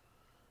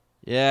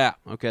 Yeah,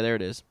 okay, there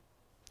it is.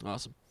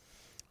 Awesome.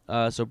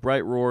 So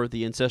Bright Roar,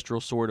 the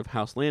ancestral sword of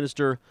House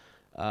Lannister,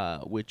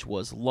 which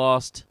was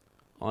lost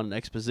on an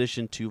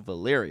expedition to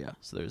Valyria.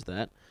 So there's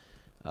that.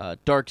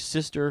 Dark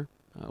Sister,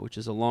 which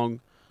is a long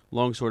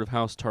sword of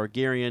House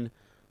Targaryen,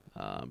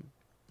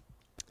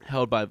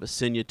 held by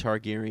Visenya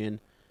Targaryen.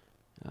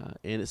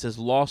 And it says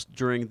lost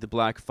during the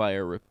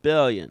Blackfire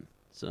Rebellion.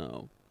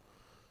 So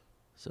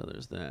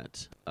there's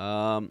that.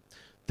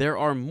 There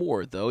are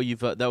more, though.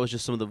 That was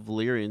just some of the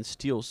Valyrian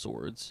steel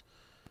swords.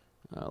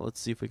 Let's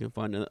see if we can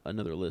find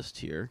another list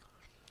here.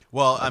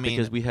 Well,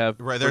 because we have,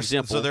 right, for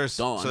example,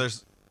 Dawn.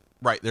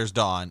 There's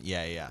Dawn.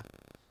 Yeah.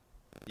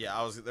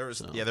 There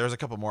was a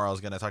couple more I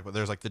was going to talk about.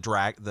 There's like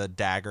the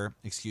dagger,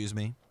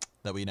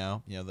 that we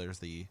know. There's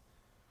the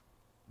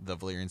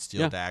Valyrian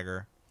steel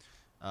dagger.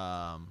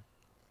 And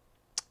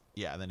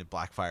then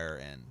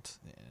Blackfire and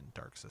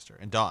Dark Sister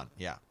and Dawn.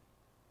 Yeah.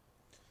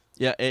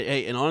 Yeah,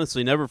 and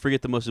honestly, never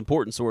forget the most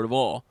important sword of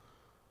all,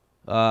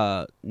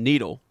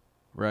 Needle,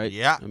 right?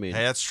 Yeah, hey,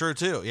 that's true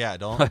too. Yeah,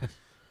 don't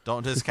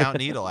discount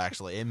Needle.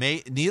 Actually,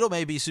 Needle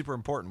may be super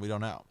important. We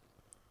don't know.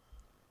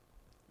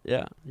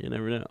 Yeah, you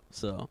never know.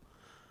 So,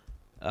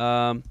 but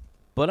I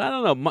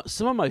don't know.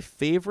 Some of my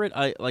favorite,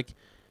 my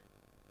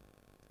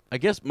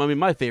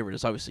favorite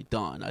is obviously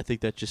Dawn. I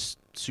think that's just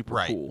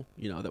super cool.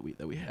 That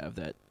we have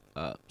that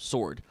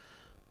sword.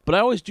 But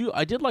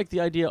I did like the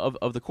idea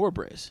of the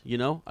Corbrays,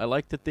 I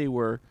like that they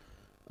were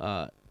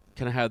kind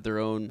of had their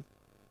own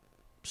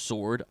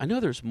sword. I know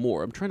there's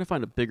more. I'm trying to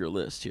find a bigger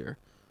list here.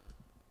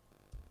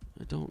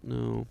 I don't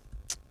know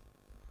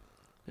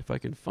if I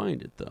can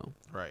find it, though.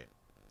 Right.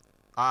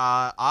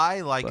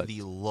 I like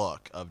the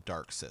look of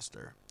Dark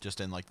Sister,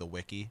 just in like the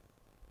wiki.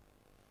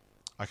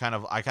 I kind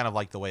of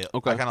like the way I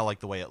kind of like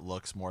the way it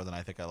looks more than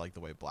I think I like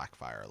the way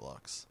Blackfire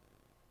looks.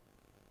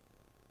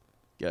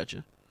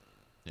 Gotcha.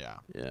 Yeah.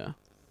 Yeah.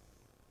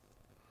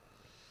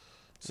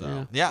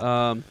 So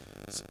and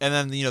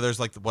then there's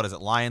like what is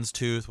it, Lion's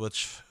Tooth,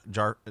 which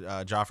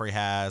Joffrey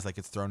has, like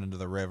it's thrown into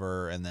the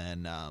river, and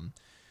then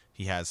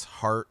he has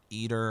Heart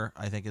Eater,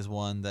 I think is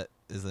one that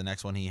is the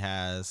next one he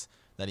has,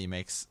 that he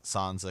makes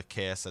Sansa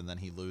kiss, and then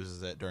he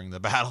loses it during the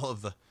Battle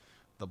of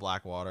the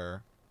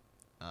Blackwater.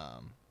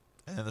 And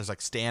then there's like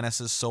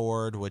Stannis'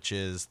 sword, which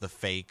is the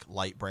fake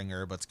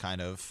Lightbringer, but it's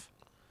kind of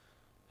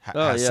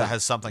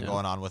has something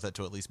going on with it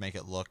to at least make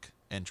it look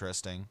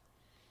interesting.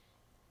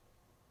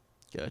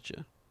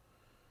 Gotcha.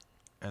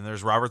 And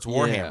there's Robert's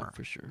Warhammer. Yeah,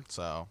 for sure.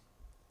 So.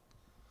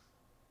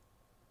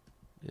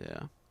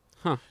 Yeah.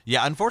 Huh.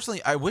 Yeah,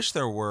 unfortunately, I wish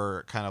there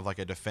were kind of like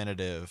a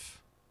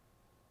definitive,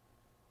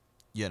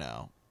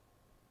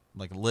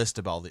 like list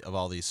of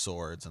all these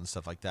swords and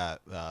stuff like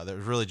that.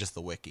 There's really just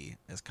the wiki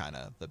is kind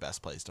of the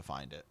best place to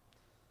find it.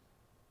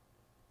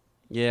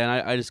 Yeah,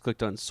 and I just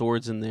clicked on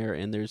swords in there,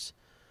 and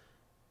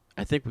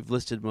I think we've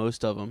listed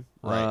most of them.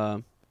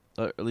 Right.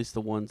 At least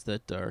the ones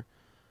that are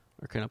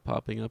kind of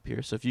popping up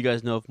here. So if you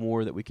guys know of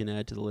more that we can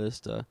add to the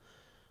list,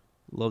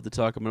 love to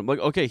talk about them. Like,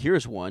 okay,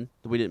 here's one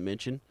that we didn't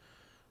mention.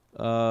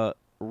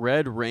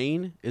 Red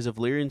Rain is a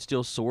Valyrian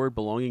steel sword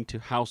belonging to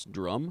House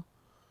Drum.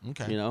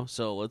 Okay.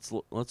 So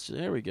let's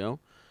there we go.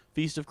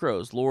 Feast of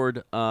Crows.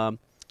 Lord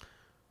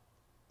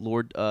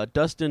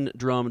Dustin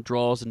Drum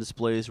draws and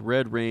displays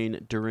Red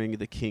Rain during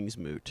the King's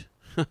Moot.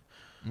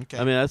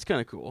 Okay. That's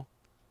kind of cool.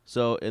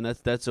 So, and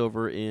that's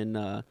over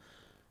in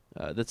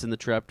that's in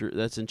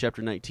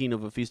chapter 19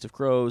 of A Feast of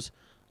Crows,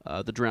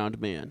 The Drowned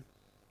Man.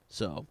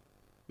 So,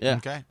 yeah.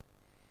 Okay.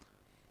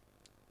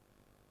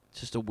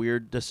 It's just a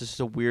weird. That's just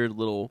a weird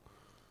little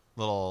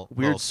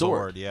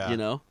sword.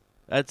 Yeah.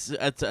 That's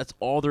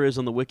all there is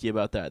on the wiki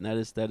about that, and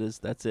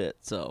that's it.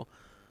 So,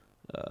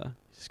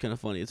 it's kind of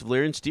funny. It's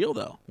Valyrian steel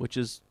though, which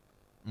is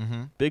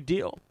big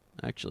deal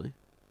actually.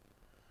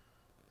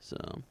 So.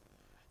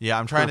 Yeah,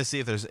 I'm trying to see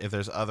if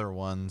there's other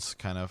ones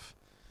kind of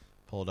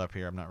pulled up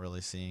here. I'm not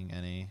really seeing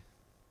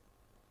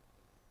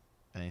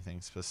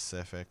anything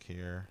specific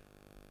here.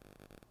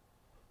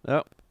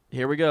 Oh,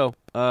 here we go.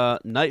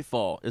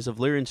 Nightfall is a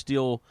Valyrian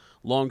steel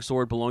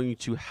longsword belonging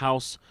to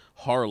House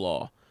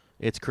Harlaw.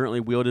 It's currently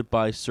wielded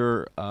by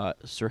Sir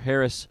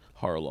Harris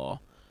Harlaw.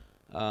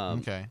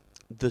 Okay.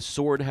 The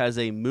sword has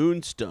a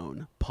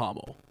moonstone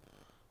pommel,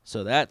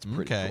 so that's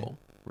pretty cool,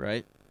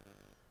 right?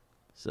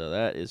 So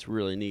that is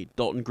really neat.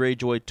 Dalton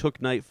Greyjoy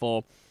took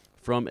Nightfall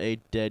from a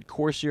dead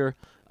courtier.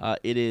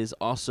 It is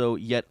also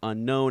yet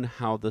unknown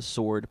how the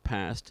sword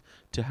passed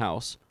to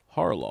House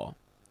Harlaw.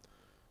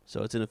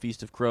 So it's in A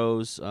Feast of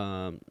Crows,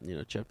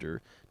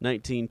 chapter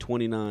 19,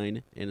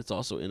 29, and it's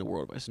also in A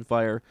World of Ice and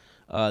Fire,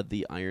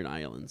 the Iron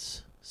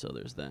Islands. So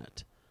there's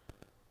that.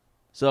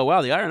 So,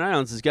 wow, the Iron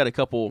Islands has got a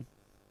couple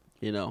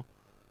You know,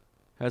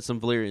 had some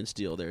Valyrian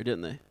steel there,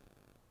 didn't they?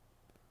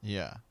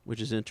 Yeah.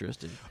 Which is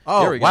interesting.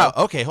 Oh, wow.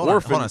 Go. Okay, hold on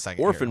a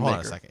second. Hold on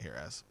a second here,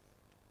 Ez.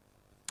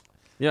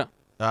 Yeah.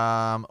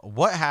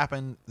 What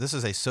happened? This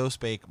is a So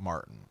Spake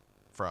Martin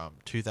from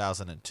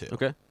 2002.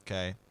 Okay.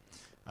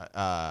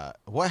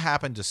 What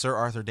happened to Sir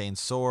Arthur Dayne's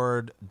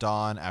sword,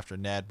 Dawn, after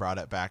Ned brought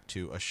it back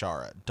to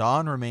Ashara?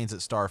 Dawn remains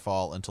at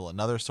Starfall until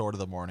another Sword of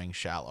the Morning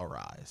shall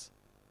arise.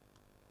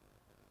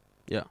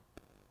 Yeah.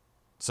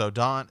 So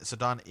Dawn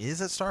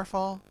is at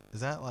Starfall?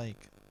 Is that like?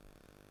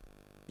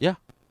 Yeah.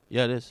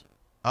 Yeah, it is.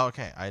 Oh,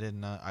 okay. I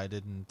didn't.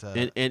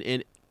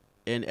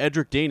 And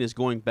Edric Dayne is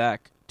going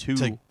back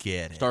to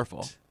get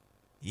Starfall.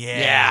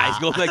 Yeah, he's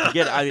going back to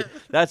get it. I mean,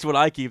 that's what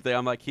I keep thinking.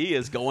 I'm like, he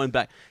is going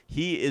back.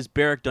 He is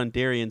Beric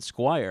Dondarrion's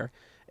squire,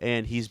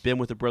 and he's been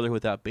with the Brotherhood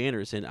Without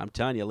Banners. And I'm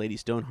telling you, Lady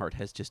Stoneheart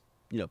has just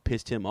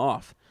pissed him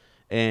off,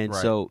 and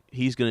so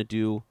he's going to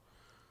do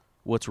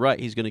what's right.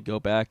 He's going to go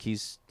back.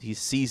 He's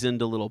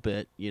seasoned a little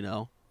bit,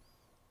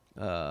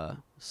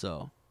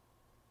 So,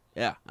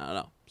 yeah, I don't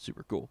know,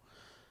 super cool.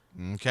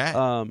 Okay.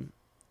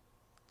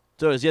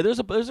 There's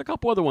a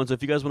couple other ones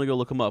if you guys want to go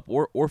look them up.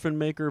 Orphan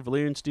Maker,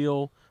 Valyrian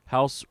Steel,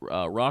 House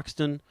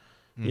Roxton,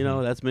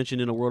 that's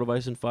mentioned in A World of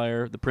Ice and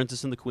Fire, The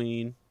Princess and the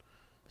Queen.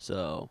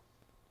 So,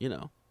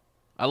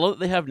 I love that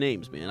they have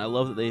names, man. I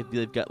love that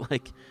they've got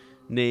like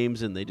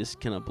names and they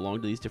just kind of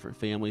belong to these different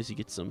families. You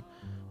get some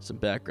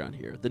background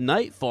here. The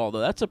Nightfall, though,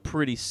 that's a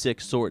pretty sick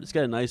sword. It's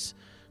got a nice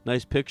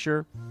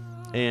picture,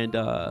 and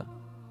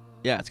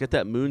it's got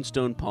that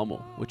moonstone pommel,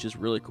 which is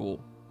really cool.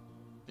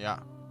 Yeah.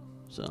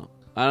 So.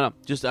 I don't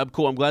know. I'm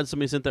cool. I'm glad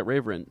somebody sent that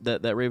Raven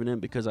in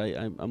because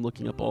I'm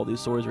looking up all these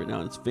swords right now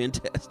and it's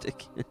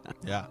fantastic.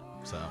 Yeah.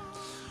 So,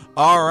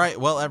 all right.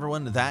 Well,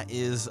 everyone,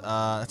 that's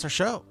our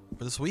show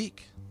for this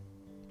week,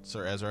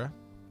 Sir Ezra.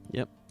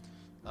 Yep.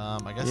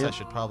 I guess I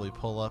should probably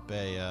pull up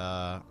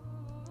a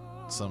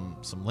some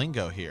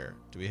lingo here.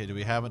 Do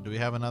we have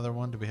another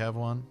one? Do we have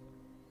one?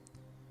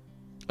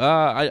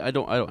 I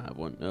don't have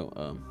one.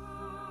 No.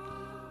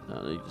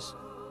 No, you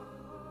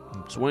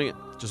just wing it.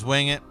 Just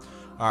wing it.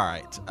 All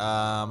right.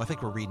 I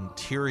think we're reading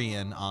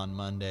Tyrion on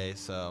Monday,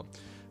 so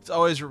it's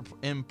always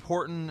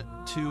important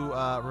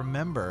to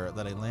remember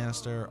that a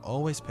Lannister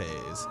always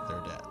pays their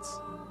debts.